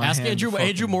 God. I'll use my Ask hand to Andrew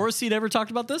fucking- Morrissey ever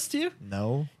talked about this to you?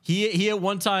 No. He at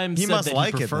one time He said must that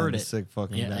like he it, preferred then, it. sick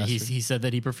fucking Yeah, bastard. he said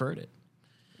that he preferred it.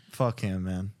 Fuck him,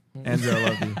 man. Andrew, I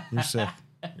love you. You're sick.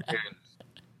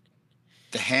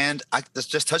 The hand,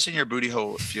 just touching your booty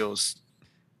hole feels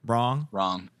Wrong.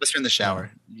 wrong. Unless you're in the shower,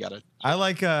 you gotta. I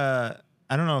like I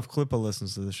don't know if Klippa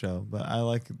listens to the show, but I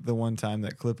like the one time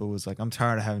that Klippa was like, "I'm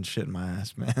tired of having shit in my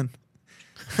ass, man."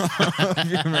 If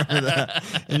you remember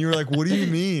that. And you were like, "What do you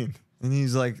mean?" And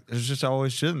he's like, "There's just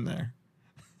always shit in there."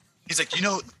 He's like,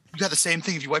 you got the same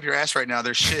thing. If you wipe your ass right now,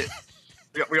 there's shit.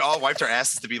 we all wiped our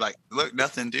asses to be like, look,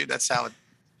 nothing, dude. That's how it.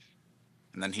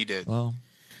 And then he did. Well,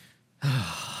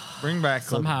 bring back Klippa.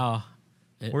 Somehow,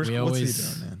 What's he doing,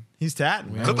 man? He's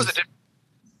tatting, man. Klippa's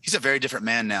he's a very different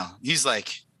man now. He's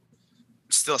like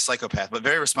still a psychopath, but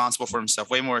very responsible for himself,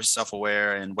 way more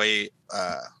self-aware and way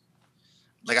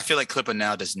like I feel like Klippa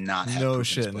now does not have No poop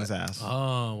shit in butt. his ass.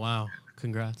 Oh, wow.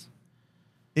 Congrats.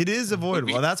 It is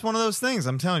avoidable. That's one of those things.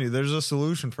 I'm telling you, there's a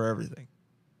solution for everything.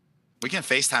 We can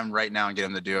FaceTime right now and get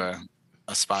him to do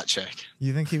a spot check.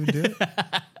 You think he would do it?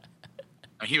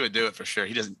 He would do it for sure.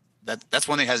 He doesn't. That's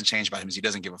one thing that hasn't changed about him is he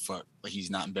doesn't give a fuck. Like he's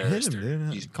not Hit embarrassed. him,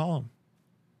 dude. He's, Call him.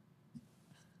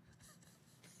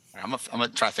 I'm gonna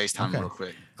try FaceTime real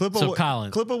quick.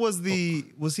 Colin. Klippa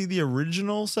was he the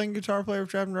original second guitar player of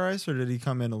Trapped Under Ice, or did he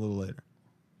come in a little later?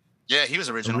 Yeah, he was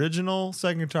original. Original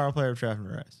second guitar player of Trapped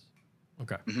Under Ice.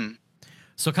 Okay. Mm-hmm.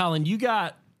 So, Colin, you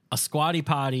got a squatty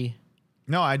potty.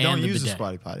 No, I don't And the use the bidet.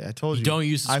 squatty potty. I told you. You don't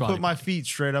use the I squatty put my potty. feet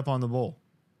straight up on the bowl.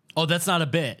 Oh, that's not a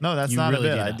bit. No, that's You not really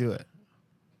a bit. do I that. do it.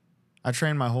 I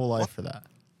trained my whole life for that.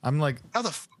 I'm like, How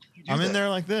the fuck do you do I'm in that? there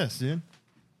like this, dude.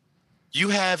 You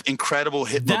have incredible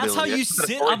hip That's how mobility. you That's what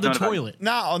sit I've on the always known about you. toilet.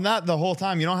 No, not the whole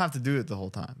time. You don't have to do it the whole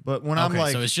time. But when I'm Okay,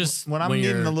 like, so it's just when I'm when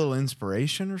needing you're- a little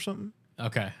inspiration or something,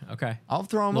 Okay. I'll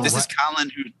throw them. This over. is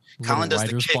Colin Colin does the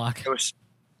writer's kick. block.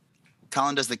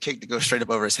 Colin does the kick that goes straight up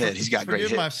over his head. He's got great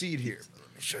Forgive my hips. feet here. But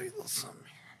let me show you a little something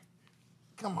here.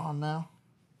 Come on now.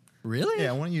 Really?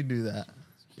 Yeah, why don't you do that?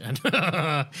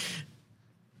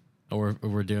 Oh,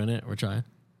 we're doing it. We're trying.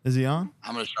 Is he on?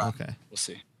 I'm gonna try. Okay. We'll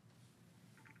see.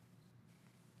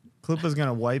 Klippa's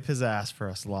gonna wipe his ass for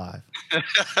us live.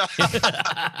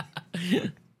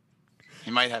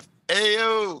 He might have.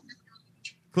 Ayo.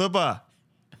 Klippa,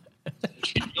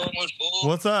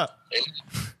 what's up?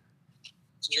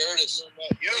 Curtis.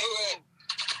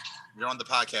 You're on the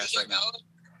podcast right now.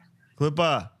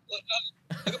 Klippa.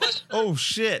 Oh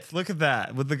shit! Look at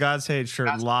that with the God's Hate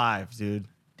shirt live, dude.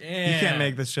 Damn. You can't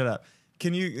make this shit up.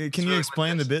 Can you really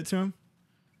explain the bit to him?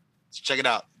 So check it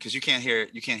out, because you can't hear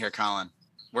Colin.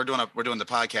 We're doing the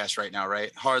podcast right now,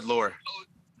 right? Hard lore. Oh,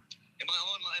 am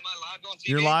I live on TV?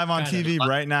 You're live on Kinda. TV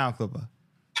right now, Clippa.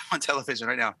 On television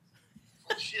right now.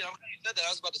 Oh, shit, I'm glad you said that. I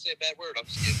was about to say a bad word. I'm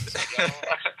just kidding.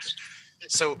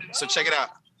 So check it out.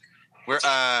 We're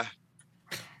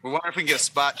wondering if we can get a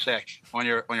spot check on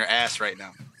your ass right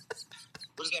now.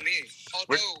 What does that mean? Oh,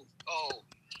 We're- no. Oh.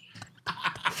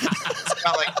 It's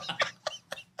about like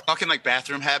talking like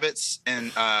bathroom habits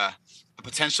and the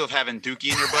potential of having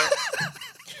dookie in your butt.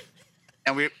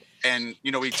 and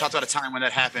we talked about a time when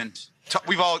that happened.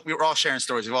 We were all sharing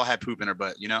stories. We've all had poop in our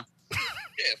butt, Yeah.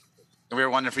 And we were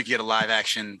wondering if we could get a live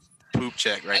action poop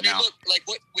check right now. Look,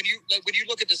 when you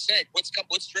look at the sink, what's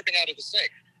dripping out of the sink?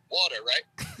 Water,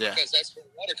 right? Yeah. Because that's where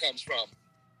water comes from.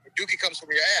 Dookie comes from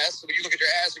your ass, so when you look at your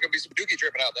ass, there's gonna be some dookie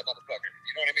dripping out that motherfucker.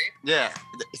 You know what I mean? Yeah,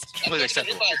 it's completely That's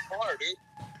acceptable. by far, dude.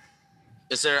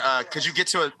 Is there? Could you get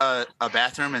to a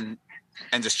bathroom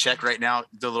and just check right now,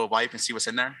 do a little wipe and see what's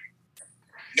in there?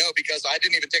 No, because I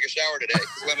didn't even take a shower today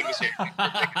because Lemon was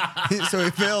here. So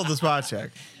he failed the spot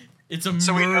check. It's a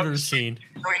So we know- murder scene.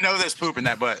 We know there's poop in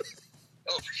that butt.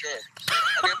 Oh, for sure.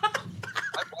 I mean,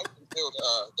 I feel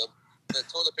the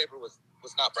toilet paper was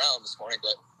not brown this morning,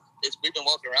 but we've been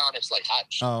walking around. It's like hot.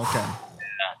 Oh, okay.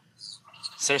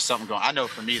 So there's something going. I know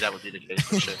for me that would be the case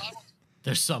for sure.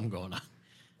 There's something going on.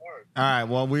 All right.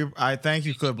 Well, I thank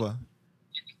you, Clippa.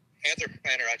 Panther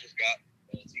planner I just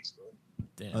got.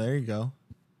 Damn. Oh, there you go.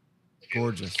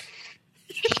 Gorgeous.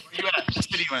 Where you at? What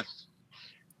city you in?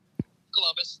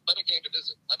 Columbus. Lemon came to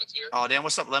visit. Lemon's here. Oh damn!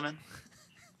 What's up, Lemon?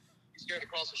 He's scared to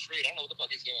cross the street. I don't know what the fuck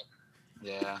he's doing.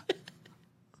 Yeah.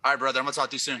 All right, brother. I'm gonna talk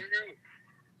to you soon.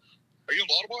 Are you in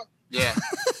Baltimore? Yeah.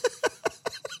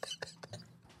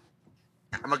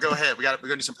 I'm gonna go ahead. We're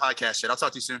gonna do some podcast shit. I'll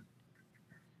talk to you soon.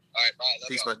 All right, bye. Love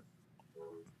Peace, y'all. bud.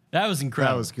 That was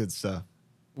incredible. That was good stuff.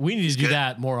 We need to do good.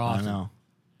 that more I often. know.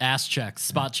 Ass checks,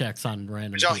 spot checks on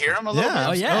random. Did y'all people. hear him a little Yeah.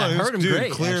 Oh, yeah, I it was- heard him dude,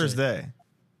 great, clear as actually. day.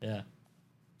 Yeah.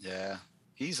 bit? Yeah.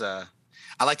 He's I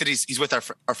like that he's with our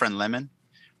friend Lemon.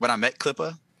 When I met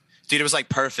Clippa, dude, it was like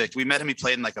perfect. We met him. He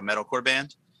played in like a metalcore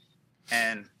band,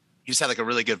 and he just had like a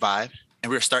really good vibe. And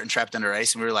we were starting Trapped Under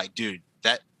Ice, and we were like, dude,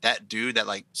 that dude, that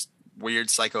like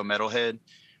weird psycho metalhead,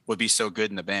 would be so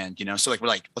good in the band, So like we're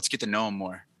like, let's get to know him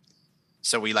more.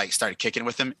 So we like started kicking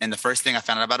with him, and the first thing I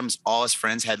found out about him is all his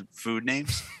friends had food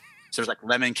names. So there's like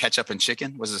Lemon, Ketchup, and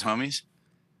Chicken was his homies.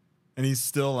 And he's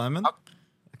still lemon,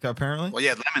 apparently. Well,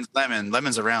 yeah,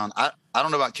 Lemon's around. I don't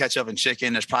know about Ketchup and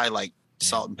Chicken. There's probably like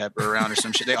Salt and Pepper around or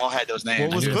some shit. They all had those names.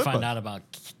 What I was need to Clippa? find out about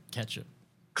ketchup.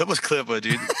 Clip was Clippa,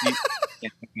 dude. A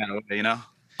He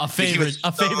was favorite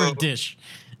so- dish.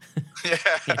 Yeah.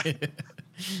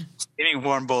 Eating a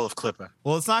warm bowl of Clippa.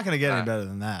 Well, it's not going to get any better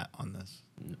than that on this.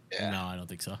 Yeah. No, I don't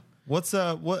think so. What?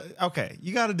 Okay,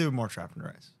 you got to do more Trapped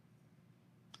Under Ice.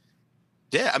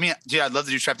 Yeah, I mean, dude, I'd love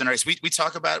to do Trapped Under Ice. We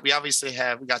talk about it. We obviously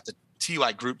we got the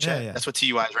TUI group chat. Yeah. That's what TUI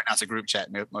is right now. It's a group chat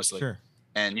mostly. Sure.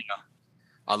 And,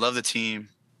 I love the team.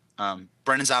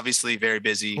 Brennan's obviously very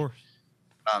busy. Of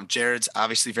course. Jared's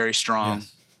obviously very strong.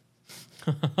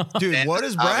 Yes. Dude, And what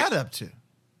is Brad up to?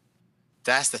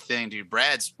 That's the thing, dude.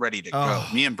 Brad's ready to Oh.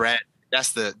 go. Me and Brad,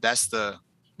 that's the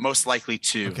most likely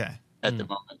two Okay. at the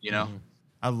moment, Mhm.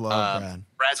 I love Brad.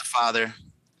 Brad's a father.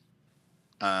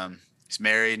 He's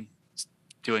married. He's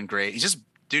doing great.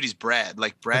 He's Brad.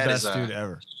 Like The Brad best is a dude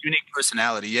ever. unique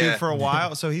personality. Yeah. Dude, for a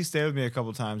while, so he stayed with me a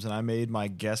couple times, and I made my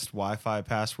guest Wi-Fi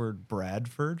password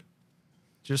Bradford,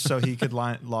 just so he could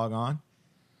log on.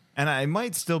 And I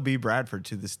might still be Bradford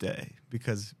to this day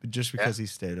because he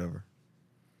stayed over.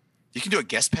 You can do a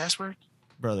guest password?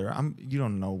 Brother, you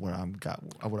don't know what I'm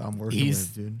working He's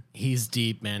with, dude. He's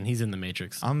deep, man. He's in the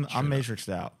Matrix. I'm Straight up. matrixed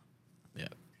out. Yeah.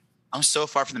 I'm so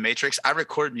far from the Matrix. I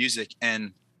record music,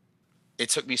 and it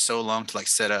took me so long to like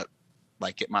set up,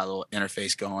 like get my little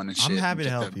interface going and shit. I'm happy to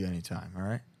and get help you anytime. All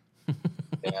right.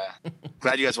 Yeah.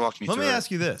 Glad you guys walked me Let through me it.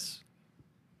 ask you this,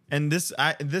 and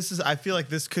I feel like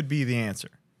this could be the answer.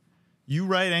 You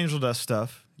write Angel Dust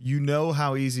stuff. You know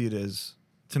how easy it is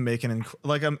to make an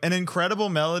incredible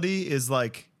melody is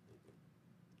like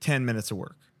 10 minutes of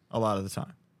work a lot of the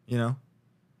time.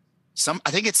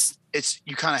 I think it's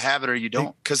you kind of have it or you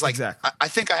don't, because like Exactly. I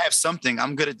think I have something.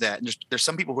 I'm good at that. And there's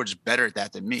some people who are just better at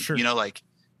that than me. Sure.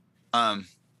 I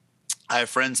have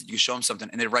friends that you show them something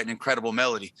and they write an incredible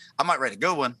melody. I might write a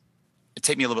good one. It'd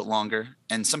take me a little bit longer.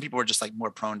 And some people are just like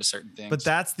more prone to certain things. But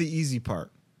that's the easy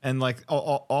part. And like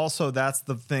also that's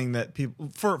the thing that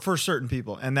people for certain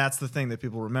people, and that's the thing that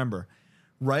people remember.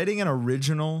 Writing an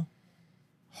original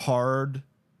hard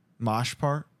mosh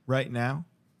part right now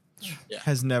Yeah.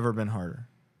 has never been harder.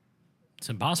 It's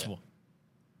impossible.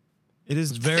 It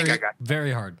is very hard.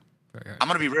 Very hard. I'm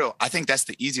gonna be real. I think that's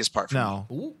the easiest part for me.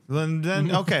 No.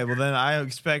 Then okay. Well, then I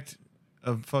expect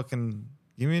a fucking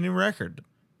give me a new record.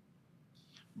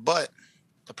 But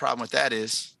the problem with that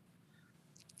is,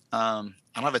 I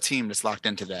don't have a team that's locked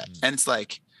into that, and it's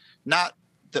like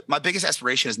my biggest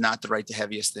aspiration is not to write the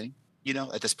heaviest thing. You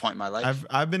know, at this point in my life,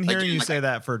 I've been hearing you say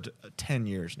that for 10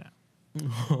 years now.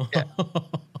 Yeah.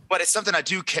 But it's something I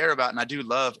do care about and I do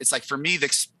love. It's like for me, the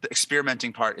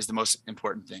experimenting part is the most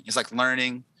important thing. It's like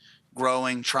learning,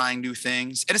 growing, trying new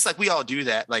things. And it's like we all do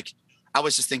that. Like I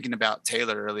was just thinking about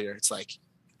Taylor earlier. It's like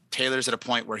Taylor's at a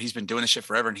point where he's been doing this shit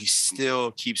forever and he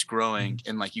still keeps growing.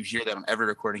 And like you hear that on every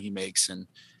recording he makes. And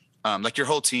like your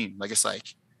whole team, like it's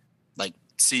like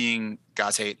seeing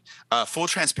God's Hate. Full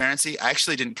transparency, I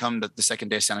actually didn't come to the second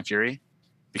day of Sound and Fury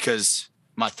because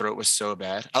my throat was so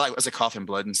bad. I was like coughing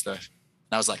blood and stuff.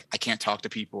 And I was like, I can't talk to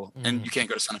people, and you can't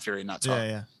go to Sound and Fury and not talk.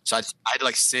 Yeah. So I had to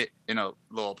like sit in a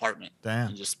little apartment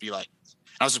and just be like,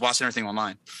 I was just watching everything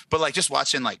online, but like just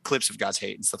watching like clips of God's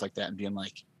Hate and stuff like that, and being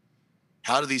like,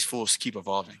 how do these fools keep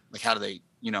evolving? Like, how do they,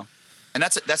 you know? And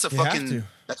that's a fucking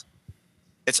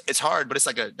it's hard, but that's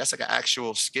like an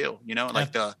actual skill, you know? Like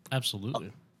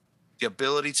absolutely the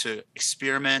ability to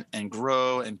experiment and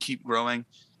grow and keep growing.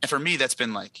 And for me, that's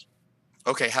been like,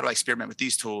 okay, how do I experiment with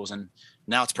these tools? And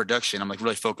now it's production. I'm like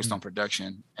really focused on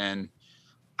production, and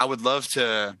I would love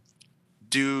to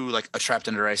do like a Trapped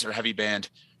Under Ice or heavy band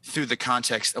through the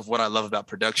context of what I love about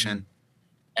production.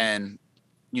 And,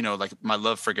 you know, like my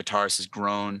love for guitars has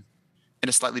grown in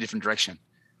a slightly different direction.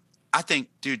 I think,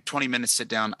 dude, 20 minutes sit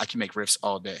down, I can make riffs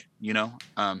all day, you know?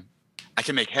 I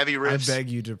can make heavy riffs. I beg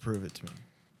you to prove it to me.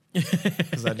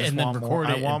 Because I just want more.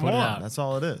 I want more. That's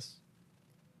all it is.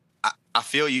 I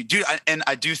feel you, dude.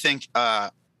 I do think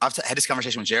I've had this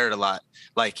conversation with Jared a lot.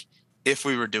 Like, if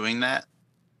we were doing that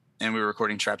and we were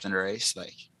recording Trapped Under Ice,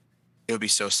 like, it would be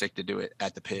so sick to do it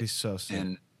at the pit. It'd be so sick.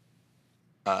 And,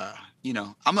 you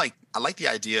know, I like the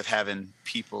idea of having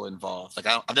people involved. Like,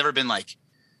 I've never been like,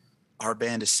 our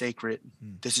band is sacred.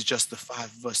 This is just the five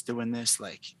of us doing this.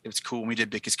 Like, it was cool when we did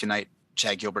Big Kiss Goodnight.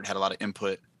 Chad Gilbert had a lot of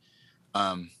input.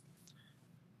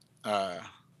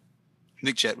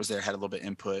 Nick Jett was there, had a little bit of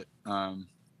input. And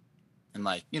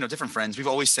like, you know, different friends. We've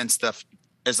always sent stuff.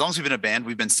 As long as we've been a band,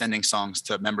 we've been sending songs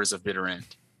to members of Bitter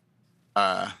End,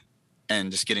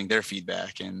 and just getting their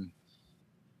feedback. And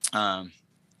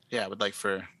yeah, I would like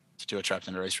to do a Trapped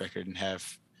Under Ice record and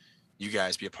have you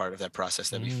guys be a part of that process.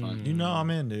 That'd be fun. You know I'm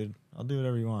in, dude. I'll do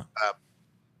whatever you want.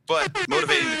 But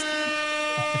motivating the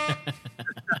team.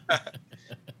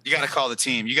 You got to call the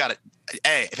team. You got to.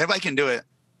 Hey, if everybody can do it,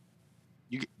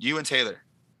 you and Taylor,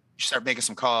 you start making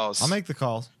some calls. I'll make the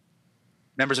calls.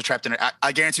 Members are Trapped in.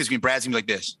 I guarantee it's gonna be Brad's gonna be like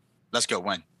this. Let's go.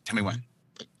 When? Tell me when.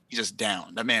 Like, he's just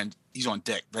down. That man, he's on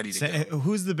deck, ready to go.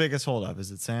 Who's the biggest holdup?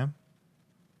 Is it Sam?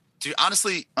 Dude,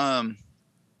 honestly,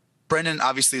 Brendan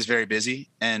obviously is very busy,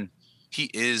 and he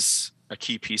is a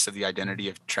key piece of the identity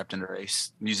of Trapped Under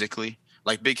Ice musically.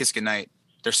 Like Big Kiss Goodnight,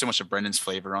 there's so much of Brendan's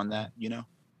flavor on that, you know?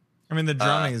 I mean, the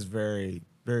drumming is very,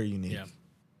 very unique.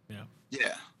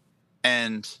 Yeah.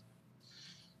 And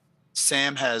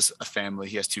Sam has a family.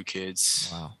 He has 2 kids.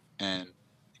 Wow. And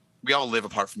we all live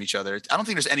apart from each other. I don't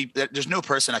think there's no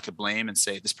person I could blame and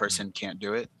say this person can't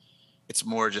do it. It's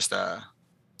more just a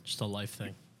life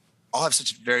thing. All have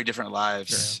such very different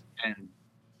lives. Yeah. And,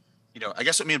 you know, I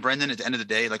guess with me and Brendan, at the end of the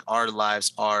day, like our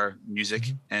lives are music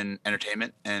and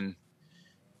entertainment, and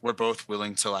we're both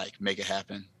willing to like make it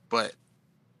happen. But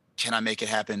can I make it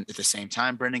happen at the same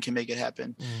time Brendan can make it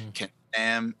happen? Can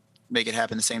Sam make it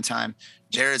happen at the same time?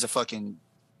 Jared's a fucking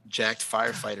jacked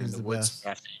firefighter in the woods.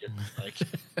 Like,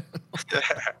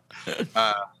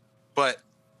 but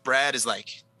Brad is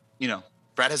like, you know,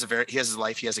 Brad has he has his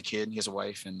life, he has a kid, he has a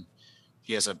wife, and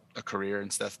he has a career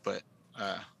and stuff. But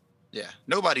yeah,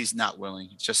 nobody's not willing.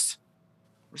 It's just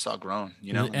we're just all grown,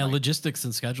 you know. And like, logistics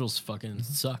and schedules fucking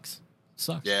sucks.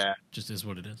 Yeah, just is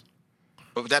what it is.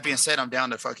 But with that being said, I'm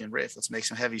down to fucking riff. Let's make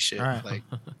some heavy shit. All right. Like,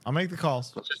 I'll make the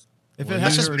calls. If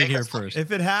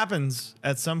it happens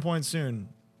at some point soon,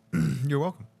 you're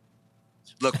welcome.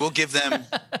 Look, we'll give them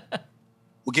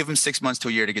 6 months to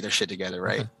a year to get their shit together,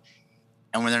 right? Okay.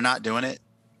 And when they're not doing it,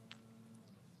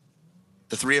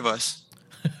 the 3 of us,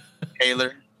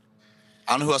 Taylor,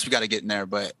 I don't know who else we got to get in there,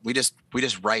 but we just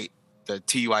write the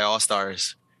TUI All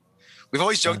Stars. We've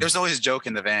always joked. There's always a joke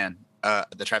in the van,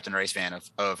 the Trapped Under Ice van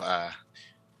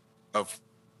of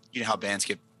you know how bands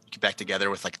get back together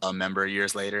with like a member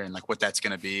years later and like what that's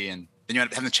going to be. And then you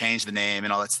end up having to change the name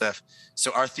and all that stuff.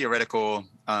 So our theoretical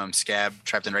scab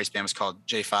Trapped Under Ice band was called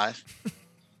J5.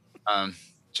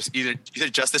 Just either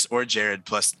Justice or Jared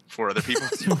plus 4 other people.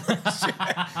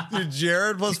 Dude,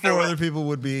 Jared plus 4 other people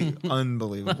would be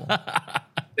unbelievable.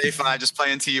 Day 5 just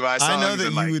playing TUI songs. I know that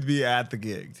and you would be at the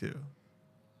gig too.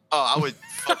 Oh, I would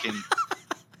fucking.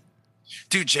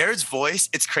 Dude, Jared's voice,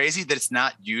 it's crazy that it's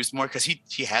not used more because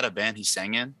he had a band he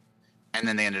sang in, and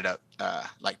then they ended up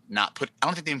like not put. I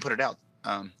don't think they even put it out.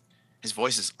 His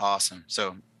voice is awesome.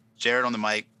 So Jared on the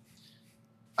mic.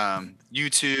 You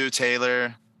two,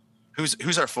 Taylor.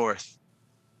 Who's our 4th?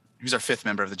 Who's our 5th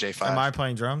member of the J5? Am I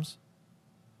playing drums?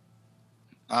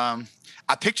 I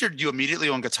pictured you immediately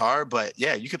on guitar, but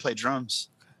yeah, you could play drums.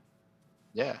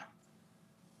 Yeah.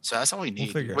 So that's all we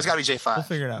need. What's got to be J5? We'll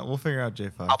figure it out. We'll figure out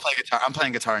J5. I'll play guitar. I'm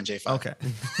playing guitar in J5. Okay.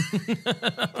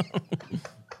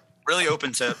 Really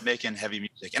open to making heavy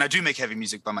music, and I do make heavy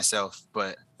music by myself,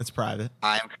 but it's private.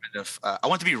 I am kind of. I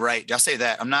want to be right. I'll say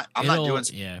that. I'm not doing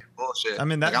bullshit. I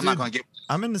mean, I'm not going to get.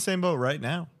 I'm in the same boat right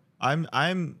now. I'm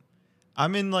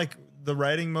in like the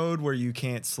writing mode where you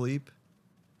can't sleep,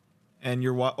 and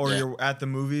you're at the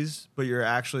movies, but you're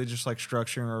actually just like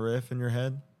structuring a riff in your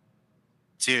head.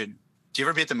 Dude, do you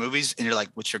ever be at the movies and you're like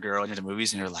with your girl and you're at the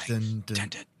movies and you're like, dun, dun. Dun,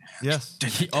 dun, yes. dun,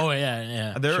 dun, Oh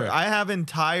yeah. Sure. I have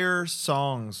entire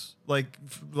songs like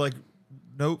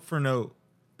note for note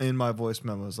in my voice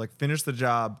memos. Like finish the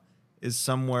job is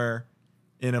somewhere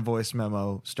in a voice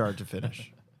memo, start to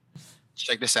finish.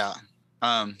 Check this out.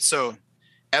 So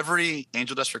every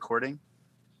Angel Dust recording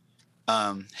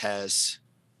has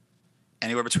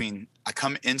anywhere between, I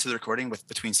come into the recording with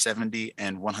between 70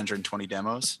 and 120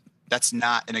 demos. That's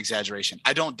not an exaggeration.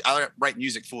 I write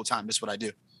music full time. That's what I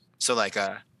do. So like,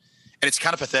 and it's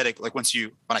kind of pathetic. Like when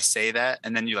I say that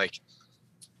and then you like,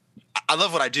 I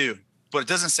love what I do, but it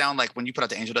doesn't sound like when you put out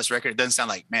the Angel Dust record, it doesn't sound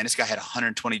like, man, this guy had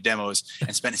 120 demos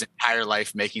and spent his entire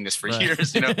life making this for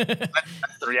years. You know, that's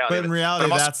the reality. But in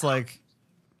reality,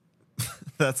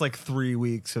 that's like 3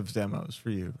 weeks of demos for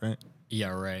you, right?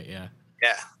 Yeah. Right. Yeah.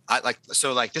 Yeah. This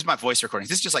is my voice recordings.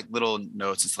 This is just like little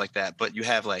notes and stuff like that. But you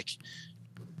have like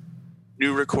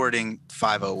new recording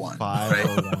 501.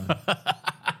 501. Right?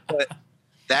 But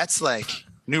that's like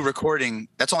new recording.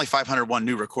 That's only 501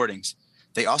 new recordings.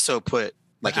 They also put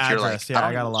like the if address, you're like,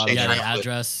 I got a lot of the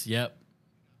address. Yep.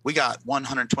 We got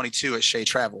 122 at Shea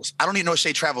Travels. I don't even know what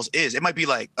Shea Travels is. It might be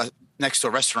like next to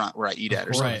a restaurant where I eat at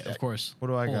or something. Right, of course. What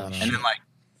do I got? And then like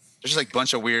there's just like a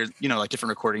bunch of weird, like different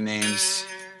recording names.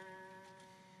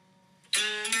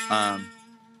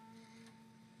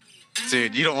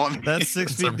 Dude, you don't want me. That's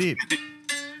 6 feet deep.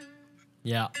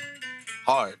 Yeah.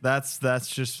 Hard. That's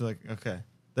just like, okay.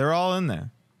 They're all in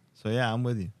there. So yeah, I'm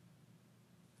with you.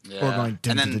 Yeah. Or going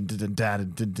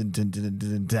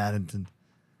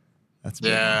that's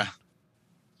yeah.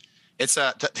 It's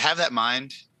to have that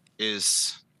mind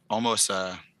is almost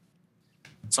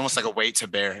it's almost like a weight to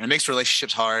bear. And it makes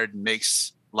relationships hard,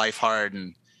 makes life hard,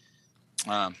 and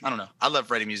I don't know. I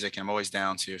love writing music and I'm always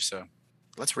down to. So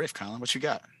let's riff, Colin. What you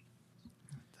got?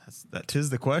 Tis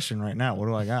the question right now. What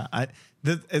do I got?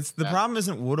 The problem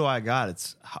isn't what do I got?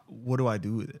 It's what do I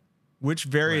do with it? Which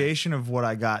variation of what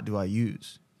I got do I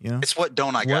use? It's what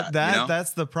don't I got?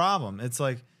 That's the problem. It's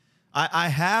like I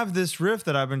have this riff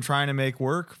that I've been trying to make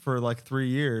work for like 3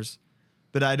 years,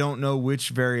 but I don't know which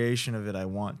variation of it I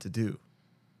want to do.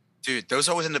 Dude, those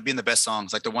always end up being the best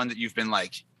songs. Like the one that you've been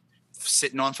like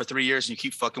sitting on for 3 years and you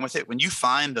keep fucking with it. When you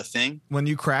find the thing, when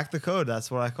you crack the code,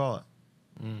 that's what I call it.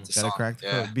 Gotta crack the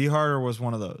code. Be Harder was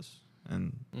one of those,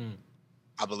 and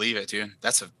I believe it, dude.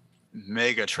 That's a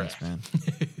mega track, man.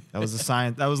 That was a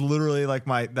science. That was literally like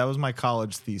my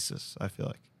college thesis. I feel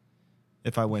like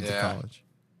if I went to college.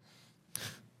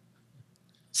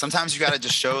 Sometimes you got to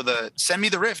just show send me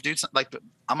the riff, dude. Like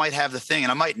I might have the thing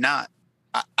and I might not.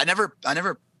 I never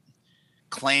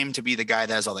claim to be the guy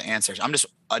that has all the answers. I'm just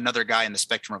another guy in the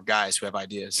spectrum of guys who have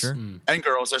ideas. Sure. And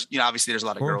girls. There's, obviously there's a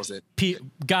lot of girls that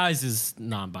guys is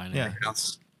non-binary.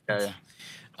 Yeah.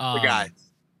 The guy.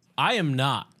 I am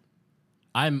not.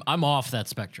 I'm off that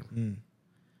spectrum.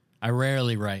 I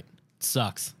rarely write. It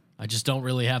sucks. I just don't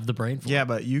really have the brain for it. Yeah,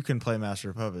 but you can play Master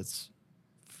of Puppets.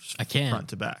 I can. Front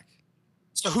to back.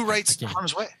 So who writes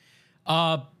Harm's Way?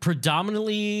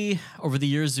 Predominantly over the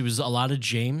years, it was a lot of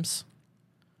James.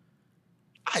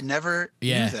 I never knew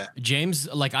that.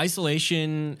 James, like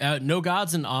Isolation, No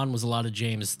Gods and On was a lot of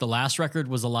James. The last record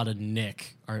was a lot of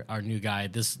Nick, our new guy.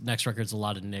 This next record's a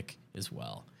lot of Nick as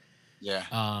well.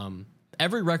 Yeah.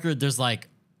 Every record, there's like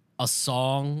a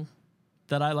song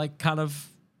that I like kind of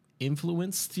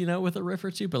influenced, with a riff or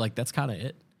two, but like that's kind of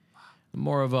it.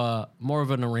 More of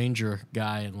an arranger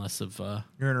guy and less of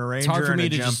you're an arranger and a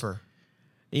jumper.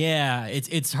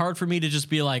 It's hard for me to just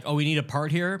be like, oh, we need a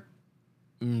part here,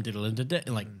 and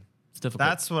like It's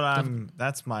difficult.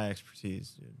 That's my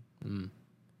expertise, dude.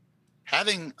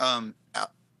 Having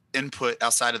input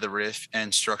outside of the riff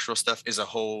and structural stuff is a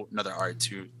whole another art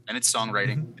too, and it's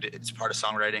songwriting. It's part of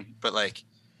songwriting, but like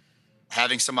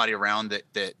having somebody around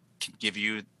that can give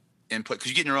you input,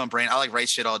 because you get in your own brain. I like write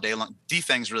shit all day long.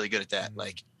 D-Fang's really good at that.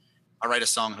 Like I write a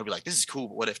song and he'll be like, this is cool,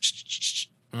 but what if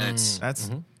and it's That's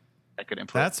that good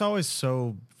input. That's always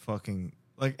so fucking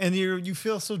like, and you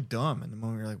feel so dumb in the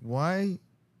moment. You're like, why?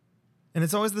 And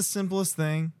it's always the simplest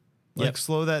thing. Like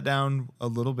slow that down a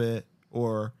little bit,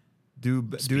 or do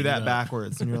that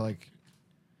backwards, and you're like,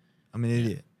 I'm an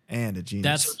idiot and a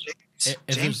genius. That's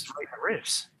James writing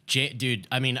riffs. Dude,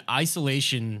 I mean,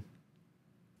 isolation.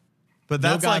 But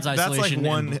that's like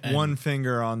one and one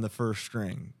finger on the first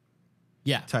string.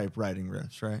 Yeah. Type writing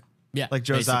riffs, right? Yeah. Like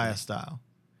Josiah basically. style.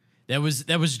 That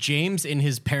was James in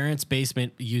his parents'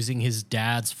 basement using his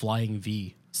dad's Flying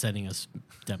V, sending us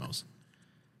demos.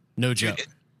 No joke. Dude,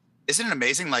 isn't it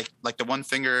amazing? Like the one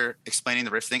finger explaining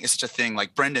the riff thing is such a thing.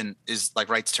 Like Brendan is like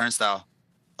writes Turnstile,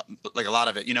 like a lot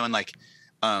of it, you know, and like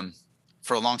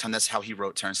for a long time that's how he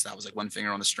wrote Turnstile, was like one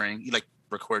finger on the string. He like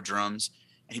record drums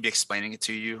and he'd be explaining it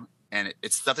to you, and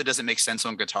it's stuff that doesn't make sense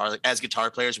on guitar. Like as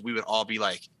guitar players, we would all be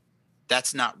like,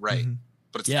 "That's not right,"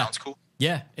 but it sounds cool.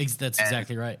 Yeah, that's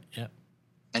exactly right. Yeah.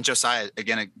 And Josiah,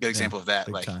 again, a good example of that.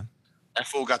 Like time. That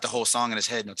fool got the whole song in his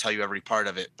head and he'll tell you every part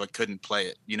of it, but couldn't play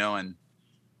it, you know, and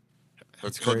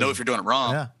he'll know if you're doing it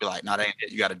wrong. Yeah. Be like, nah, that ain't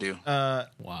it. You got to do.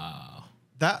 Wow.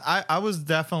 That I was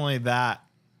definitely that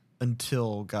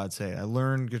until God Say It. I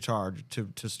learned guitar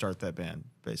to start that band,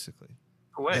 basically.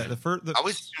 Wait, Yeah, I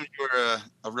always assumed you were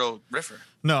a real riffer.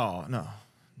 No.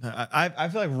 I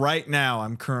feel like right now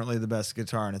I'm currently the best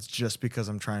guitar, and it's just because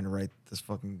I'm trying to write this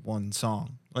fucking one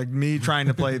song. Like me trying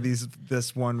to play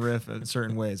this one riff in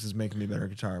certain ways is making me better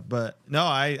guitar. But no,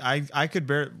 I could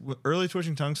bear early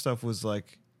Twitching Tongue stuff was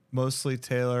like mostly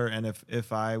Taylor, and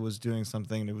if I was doing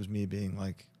something, it was me being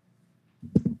like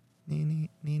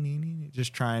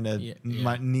just trying to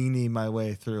my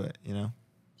way through it, you know.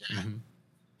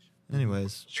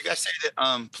 Anyways, did you guys say that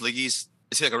Polygies,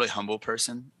 is he like a really humble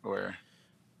person, or?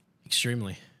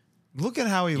 Extremely. Look at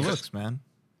how he looks, man.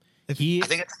 I think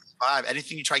it's 5.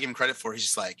 Anything you try to give him credit for, he's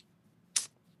just like,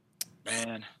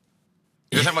 man.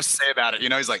 He doesn't have much to say about it. You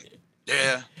know, he's like,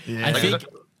 yeah.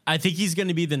 I think he's going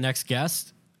to be the next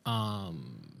guest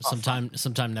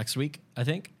sometime next week, I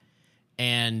think.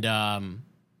 And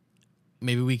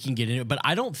maybe we can get into it. But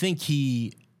I don't think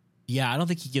he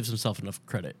gives himself enough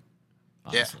credit,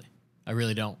 honestly. Yeah. I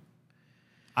really don't.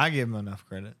 I give him enough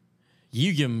credit.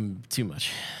 You give him too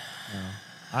much. No.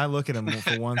 I look at him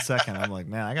for 1 second. I'm like,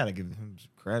 man, I got to give him some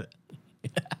credit.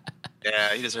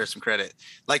 Yeah, he deserves some credit.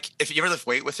 Like, if you ever lift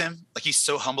weight with him, like, he's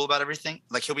so humble about everything.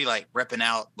 Like, he'll be, like, repping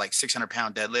out, like,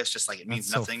 600-pound deadlifts, just like it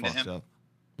means nothing to him.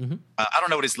 I don't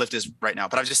know what his lift is right now,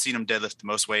 but I've just seen him deadlift the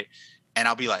most weight. And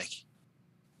I'll be like,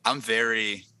 I'm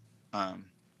very not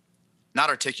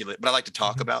articulate, but I like to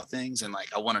talk about things, and,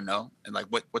 like, I want to know. And, like,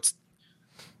 what's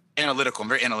analytical. I'm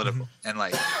very analytical. And,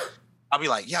 like, I'll be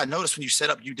like, yeah, I noticed when you set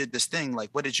up, you did this thing.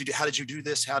 Like, what did you do? How did you do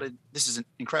this? This is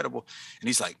incredible. And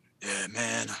he's like, yeah,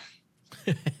 man,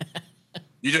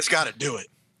 you just got to do it.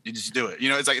 You just do it. You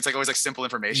know, it's like always like simple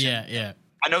information. Yeah.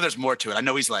 I know there's more to it. I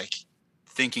know he's like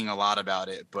thinking a lot about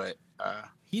it, but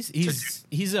he's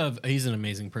an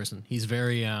amazing person. He's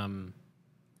very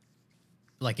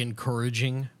like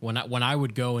encouraging. When I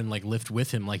would go and like lift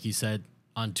with him, like you said,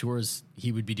 on tours,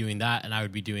 he would be doing that, and I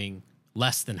would be doing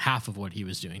less than half of what he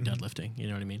was doing deadlifting. You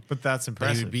know what I mean? But that's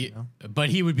impressive. But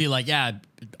he would be like, yeah,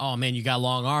 oh man, you got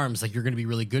long arms. Like, you're going to be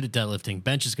really good at deadlifting.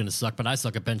 Bench is going to suck, but I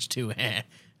suck at bench too.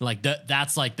 Like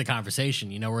that's like the conversation,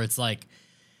 you know, where it's like,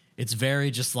 it's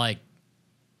very just like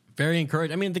very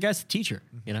encouraging. I mean, the guy's a teacher,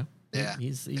 you know? Yeah.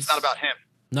 He's it's not about him.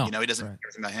 No. You know, he doesn't care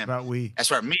about him. About we.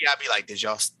 That's where me, I'd be like, did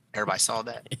y'all, everybody saw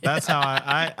that? That's how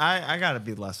I got to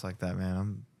be less like that,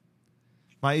 man.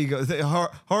 My ego,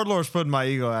 Hardlore's putting my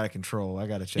ego out of control. I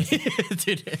gotta check it.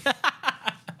 Dude.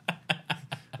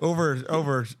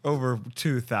 over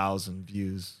 2,000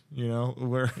 views. You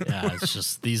know, yeah, it's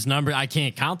just these numbers. I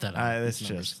can't count that.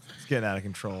 It's getting out of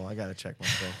control. I gotta check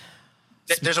myself.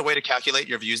 There's a way to calculate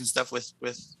your views and stuff with.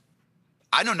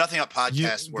 I know nothing about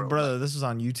podcast world, brother. This is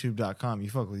on YouTube.com.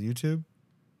 You fuck with YouTube?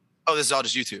 Oh, this is all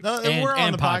just YouTube. No, and we're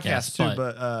on the podcast too,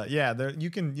 but yeah, there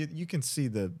you can see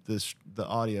the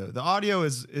audio. The audio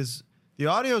the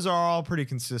audios are all pretty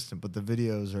consistent, but the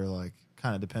videos are like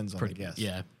kind of depends on the guest.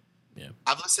 Yeah.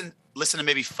 I've listened to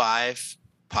maybe 5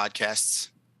 podcasts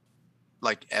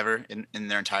like ever in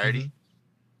their entirety,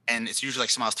 and it's usually like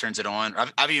someone else turns it on.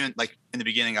 I've even like in the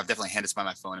beginning, I've definitely handed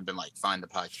somebody my phone and been like, find the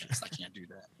podcast. I can't do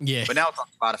that. Yeah. But now it's on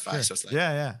Spotify, Sure. so it's like,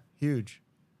 yeah, huge.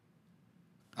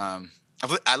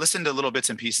 I listened to little bits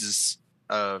and pieces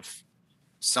of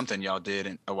something y'all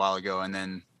did a while ago, and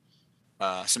then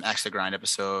some Axe to Grind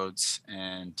episodes,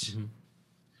 and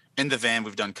in the van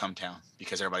we've done Come Town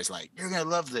because everybody's like, you're gonna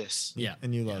love this. Yeah.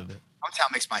 And you loved it. Come Town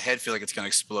makes my head feel like it's gonna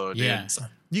explode. Dude. Yeah. It's like,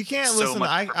 You can't So listen.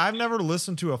 much- I've never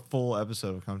listened to a full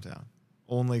episode of Come Town.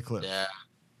 Only clips. yeah.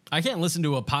 I can't listen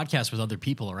to a podcast with other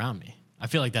people around me. I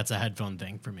feel like that's a headphone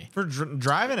thing for me. For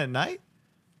driving at night?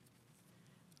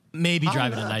 Maybe How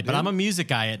driving not, at night, but dude? I'm a music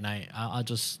guy at night. I'll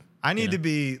just. I need know. to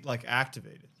be like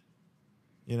activated.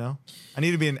 You know? I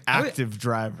need to be an active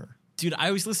driver. Dude, I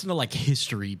always listen to like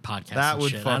history podcasts. That and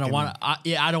would shit. I don't fucking- want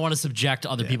to. I don't want to subject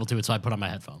other Yeah. people to it, so I put on my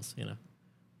headphones. You know.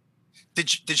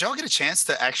 Did y'all get a chance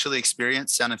to actually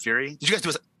experience Sound and Fury? Did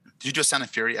you do a Sound and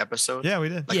Fury episode? Yeah, we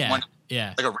did. Like yeah. one-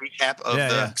 Yeah. Like a recap of Yeah,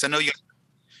 the, yeah. because I know you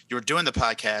were doing the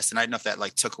podcast, and I didn't know if that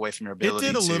like took away from your It ability.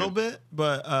 did a to- little bit,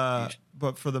 but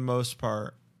for the most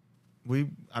part,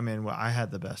 I had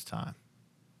the best time.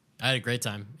 I had a great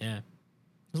time. Yeah. It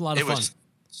was a lot of It fun. was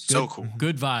so cool.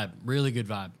 Good vibe. Really good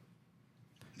vibe.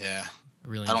 Yeah. I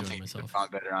really I don't enjoyed think it could myself.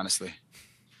 have gone better, honestly.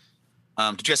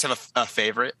 Did you guys have a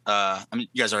favorite? I mean,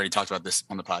 you guys already talked about this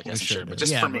on the podcast, I'm sure sure, but did.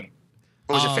 just Yeah, for me,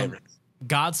 what was your favorite?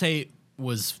 God's Hate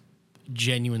was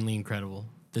genuinely incredible.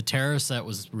 The Terror set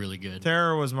was really good.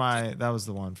 Terror was that was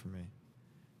the one for me.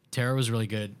 Terror was really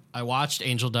good. I watched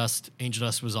Angel Dust. Angel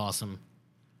Dust was awesome.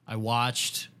 I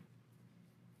watched.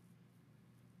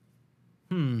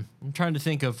 I'm trying to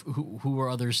think of who were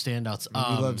other standouts. We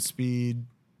loved Speed,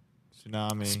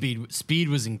 Tsunami. Speed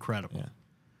was incredible. Yeah.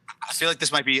 I feel like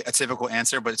this might be a typical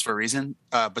answer, but it's for a reason.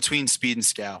 Between Speed and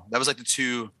Scow, that was like the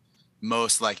two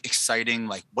most like exciting,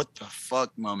 like what the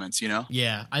fuck moments, you know?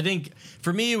 Yeah, I think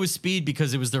for me it was Speed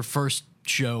because it was their first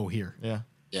show here, Yeah.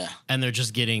 Yeah. and they're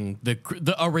just getting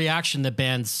a reaction that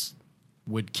bands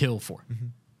would kill for.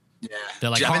 Yeah. They're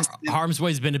like, Dude, I've been- Harm's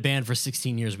Way's been a band for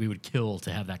 16 years. We would kill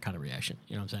to have that kind of reaction.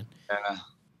 You know what I'm saying?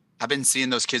 I've been seeing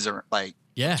those kids are like,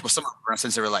 Yeah. well, some of them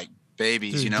since they were like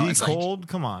babies, Dude, you know? D It's like, Cold,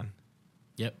 come on.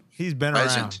 Yep. He's been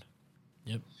Legend. around.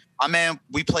 Yep. my man,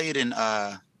 we played in,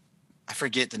 I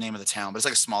forget the name of the town, but it's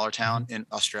like a smaller town in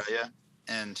Australia.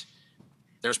 And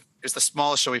it's the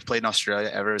smallest show we've played in Australia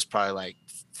ever. It's probably like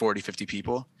 40, 50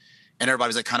 people. And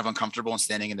everybody's like kind of uncomfortable and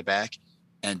standing in the back.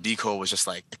 And D Cole was just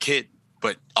like a kid,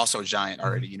 but also a giant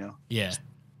already, you know? Yeah.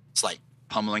 It's like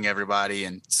pummeling everybody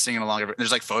and singing along.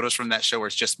 There's like photos from that show where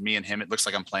it's just me and him. It looks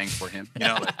like I'm playing for him, you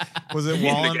know? Like, Was it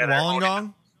Together.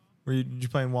 Wollongong? Did you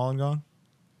play in Wollongong?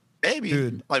 maybe.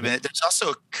 Dude. Wait a minute. There's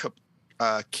also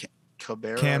Canberra.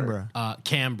 Canberra.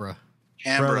 Canberra.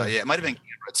 Canberra. Brother. Yeah, it might have been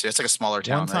Canberra too. It's like a smaller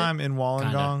town. One time in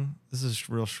Wollongong, Kinda. this is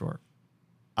real short.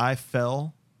 I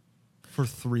fell for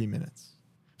 3 minutes.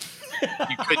 Right?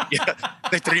 You could, yeah,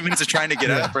 like 3 minutes of trying to get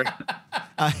up. Or,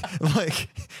 I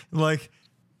like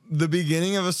the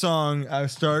beginning of a song. I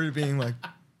started being like,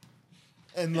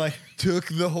 and like took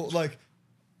the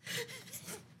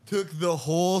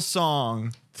whole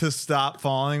song to stop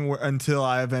falling until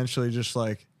I eventually just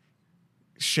like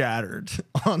shattered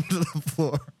onto the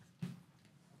floor.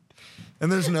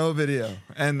 And there's no video.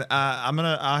 And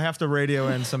I have to radio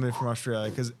in somebody from Australia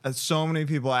because so many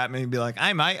people at me and be like,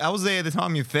 "Hey mate, I was there at the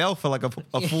time you fell for like a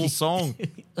full song."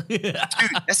 dude,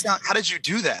 that's not. How did you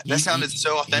do that? That sounded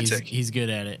so authentic. He's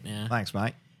good at it. Yeah. Thanks,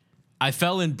 mate. I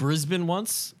fell in Brisbane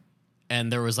once,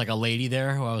 and there was like a lady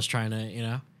there who I was trying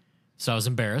to, so I was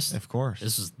embarrassed. Of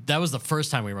course. That was the first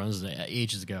time we run. This was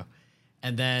ages ago,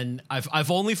 and then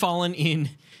I've only fallen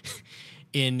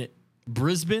in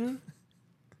Brisbane,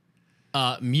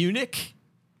 Munich,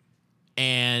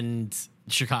 and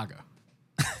Chicago.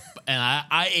 And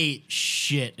I ate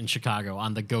shit in Chicago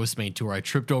on the Ghost Main tour. I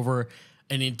tripped over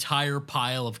an entire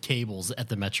pile of cables at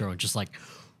the Metro and just like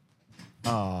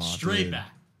straight dude. back.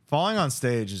 Falling on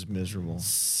stage is miserable.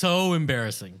 So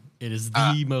embarrassing. It is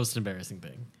the most embarrassing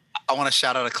thing. I want to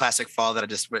shout out a classic fall that I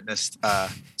just witnessed.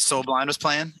 Soul Blind was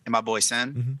playing, and my boy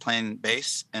Sen playing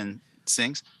bass and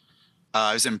sings.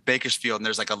 I was in Bakersfield, and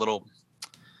there's like a little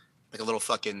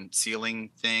fucking ceiling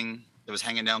thing that was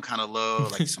hanging down kind of low,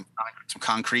 like some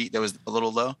concrete that was a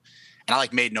little low. And I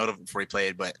like made note of it before he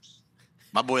played, but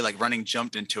my boy like running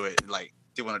jumped into it and like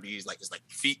did one of these, like his like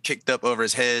feet kicked up over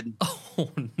his head. Oh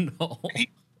no.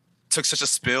 Took such a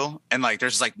spill, and like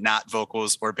there's just like not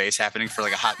vocals or bass happening for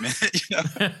like a hot minute, you know?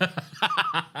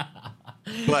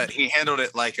 But he handled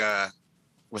it like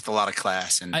with a lot of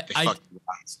class, and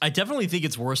I definitely think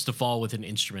it's worse to fall with an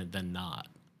instrument than not.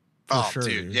 For sure,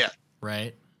 dude, dude. yeah.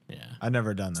 Right? Yeah. I've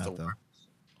never done that though.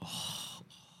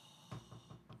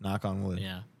 Knock on wood.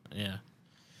 Yeah.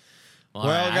 Well,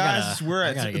 guys,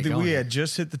 we had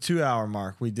just hit the 2-hour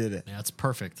mark. We did it. Yeah, that's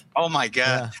perfect. Oh my God.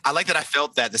 Yeah. I like that I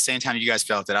felt that the same time you guys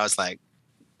felt it. I was like,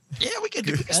 yeah, we can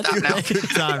stop now. Good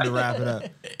time to wrap it up.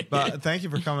 But thank you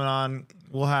for coming on.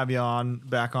 We'll have you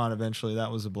back on eventually.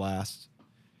 That was a blast.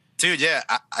 Dude, yeah,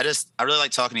 I really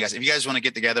like talking to you guys. If you guys want to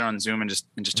get together on Zoom and just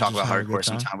talk about hardcore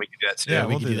sometime, we can do that too. Yeah,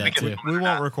 we'll do that too. We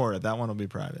won't record it. That one will be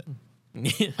private.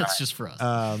 That's just for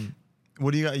us.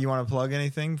 What do you got? You want to plug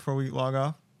anything before we log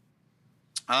off?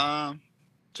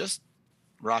 Just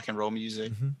rock and roll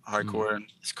music, hardcore.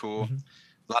 It's cool.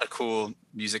 A lot of cool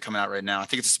music coming out right now. I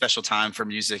think it's a special time for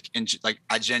music, and like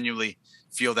I genuinely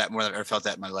feel that more than I've ever felt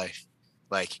that in my life.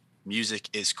 Like music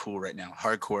is cool right now.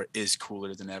 Hardcore is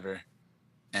cooler than ever,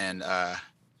 and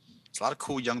it's a lot of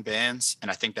cool young bands, and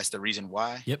I think that's the reason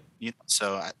why. Yep.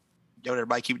 So,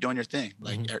 everybody keep doing your thing.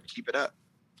 Like, keep it up.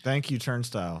 Thank you,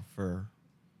 Turnstile, for.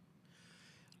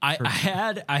 I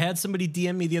had somebody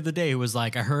DM me the other day who was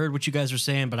like, I heard what you guys were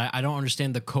saying, but I don't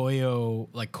understand the Koyo.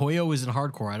 Like, Koyo isn't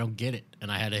hardcore. I don't get it.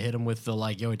 And I had to hit him with the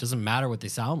like, yo, it doesn't matter what they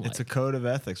sound like. It's a code of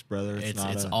ethics, brother.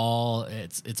 It's all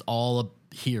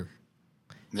here.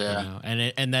 Yeah. You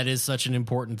know? And that is such an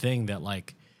important thing that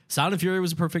like Sound and Fury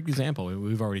was a perfect example.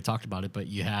 We've already talked about it, but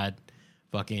you had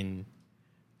fucking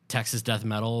Texas death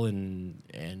metal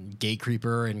and Gay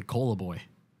Creeper and Cola Boy.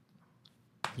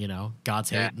 You know, God's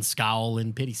Hate and Scowl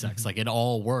and Pity Sex. Like, it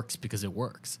all works because it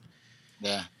works.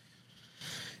 Yeah.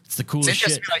 It's the coolest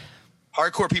shit. Like,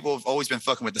 hardcore people have always been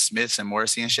fucking with the Smiths and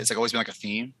Morrissey and shit. It's like always been like a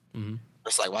theme.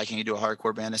 It's like, why can't you do a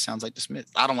hardcore band that sounds like the Smiths?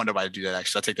 I don't want nobody to do that,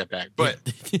 actually. I'll take that back. But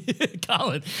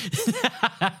Colin,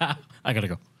 I gotta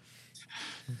go.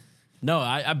 No,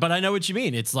 but I know what you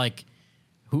mean. It's like,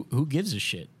 who gives a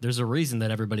shit? There's a reason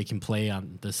that everybody can play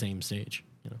on the same stage.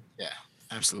 You know? Yeah,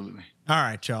 absolutely. All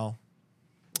right, y'all.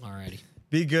 Alrighty.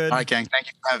 Be good. All right, gang. Thank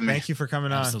you for having me. Thank you for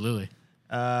coming on. Absolutely.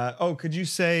 Could you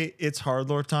say it's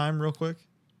Hardlore time real quick?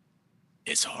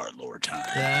 It's Hardlore time.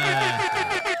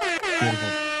 Yeah. Beautiful.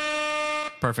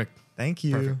 Perfect. Thank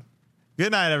you. Perfect.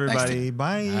 Good night, everybody. Thanks,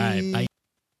 Bye. All right. Bye.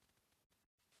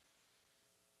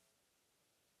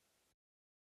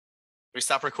 We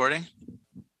stop recording?